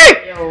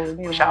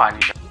 Ó ṣàwà ní.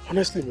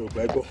 Honestly, mi ò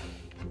gbà gbọ́.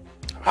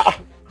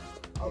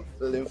 I'm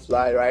feeling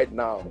fly right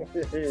now.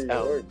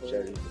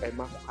 Jerry, ẹ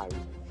má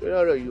pariwo. Ṣé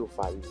ọ̀rọ̀ yìí ò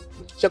fariwo?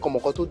 Ṣé kò mọ̀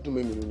nǹkan tó dùn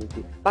mí ni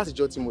pé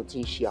látijọ́ tí mo ti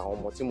ń ṣe àwọn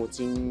ọmọ tí mo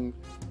ti ń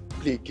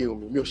play game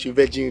mi ò ṣe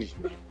virgin rí.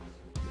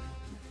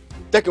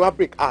 Jẹ́ kí n wá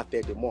break heart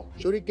ẹ̀dẹ̀ mọ́.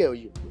 Ṣorí girl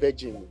yìí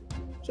virgin ni.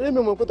 Ṣé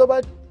mi mọ̀ pé tó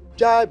bá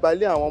já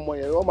ìbálẹ̀ àwọn ọmọ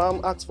yẹn wọ́n máa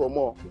ń ask for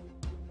more.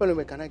 Pẹ̀lú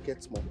mi, can I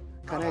get more?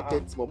 Can I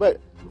get more? Bẹ́ẹ̀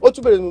ó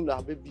tún bẹ̀rẹ̀ nínú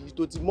àbẹ̀bí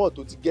tó ti mọ̀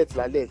tó ti get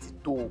lálẹ́ ti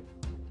tó.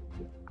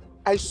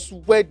 I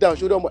swear down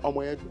ṣorí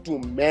ọmọ yẹn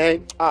dùn mẹ́.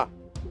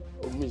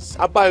 Miss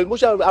Abayo mo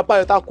ṣe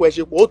Abayo ta ko ẹ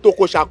ṣe pọ̀ ó tó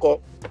kó ṣakọ.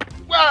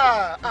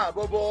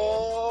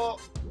 Bọ̀bọ̀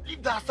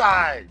leave that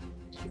side.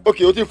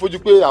 Okay, o ti fojú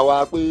pé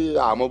àwa pé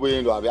àmọ́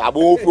bóyá ń lọ àbí àbò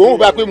òun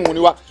bá pé mò ń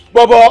wá.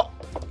 Bọ̀bọ̀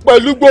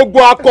pẹ̀lú gbogbo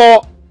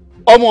akọ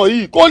ọmọ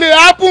yìí kò lè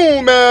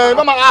happen mẹ́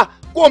mama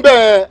kò ń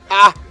bẹ̀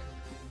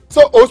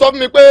so o sọ fún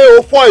mi pé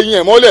o fọ́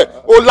ìyẹn mọ́lẹ̀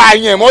o la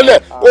ìyẹn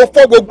mọ́lẹ̀ o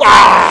fọ́ gbogbo.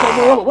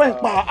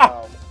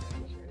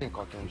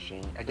 Nǹkan tó ń ṣe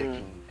yín ẹ jẹ́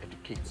kí n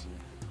educate yín.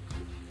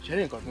 Ṣé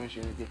ní nǹkan tó ń ṣe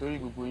ni pé torí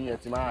gbogbo yín ẹ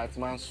ti máa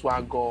ń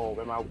swagger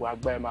ẹ máa wo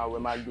agbá ẹ máa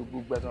lo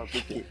gbogbo ẹ̀sán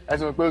pé ẹ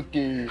sọ pé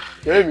òkè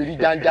eré mi rí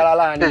jáńjárá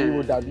láàrin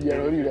ìwò dàbí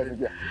ẹran orí rẹ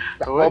nígbà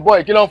ọ̀bọ̀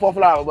ìkí ló ń fọ́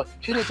fúlára ọ̀bọ̀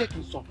ṣé lè jẹ́ kí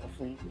n sọ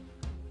fún yín.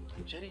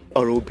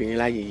 Ọ̀rọ̀ obìnrin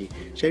láyé yìí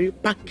ṣe rí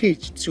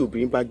package tí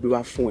obìnrin bá gbé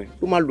wá fún ẹ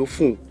ló máa lò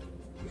fún un.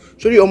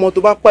 Sórí ọmọ tó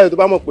bá pààyàn tó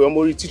bá mọ̀ pé ọmọ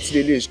orí títí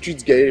lélẹ̀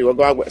street gẹ̀rẹ́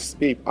ìwọ́gbọ́n àgbà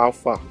babe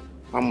alpha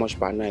how much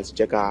per night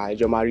jẹ́ ká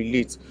ẹjọ́ máa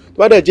relate tó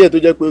bá dẹ̀ jẹ́ tó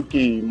jẹ́ pé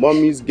okay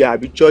mommy's girl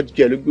àbí church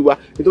girl ló gbé wá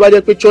tó bá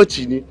jẹ́ pé church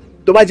ni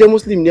tó bá jẹ́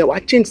muslim ni ẹ wàá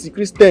change sí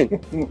christian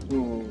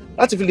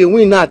láti fi lè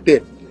win náà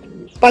tẹ̀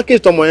package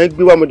tọmọ yẹn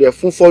gbé wá mo dẹ̀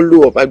fún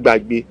follow up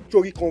agbàgbé.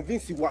 Torí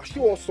convince wa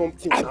show us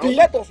something now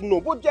let us know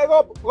bó jẹ́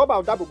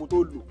rọ́bà ọ̀dàbòbò tó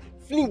lò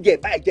fling ẹ̀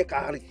báyìí jẹ́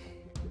ká rìn.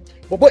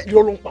 Bọ̀bọ̀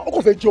ìlú ló ń pa ó kò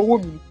fẹ́ jẹ owó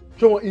mi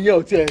ṣé wọn ìyẹn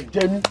ò tiẹ̀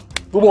jẹ mí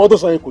gbogbo wọn tó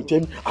sọ yẹn kò jẹ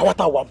mí àwa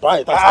tá a wà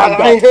báyìí tá a stand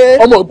down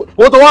ọmọ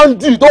wọn tó wá ń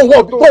dì tó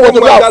wọ́n tó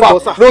bí àfà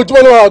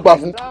lójúmọ́ ló wà gbà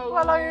fún.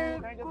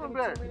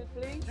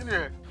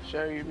 Ṣé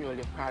mi ò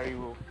lè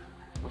pariwo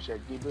mo ṣe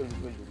gbé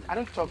bẹ́ẹ̀lú I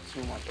don't talk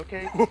too much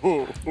okay.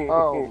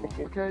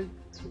 Okay.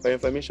 For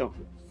information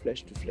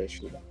flesh to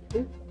flesh ni.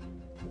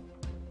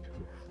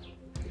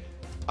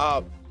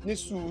 Ní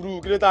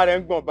sùúrù kí ló tá a rẹ̀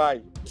ń gbọ̀n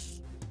báyìí.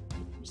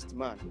 Mr.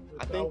 Man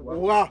I think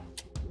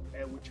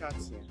we chat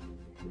yẹn.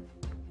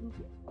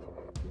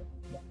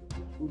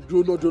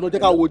 Jóná jẹ́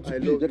ká wo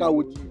dìbì jẹ́ ká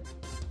wo dìbì.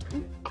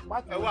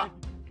 Ẹ wá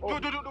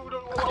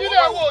kí ni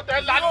ẹ wo tẹ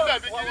lánú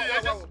bẹ̀bí kí ni ẹ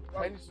ṣe.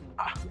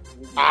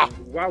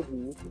 Wá wo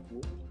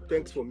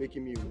thanks for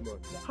making me a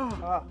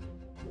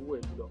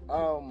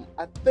woman.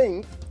 I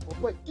think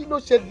kí ló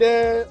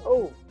ṣẹlẹ̀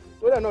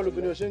lórí àná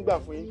olùbìnrin ò ṣe ń gbà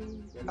fún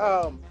yín.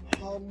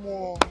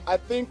 I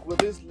think with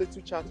this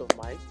little chat of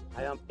mine,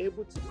 I am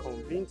able to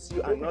convince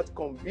you and not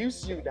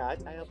confuse you that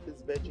I am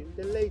this virgin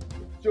the lady.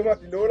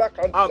 After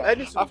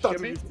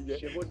 250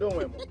 years. Ṣèbó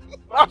dóhùn ẹ̀ mọ́.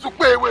 A tún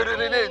pé ewé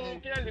rere lé ní.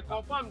 Kí ẹ lè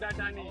confirm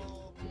dáadáa ni.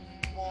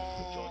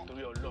 Ìjọ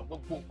torí Ọlọ́run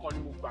gbogbo nǹkan ni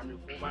mo gbà mí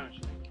fún báyọ̀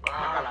ṣe.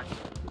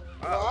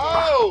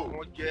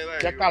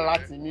 Jẹ́ká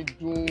láti mi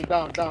dún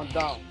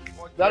down.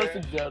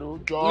 060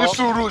 jọ. Ní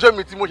sùúrù ṣé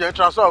mi tí mo ṣe ń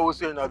transfer owó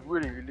sí ẹ̀yìn àdúgbò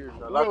èrè ilé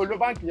ìrìnà láti. Olú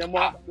báńkì yẹn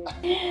mọ́.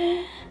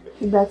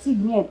 Ìgbà tí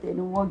ìgbín ẹ̀tẹ̀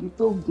ni wọ́n di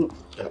tó gùn.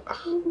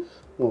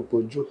 Wọn kò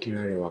jó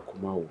kìnìún rẹwà kó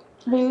má wò.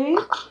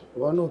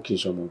 Wọn náà kì í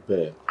ṣọmọ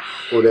bẹ́ẹ̀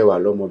ó rẹwà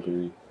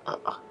lọ́mọbìnrin.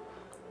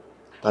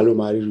 Ta ló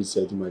máa rí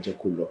iṣẹ́ tó máa jẹ́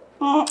kó lọ?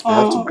 I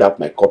have to grab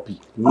my copy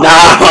now.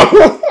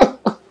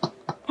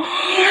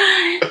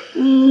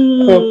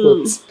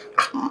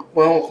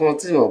 Wọ́n kan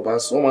tí wọ́n bá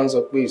sọ wọ́n máa ń sọ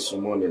pé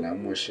ìsúnmọ́ ni là ń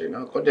mọ̀ṣẹ́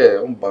náà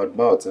kọ́dẹ̀ ń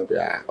bá ọ̀tún pé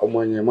ọmọ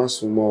yẹn má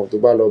súnmọ́ tó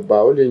bá lọ bá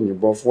ó lè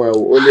yìnbọn fún ẹ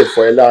ó lè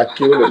fọ ẹ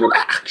láàkí ó lè ní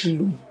kí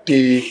ló dé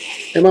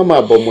ẹ má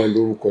máa bọ ọmọ ẹ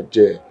lórúkọ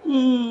jẹ́.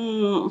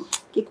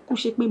 Kíkú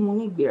ṣe pé mo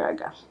ní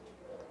ìgbéraga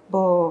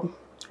but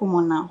ó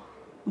mọ̀ náà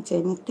mo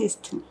tẹ̀ ní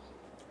taste ni.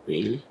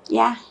 Really?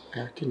 Yeah.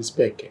 Kí ni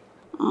spec ẹ?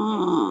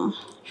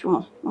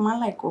 Sure, I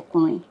like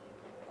ọkùnrin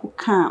who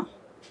calm.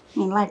 I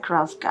like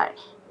rough guy.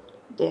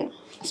 Then,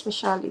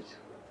 especially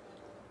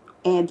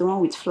the one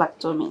with flat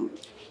tummy.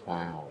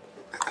 Wow.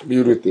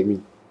 Beauty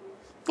tèmi.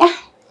 Yeah.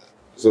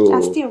 So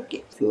That's still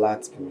okay.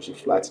 Flat, she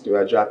flat. Do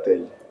I just tell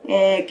you?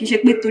 Kì í ṣe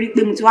pé torí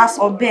pé mo ti wá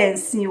sọ bẹ́ẹ̀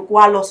ńsìn o kó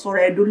wá lọ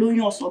sọ̀rọ̀ ẹ̀dùn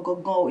lóyún ọ̀sán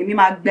gangan o èmi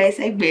máa gba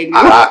ẹsẹ̀ gbẹ̀ ni.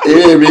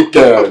 Èmi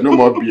kẹ̀ ló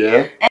mọ bí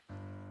ẹ́.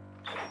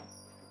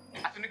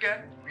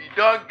 We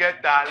don't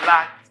get a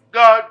lot,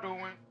 God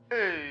doing.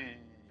 Hey.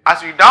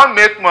 As we don't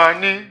make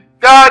money,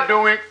 God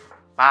doing.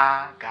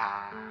 My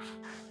God,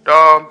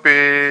 don't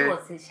pay.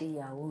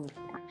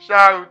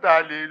 Shout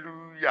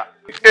hallelujah.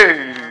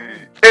 Hey,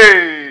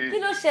 hey. Kí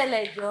ló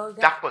ṣẹlẹ̀ jọ?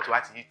 Jackpot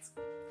wa ti hit.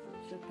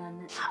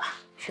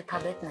 Ṣùtà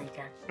bet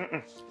Naija.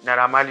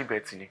 Naira Marley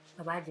bet ni.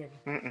 Bàbá Àjẹ̀bú.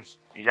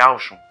 Ìyá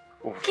Ọ̀ṣun.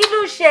 Kí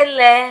ló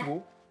ṣẹlẹ̀?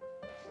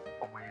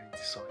 Ọmọ yẹn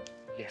ti sọ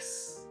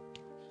yes.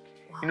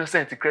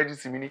 Innocent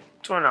credit mi ní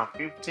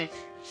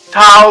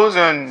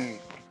 250,000.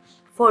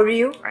 For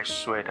real? I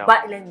swear that.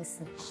 But let me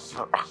see.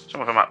 Ṣé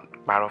mo fẹ́ máa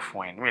parọ́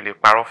fún ẹ? Mi lè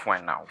parọ́ fún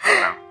ẹ now.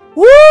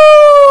 Woo!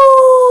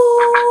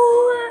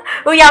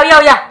 Oya.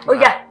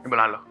 Níbo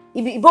la lọ?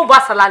 Ìbò bá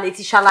ṣàlàyé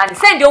ti ṣàlàyé.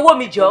 Send owó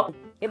mi jọ.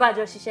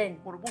 Ìbájọ́ ṣiṣẹ́ ni.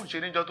 Mo rò bó ń ṣe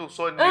níjọ́ tó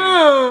sọ ni.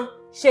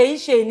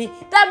 Ṣe ni.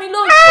 Dá mi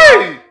ló jọ.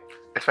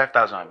 It's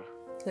 5,000 àbí?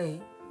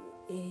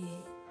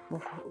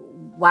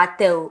 Wà á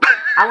tẹ o.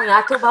 Àwọn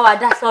èèyàn tó bá wa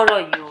dá sọ̀rọ̀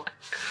yìí o.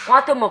 Wọ́n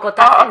á tó mọ̀ nǹkan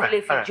tá a fi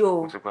lè fi jó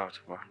o.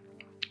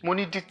 Mo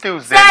ní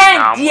details ẹ̀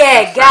náà. Send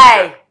díẹ̀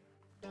guy.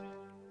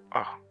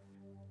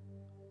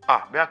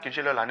 Bí a kì í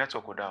ṣe lọ́la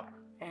network kò dá o.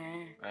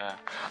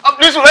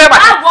 Nísùn lóye màá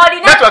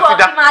network ti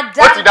dá.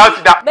 Ó ti dá.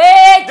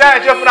 Jẹ́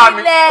ẹ̀jẹ̀ fúnra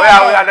mi.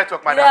 Oya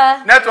network máa dá.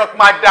 Network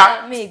máa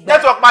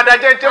dá.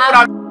 Jẹ́ ẹ̀jẹ̀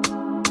fúnra mi.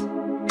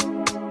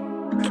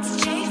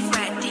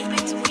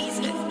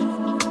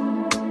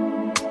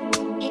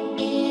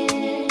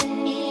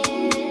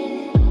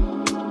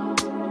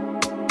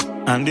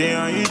 And they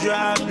are you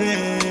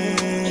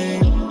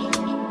driving.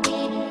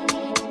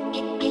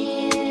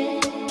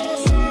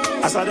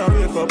 As I don't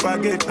wake up, I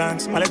get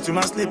thanks. My leg to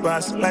my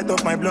slippers, light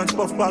up my blunt,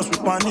 puff pass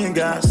with burning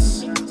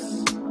gas.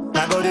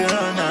 I got it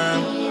run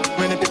now.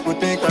 Many people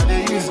think I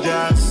they use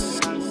gas.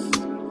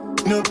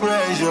 No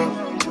pressure,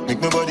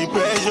 make nobody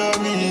pressure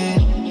me.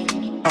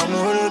 I'm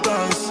no the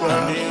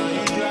dancer.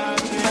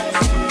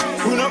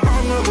 Who no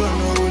come no go,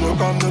 who no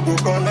come no go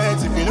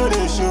collect. If you know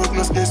they show,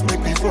 close case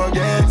make me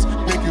forget.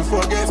 Make you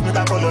forget, make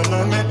I call on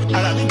no man. And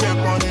I think they're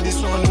calling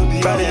this one to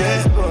be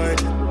best boy.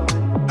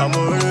 I'm a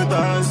real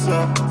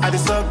dancer. I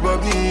just suck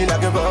Bobby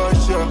like a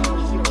vulture.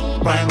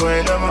 Fine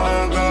boy, no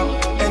more go.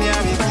 Any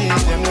of these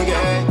things, them no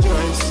get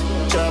choice.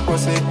 Chop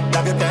pussy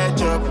like a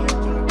ketchup.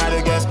 Now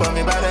the guys call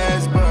me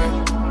badass boy.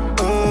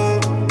 Oh,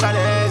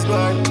 badass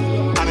boy.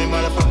 I'm a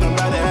motherfucking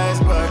badass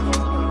boy.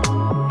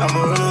 I'm a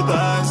real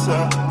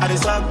dancer. I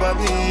just suck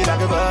Bobby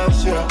like a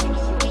vulture.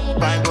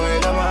 Fine boy,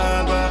 no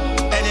more go.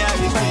 Any of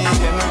these things,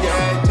 them no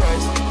get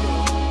choice.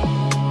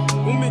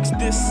 Who makes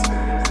this?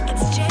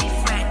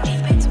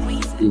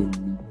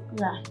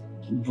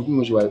 Ojú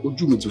mi ṣe wà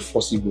ojú mi ti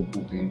fọ́ sí gbogbo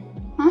obìnrin.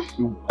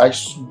 I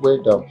swear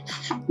down.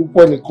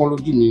 Púpọ̀ nìkan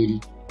lójú mi rí.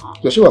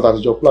 Ṣé wà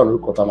tàtijọ́ plan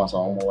orúkọ tá a máa sọ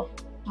àwọn ọmọ wa?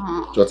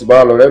 Jọ ti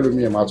bá lọ rẹ́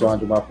lómi ẹ̀ máa tún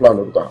àjọ máa plan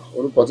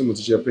orúkọ tí mo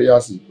ti ṣe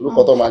prayer sí.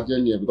 Orúkọ tó máa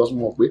jẹ́ ní ẹ̀ because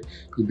mo mọ̀ pé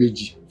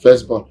ìbejì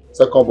first born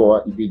second born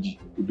wa ìbejì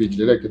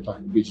lẹ́lẹ́kẹta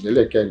ìbejì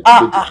lẹ́lẹ́kẹrin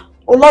ìbejì.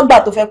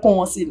 Olọ́gbà tó fẹ́ kó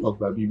wọn sí.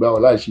 Ọgbà bíi báwo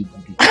láì ṣe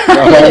ibùdó.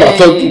 Àwọn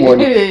àtọ́jú wọn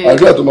ni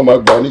àdúrà tó máa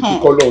gbà ní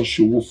kíkọ́ lọ́hùn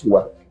ṣòwò fún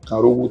wa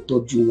kàrówó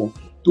tọ́jú wọn.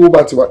 Tó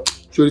bá ti wá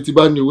sórí tí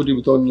bá ní owó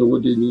débi tó ní owó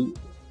dé ní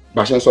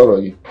bá ṣe ń sọ̀rọ̀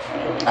yìí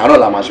àárọ̀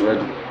la máa ṣe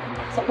rẹ́dì.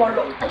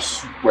 Sọpọ́lọ́. I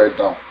swear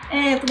down.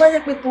 Tó bá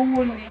jẹ́ pé tó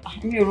owó ni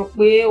mi ò rò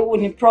pé owó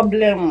ni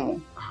problem o.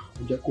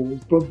 Ó jẹ́ kó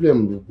problem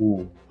lóko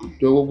o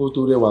tó owó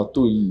tó rẹwà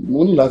tó yìí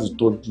mo ní láti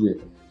tọ́jú ẹ̀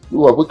ó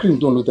wà pé cream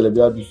tó ń lo tẹ̀lé bí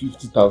i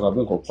 50,000 àbí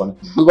nǹkan kan ní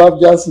tó bá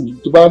já sí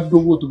tó bá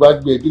dówó tó bá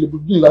gbé ẹgbẹ́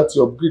bí láti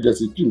upgrade ẹ̀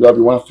sí cream bí i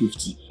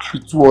 150 bí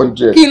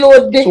 200. Kí ló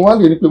dé? So wọ́n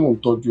lè ní pé mò ń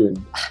tọ́jú ẹ̀ ni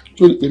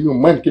tó èmi ò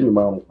mind kémi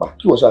máa rùn pa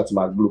kí wọ́n ṣáà ti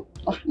máa glow.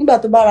 Nígbà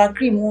tó bá ra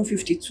cream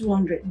 150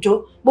 200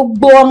 jọ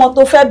gbogbo ọmọ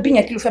tó fẹ́ bí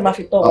yẹn kí ló fẹ́ máa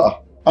fi tọ́ ọ.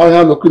 Àwọn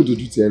èèyàn lo cream tó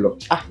ju tiẹ̀ lọ.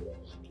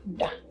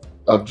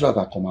 Àdúrà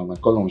àtàkọ́ máa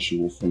kọ́ lọ́run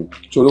ṣòwò fún mi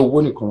torí owó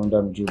nìkan ló ń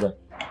dá mi dúró báyìí.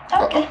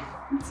 Ok,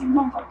 mo ti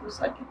mọ nǹkan tó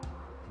sọ jù.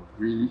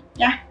 Really?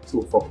 Tí o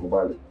fọkàn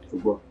balẹ̀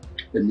ṣùgbọ́n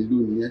èmi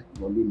lónìí ẹ̀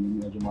wọ́n lónìí ní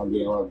ọjọ́ máa lo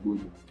ẹwà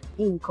gbóni.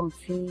 Nǹkan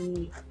tí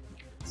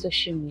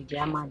social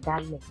media máa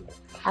dálẹ̀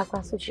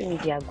apá social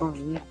media gan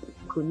ni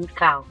kò ní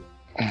ká o.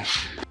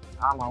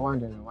 A máa wá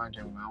jẹun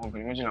àwọn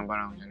obìnrin méjì náà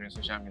bára wọn jẹ lórí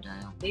social media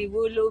yẹn. Èwo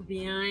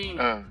lóbìnrin?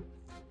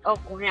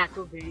 Ọkùnrin àti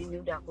obìnrin ni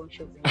ó dà kó ń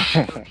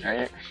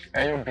ṣobìnrin.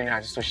 Ẹ̀yin obìnrin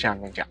àti social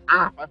media.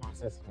 5 and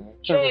 6 fún mi.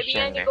 Kí ló Ṣé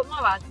ṣẹlẹ̀? ẹni kò má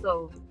wàá sọ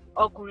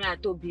ọkùnrin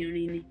àti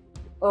obìnrin ni?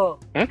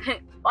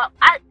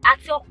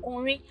 Àti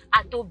ọkùnrin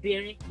àti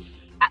obìnrin.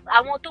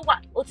 Àwọn tó wà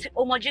ó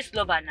mọ gist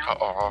lover náà.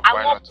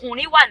 Àwọn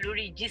ọkùnrin wà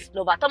lórí gist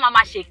lover tó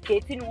máa ṣèké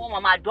tínú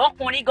wọn máa dùn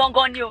ọkùnrin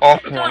gangan ni o.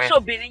 Tó ń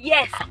ṣobìnrin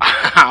yes.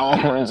 Àwọn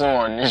ọkùnrin tí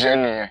wọ́n níṣẹ́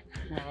nìyẹn.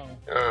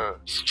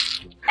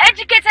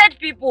 Educated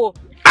people.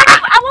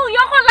 I àwọn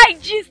èèyàn kan like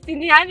gist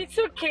ni a ní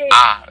 2k.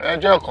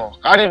 ẹjọ́ kan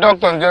kárí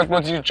dókítà ń jẹ́ pé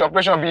ó ti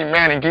operation bíi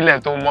mẹ́rin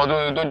kílẹ̀ tó mọ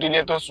tó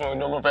dílé tó sùn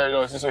ló fẹ́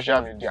lọ sí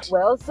social media.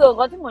 well so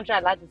nǹkan tí mo ń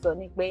try láti sọ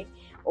ni pé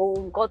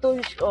nǹkan tó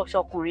ń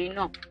ṣọkùnrin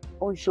náà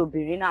ó ń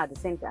ṣobìnrin náà at the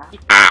same time.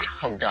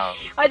 ọ̀gá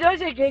ọjọ́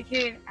ṣe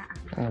kékeré.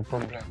 no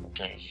problem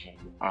kẹ́ ẹ ṣe.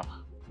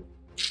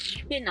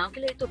 pé náà kí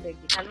ló tó bẹ̀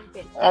gbé ta ló ń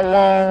bẹ̀. ọmọ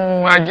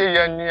ajé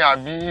yẹn ni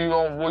àbí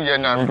owó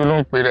yẹn ni àbí ló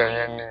ń pè rẹ̀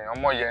yẹn ni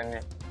ọmọ yẹn ni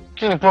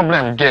kí ni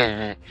problem gẹ̀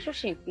yìí. ṣó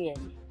ṣe ń pè ẹ́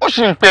ni. ó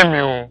sì ń pè mí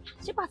o.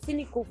 ṣé bàtí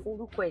ni kò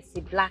forúkọ ẹ̀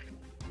sí black.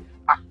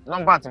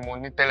 nọ́mbà tí mo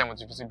ní tẹ́lẹ̀ mo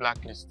ti fi sí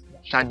blacklist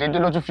ṣàdédé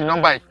ló tún fi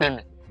nọ́mbà ìpè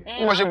mi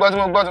bí mo ṣe gbọ́ tí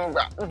mo gbà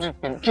ó ti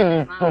pè mí kí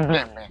ni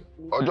problem ẹ̀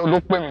ọjọ́ ló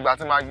pè mí gbà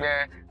tí máa gbẹ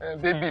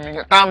bébì mi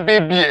tá ń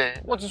bébì ẹ̀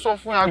mo ti sọ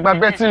fún agbá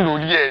bẹ́tì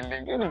lórí ẹ̀ ni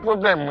kí ni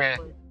problem ẹ̀.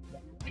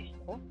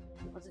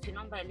 mo ti fi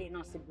nọ́mbà ilé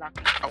náà sí black.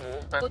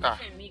 àwọn bẹ́tà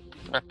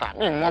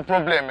mi mọ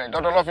problem ẹ̀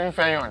dọ́dọ́ ló fi ń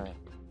fẹ́yàn ni.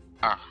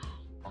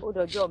 ó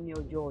dọjọ́ mi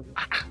ọjọ́ ọ̀dọ̀.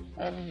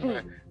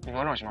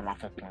 ìwọ náà ṣe máa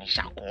fọkùnrin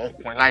ṣàkọ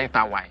ọkùnrin láyé tá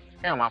a wà yìí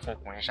ẹ máa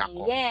fọkùnrin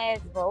ṣàkọ. yes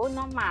but ó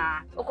nọ́mà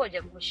ó kò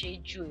jẹ́ kó ṣe é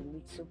ju èmi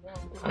tó.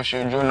 ó ṣe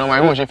ojú nọ́mà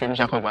ìwọ ṣe fèmí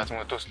ṣàkọ ìgbà tí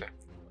mo tó sílẹ̀.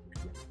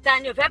 ta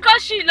ni ò fẹ́ kó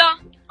ṣì lọ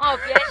wọn ò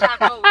fi ẹ́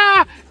ṣàkọ.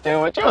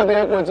 ẹ̀wọ̀n tí ọ̀dọ́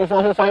ẹ̀kọ́ ti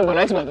fọ́n fún fáyín bọ̀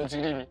láti ìgbà tó ti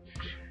rí mi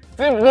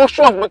tí mo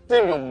ṣọ́ọ̀bù tí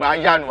mi ò gbà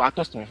yánu wàá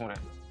tó sì mí fún rẹ̀.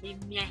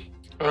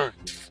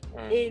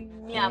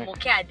 èmi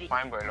Àmọ̀kẹ́ Adé.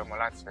 fáyín bọ̀ ẹ̀ lọ́mọ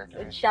láti fẹ́ kí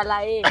n ṣe.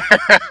 ṣàlàyé.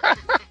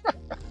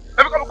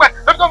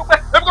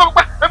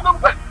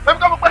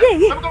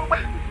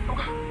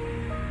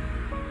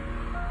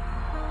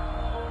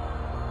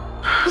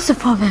 What's the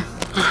problem?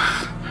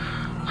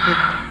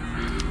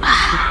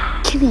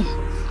 Kí ni?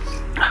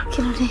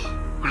 Kí ló dé?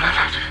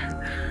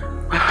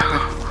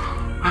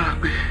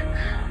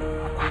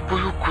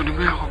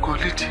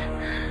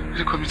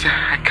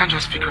 I can't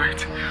just figure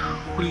it.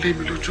 Ó lé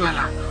mi lójú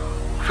àlá.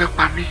 Ó fẹ́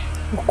pa mí.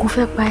 Òkú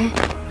fẹ́ pa ẹ́.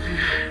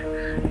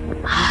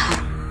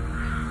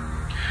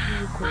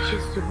 Kò ṣe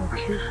sọ̀rọ̀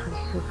kí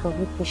o kò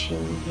bí kò ṣe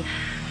rí rẹ̀.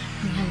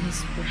 Ní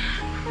àlẹ́sìpọ̀.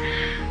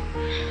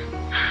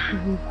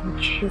 Kò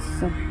ṣe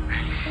sùn.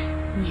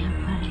 Ní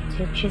agbára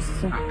ìjẹ́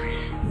Jésù.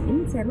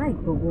 Èmi tẹ̀ láì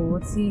gbogbo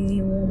tí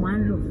wọ́n máa ń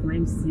lò fún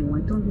MC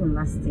wọn tó ń lò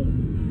last time.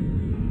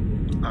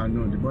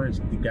 No, the guy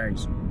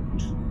is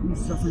good. Mi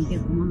sọ fún kẹ́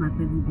kó má máa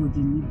pẹ́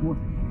everybody ní bọ̀.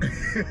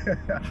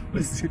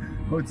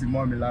 Ó ti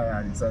mọ́ mi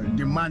lára rẹ̀ sorry.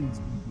 The man is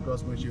good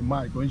because when she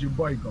man, when she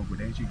boy gan kò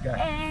dẹ̀ ṣe guy.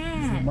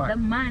 The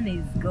man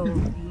is good,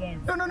 yes.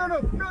 No.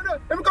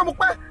 Èmi kọ́ mo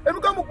pẹ́. Èmi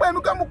kọ́ mo pẹ́.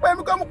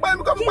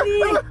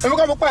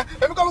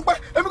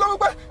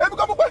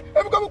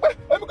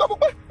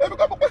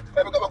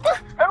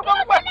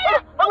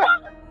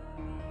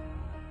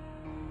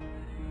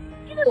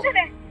 Kí ló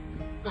ṣẹlẹ̀?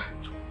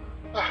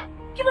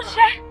 Kí ló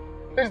ṣe?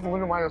 This is the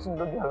one who is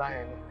looking at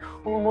lion.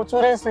 Oh, mo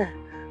tún rí sí.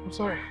 I'm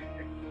sorry.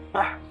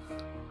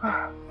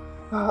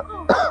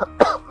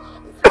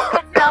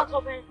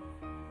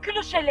 Kí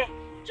ló ṣẹlẹ̀?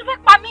 Tó fẹ́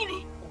pa mí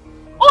ni?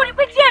 Ó rí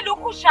pé díẹ̀ ló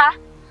kù ṣá.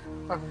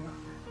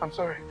 I'm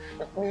sorry.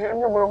 Mi ò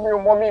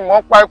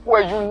mọ̀ pa ikú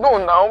ẹ̀, you know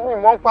now. Mi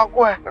mọ̀ pa ikú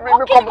ẹ̀. Ó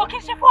kí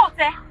n ṣe fún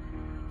ọ̀tẹ̀.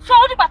 Ṣé ó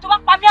dìgbà tó bá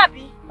pa mí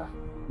àbí?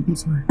 I'm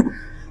sorry.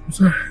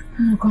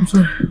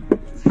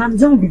 I'm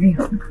done with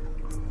you.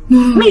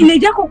 Mi lè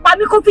jẹ́ kó pa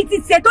mí kó fi ti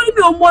tiẹ̀ torí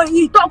mi ò mọ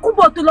ìtọ́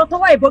kúbọ̀ tó lọ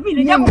tọwọ́ ìbọn mi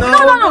lè jẹ́ kó.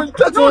 No.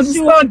 Try to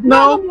understand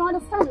now. No,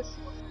 understand.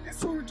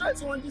 So we try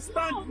to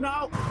understand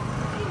now.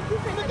 You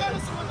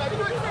can't see what I do.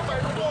 You know my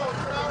fault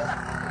now.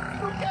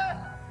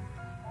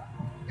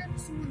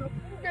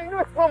 You know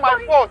it's not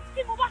my fault.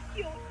 Tí mo bá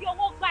fi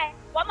ọwọ́ gbá ẹ,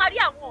 wàá máa rí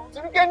àwọn.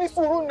 Tinúkẹ́ ní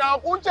sùúrù now.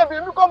 Kò ń jẹ̀bi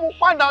èmi kọ́ mo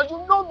pa now. You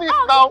know this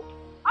now.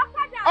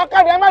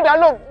 Ọ̀kadà ẹ má dá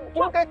lóhùn.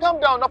 Tinúkẹ́ calm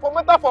down. Na for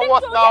better for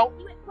worse now.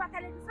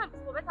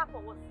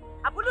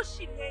 Àbúrò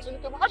ṣì ní ẹni.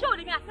 Ọjọ́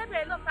òní ni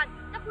àtẹ́bẹ̀rẹ̀ lọ́sàn án.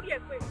 Jẹ́kúrú ẹ̀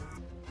pé.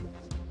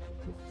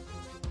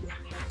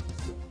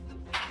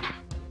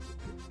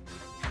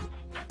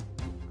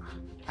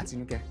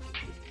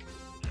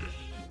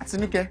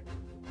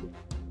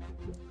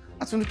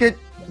 Atinúkẹ́,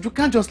 you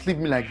can't just leave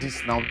me like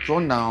this now.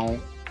 John now.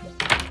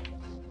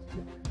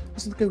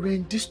 Atinúkẹ́, we're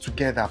in this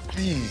together,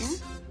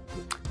 please.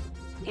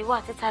 Ìwọ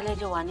àti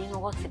Tálẹ́jọ wà nínú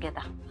work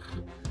together.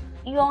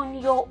 You're on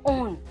your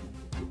own.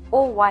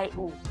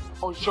 OYO.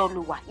 OJO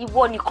ló wà.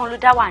 Ìwọ nìkan ló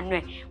dá wà nù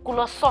ẹ̀. Kó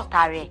lọ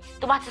sọ̀tà rẹ̀.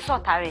 Tó bá ti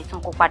sọ̀tà rẹ̀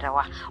tán kó padà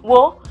wá.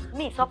 Wo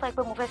mi sọ fún ẹ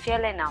pé mo fẹ́ fi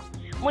ẹ́ lẹ̀ náà.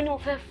 Mo ní mo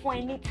fẹ́ fún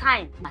ẹ ní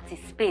time àti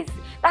space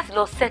láti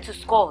lọ settle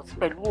scores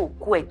pẹ̀lú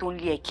òkú ẹ̀ tó ń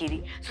lé ẹ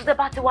kiri. So tẹ́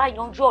bá ti wá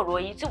yanjú ọ̀rọ̀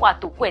yìí tí wàá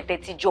tó kú ẹ̀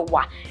tẹ́tíjọ́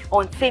wà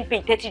on same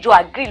page tẹ́tíjọ́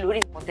agree lórí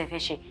nǹkan tẹ́ fẹ́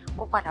ṣe.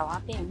 Kó padà wá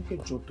bẹ́ẹ̀ ni.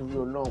 Jọ̀ọ́ torí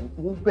Ọlọ́run,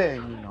 mo bẹ̀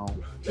ẹ́ ni now.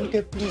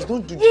 Tinúkẹ́, please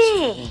don't do this to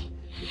me.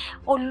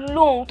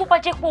 Ọlọ́run tó bá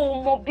jẹ́ pé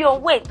o mọ bí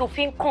ọwọ́ ẹ̀ tó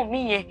fi ń kàn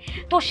mí yẹn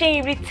tó ṣe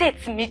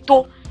irritate mi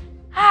tó.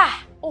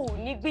 O ò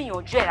ní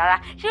gbìyànjú ẹ̀ rárá.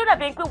 Ṣé ó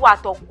dàbí pé wà á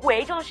tọ̀kú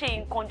ẹ̀ tó ń ṣe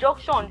in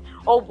conjunction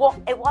ọwọ́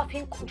ẹ wá fi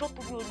ń kọjọ́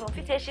torí Ọlọ́run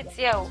fi ti ẹ ṣe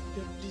tiẹ̀ o.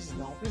 Please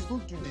now, please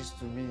don't do this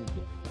to me.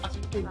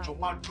 Atinúkẹ́ jọ̀ọ́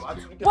má jọ̀ọ́.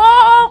 Atinúkẹ́.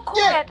 Wọ́n kú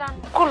ẹ̀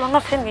dànù. Kó lọ́nà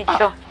fẹ́ mi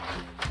jọ.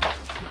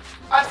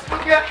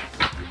 Atinúkẹ́.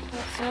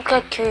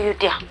 Atinúkẹ́ kill you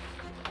there.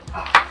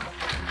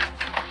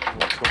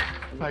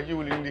 Ayé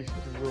wo lè lè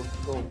dúró?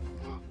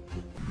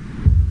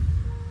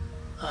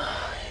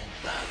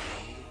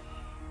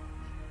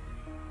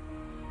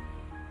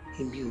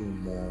 èmi ò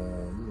mọ̀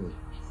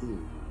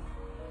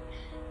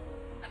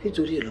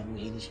nítorí ẹ̀ lọ́mọ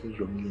yẹn ní ṣe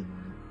yọ mí lẹ́nu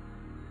ni.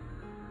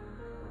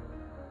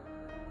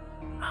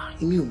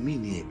 Èmi ò mí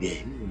ní ẹ̀bẹ̀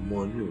mi ò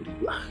mọ̀ mi ò rí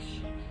wá.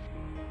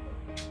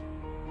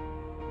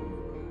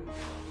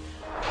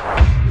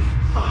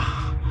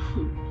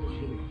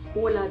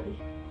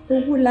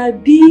 Owó la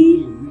bí.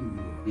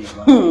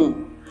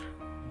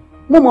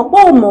 Mo mọ̀ pé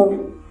ò mọ̀ o.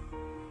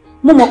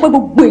 Mo mọ̀ pé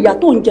gbogbo ìyà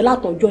tó ń jẹ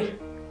látọjọ́ ẹ̀.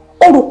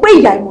 O rò pé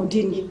ìyà ìmọ̀dí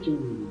ni.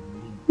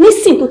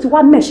 Nísìn tó ti wá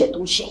mẹ̀ṣẹ̀ tó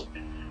ń ṣe.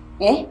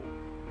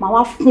 Màá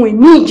wá fún ẹ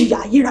ní ìjìyà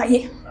ayérayé.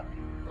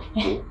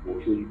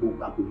 Òṣèlú ìbò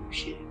gbà pé mo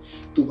ṣe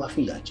tó bá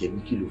fìyà jẹ mí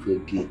kí ló fẹ́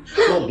gé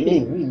má bí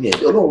mi ní ẹ̀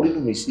Ọlọ́run nínú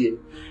mi sí ẹ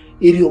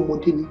eré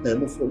ọmọdé nígbà ẹ̀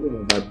mọ́ fún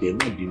Ọlọ́run ọba bẹ̀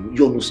má bínú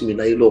yọ́nú sí mi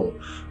láyé lọ́run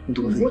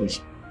nítorí fẹ́ kí n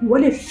ṣe. Ìwọ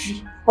lè fi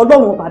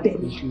Ọlọ́run ọba bẹ̀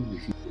mí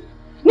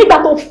nígbà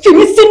tó fi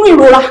mí sínú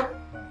ìrora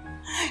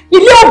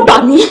ilé ò gbà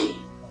mí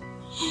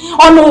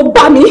ọ̀nà ò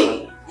gbà mí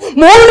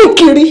mò ń rìn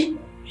kiri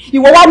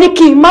ìwọ wá ní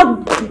kí n má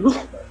bínú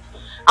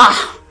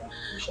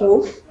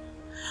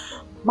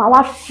màá wá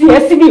fi ẹ́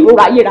sínú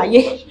ìrora ayérayé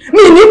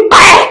mi ní pa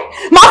ẹ́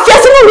màá fi ẹ́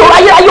sínú ìrora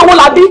ayérayé owó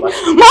làbí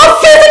màá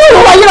fi ẹ́ sínú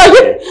ìrora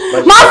ayérayé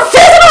màá fi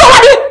ẹ́ sínú ìrora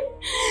ayérayé.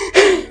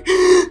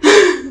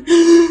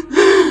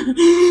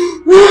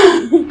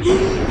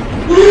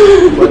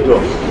 Well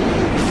done.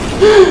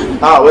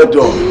 Well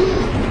done.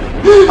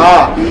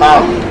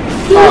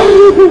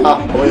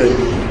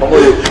 Ọmọ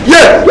yẹn.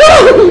 Yeah!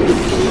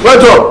 Well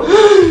done.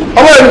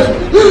 Ọmọ yẹn.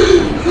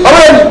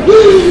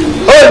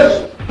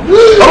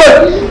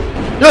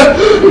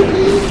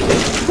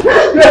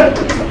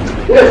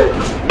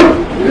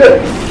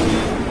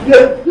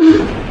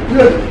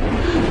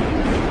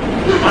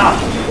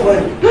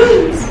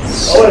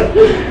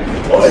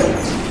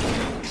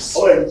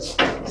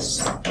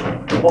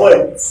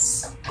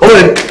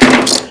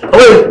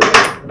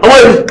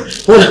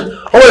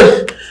 Yeah!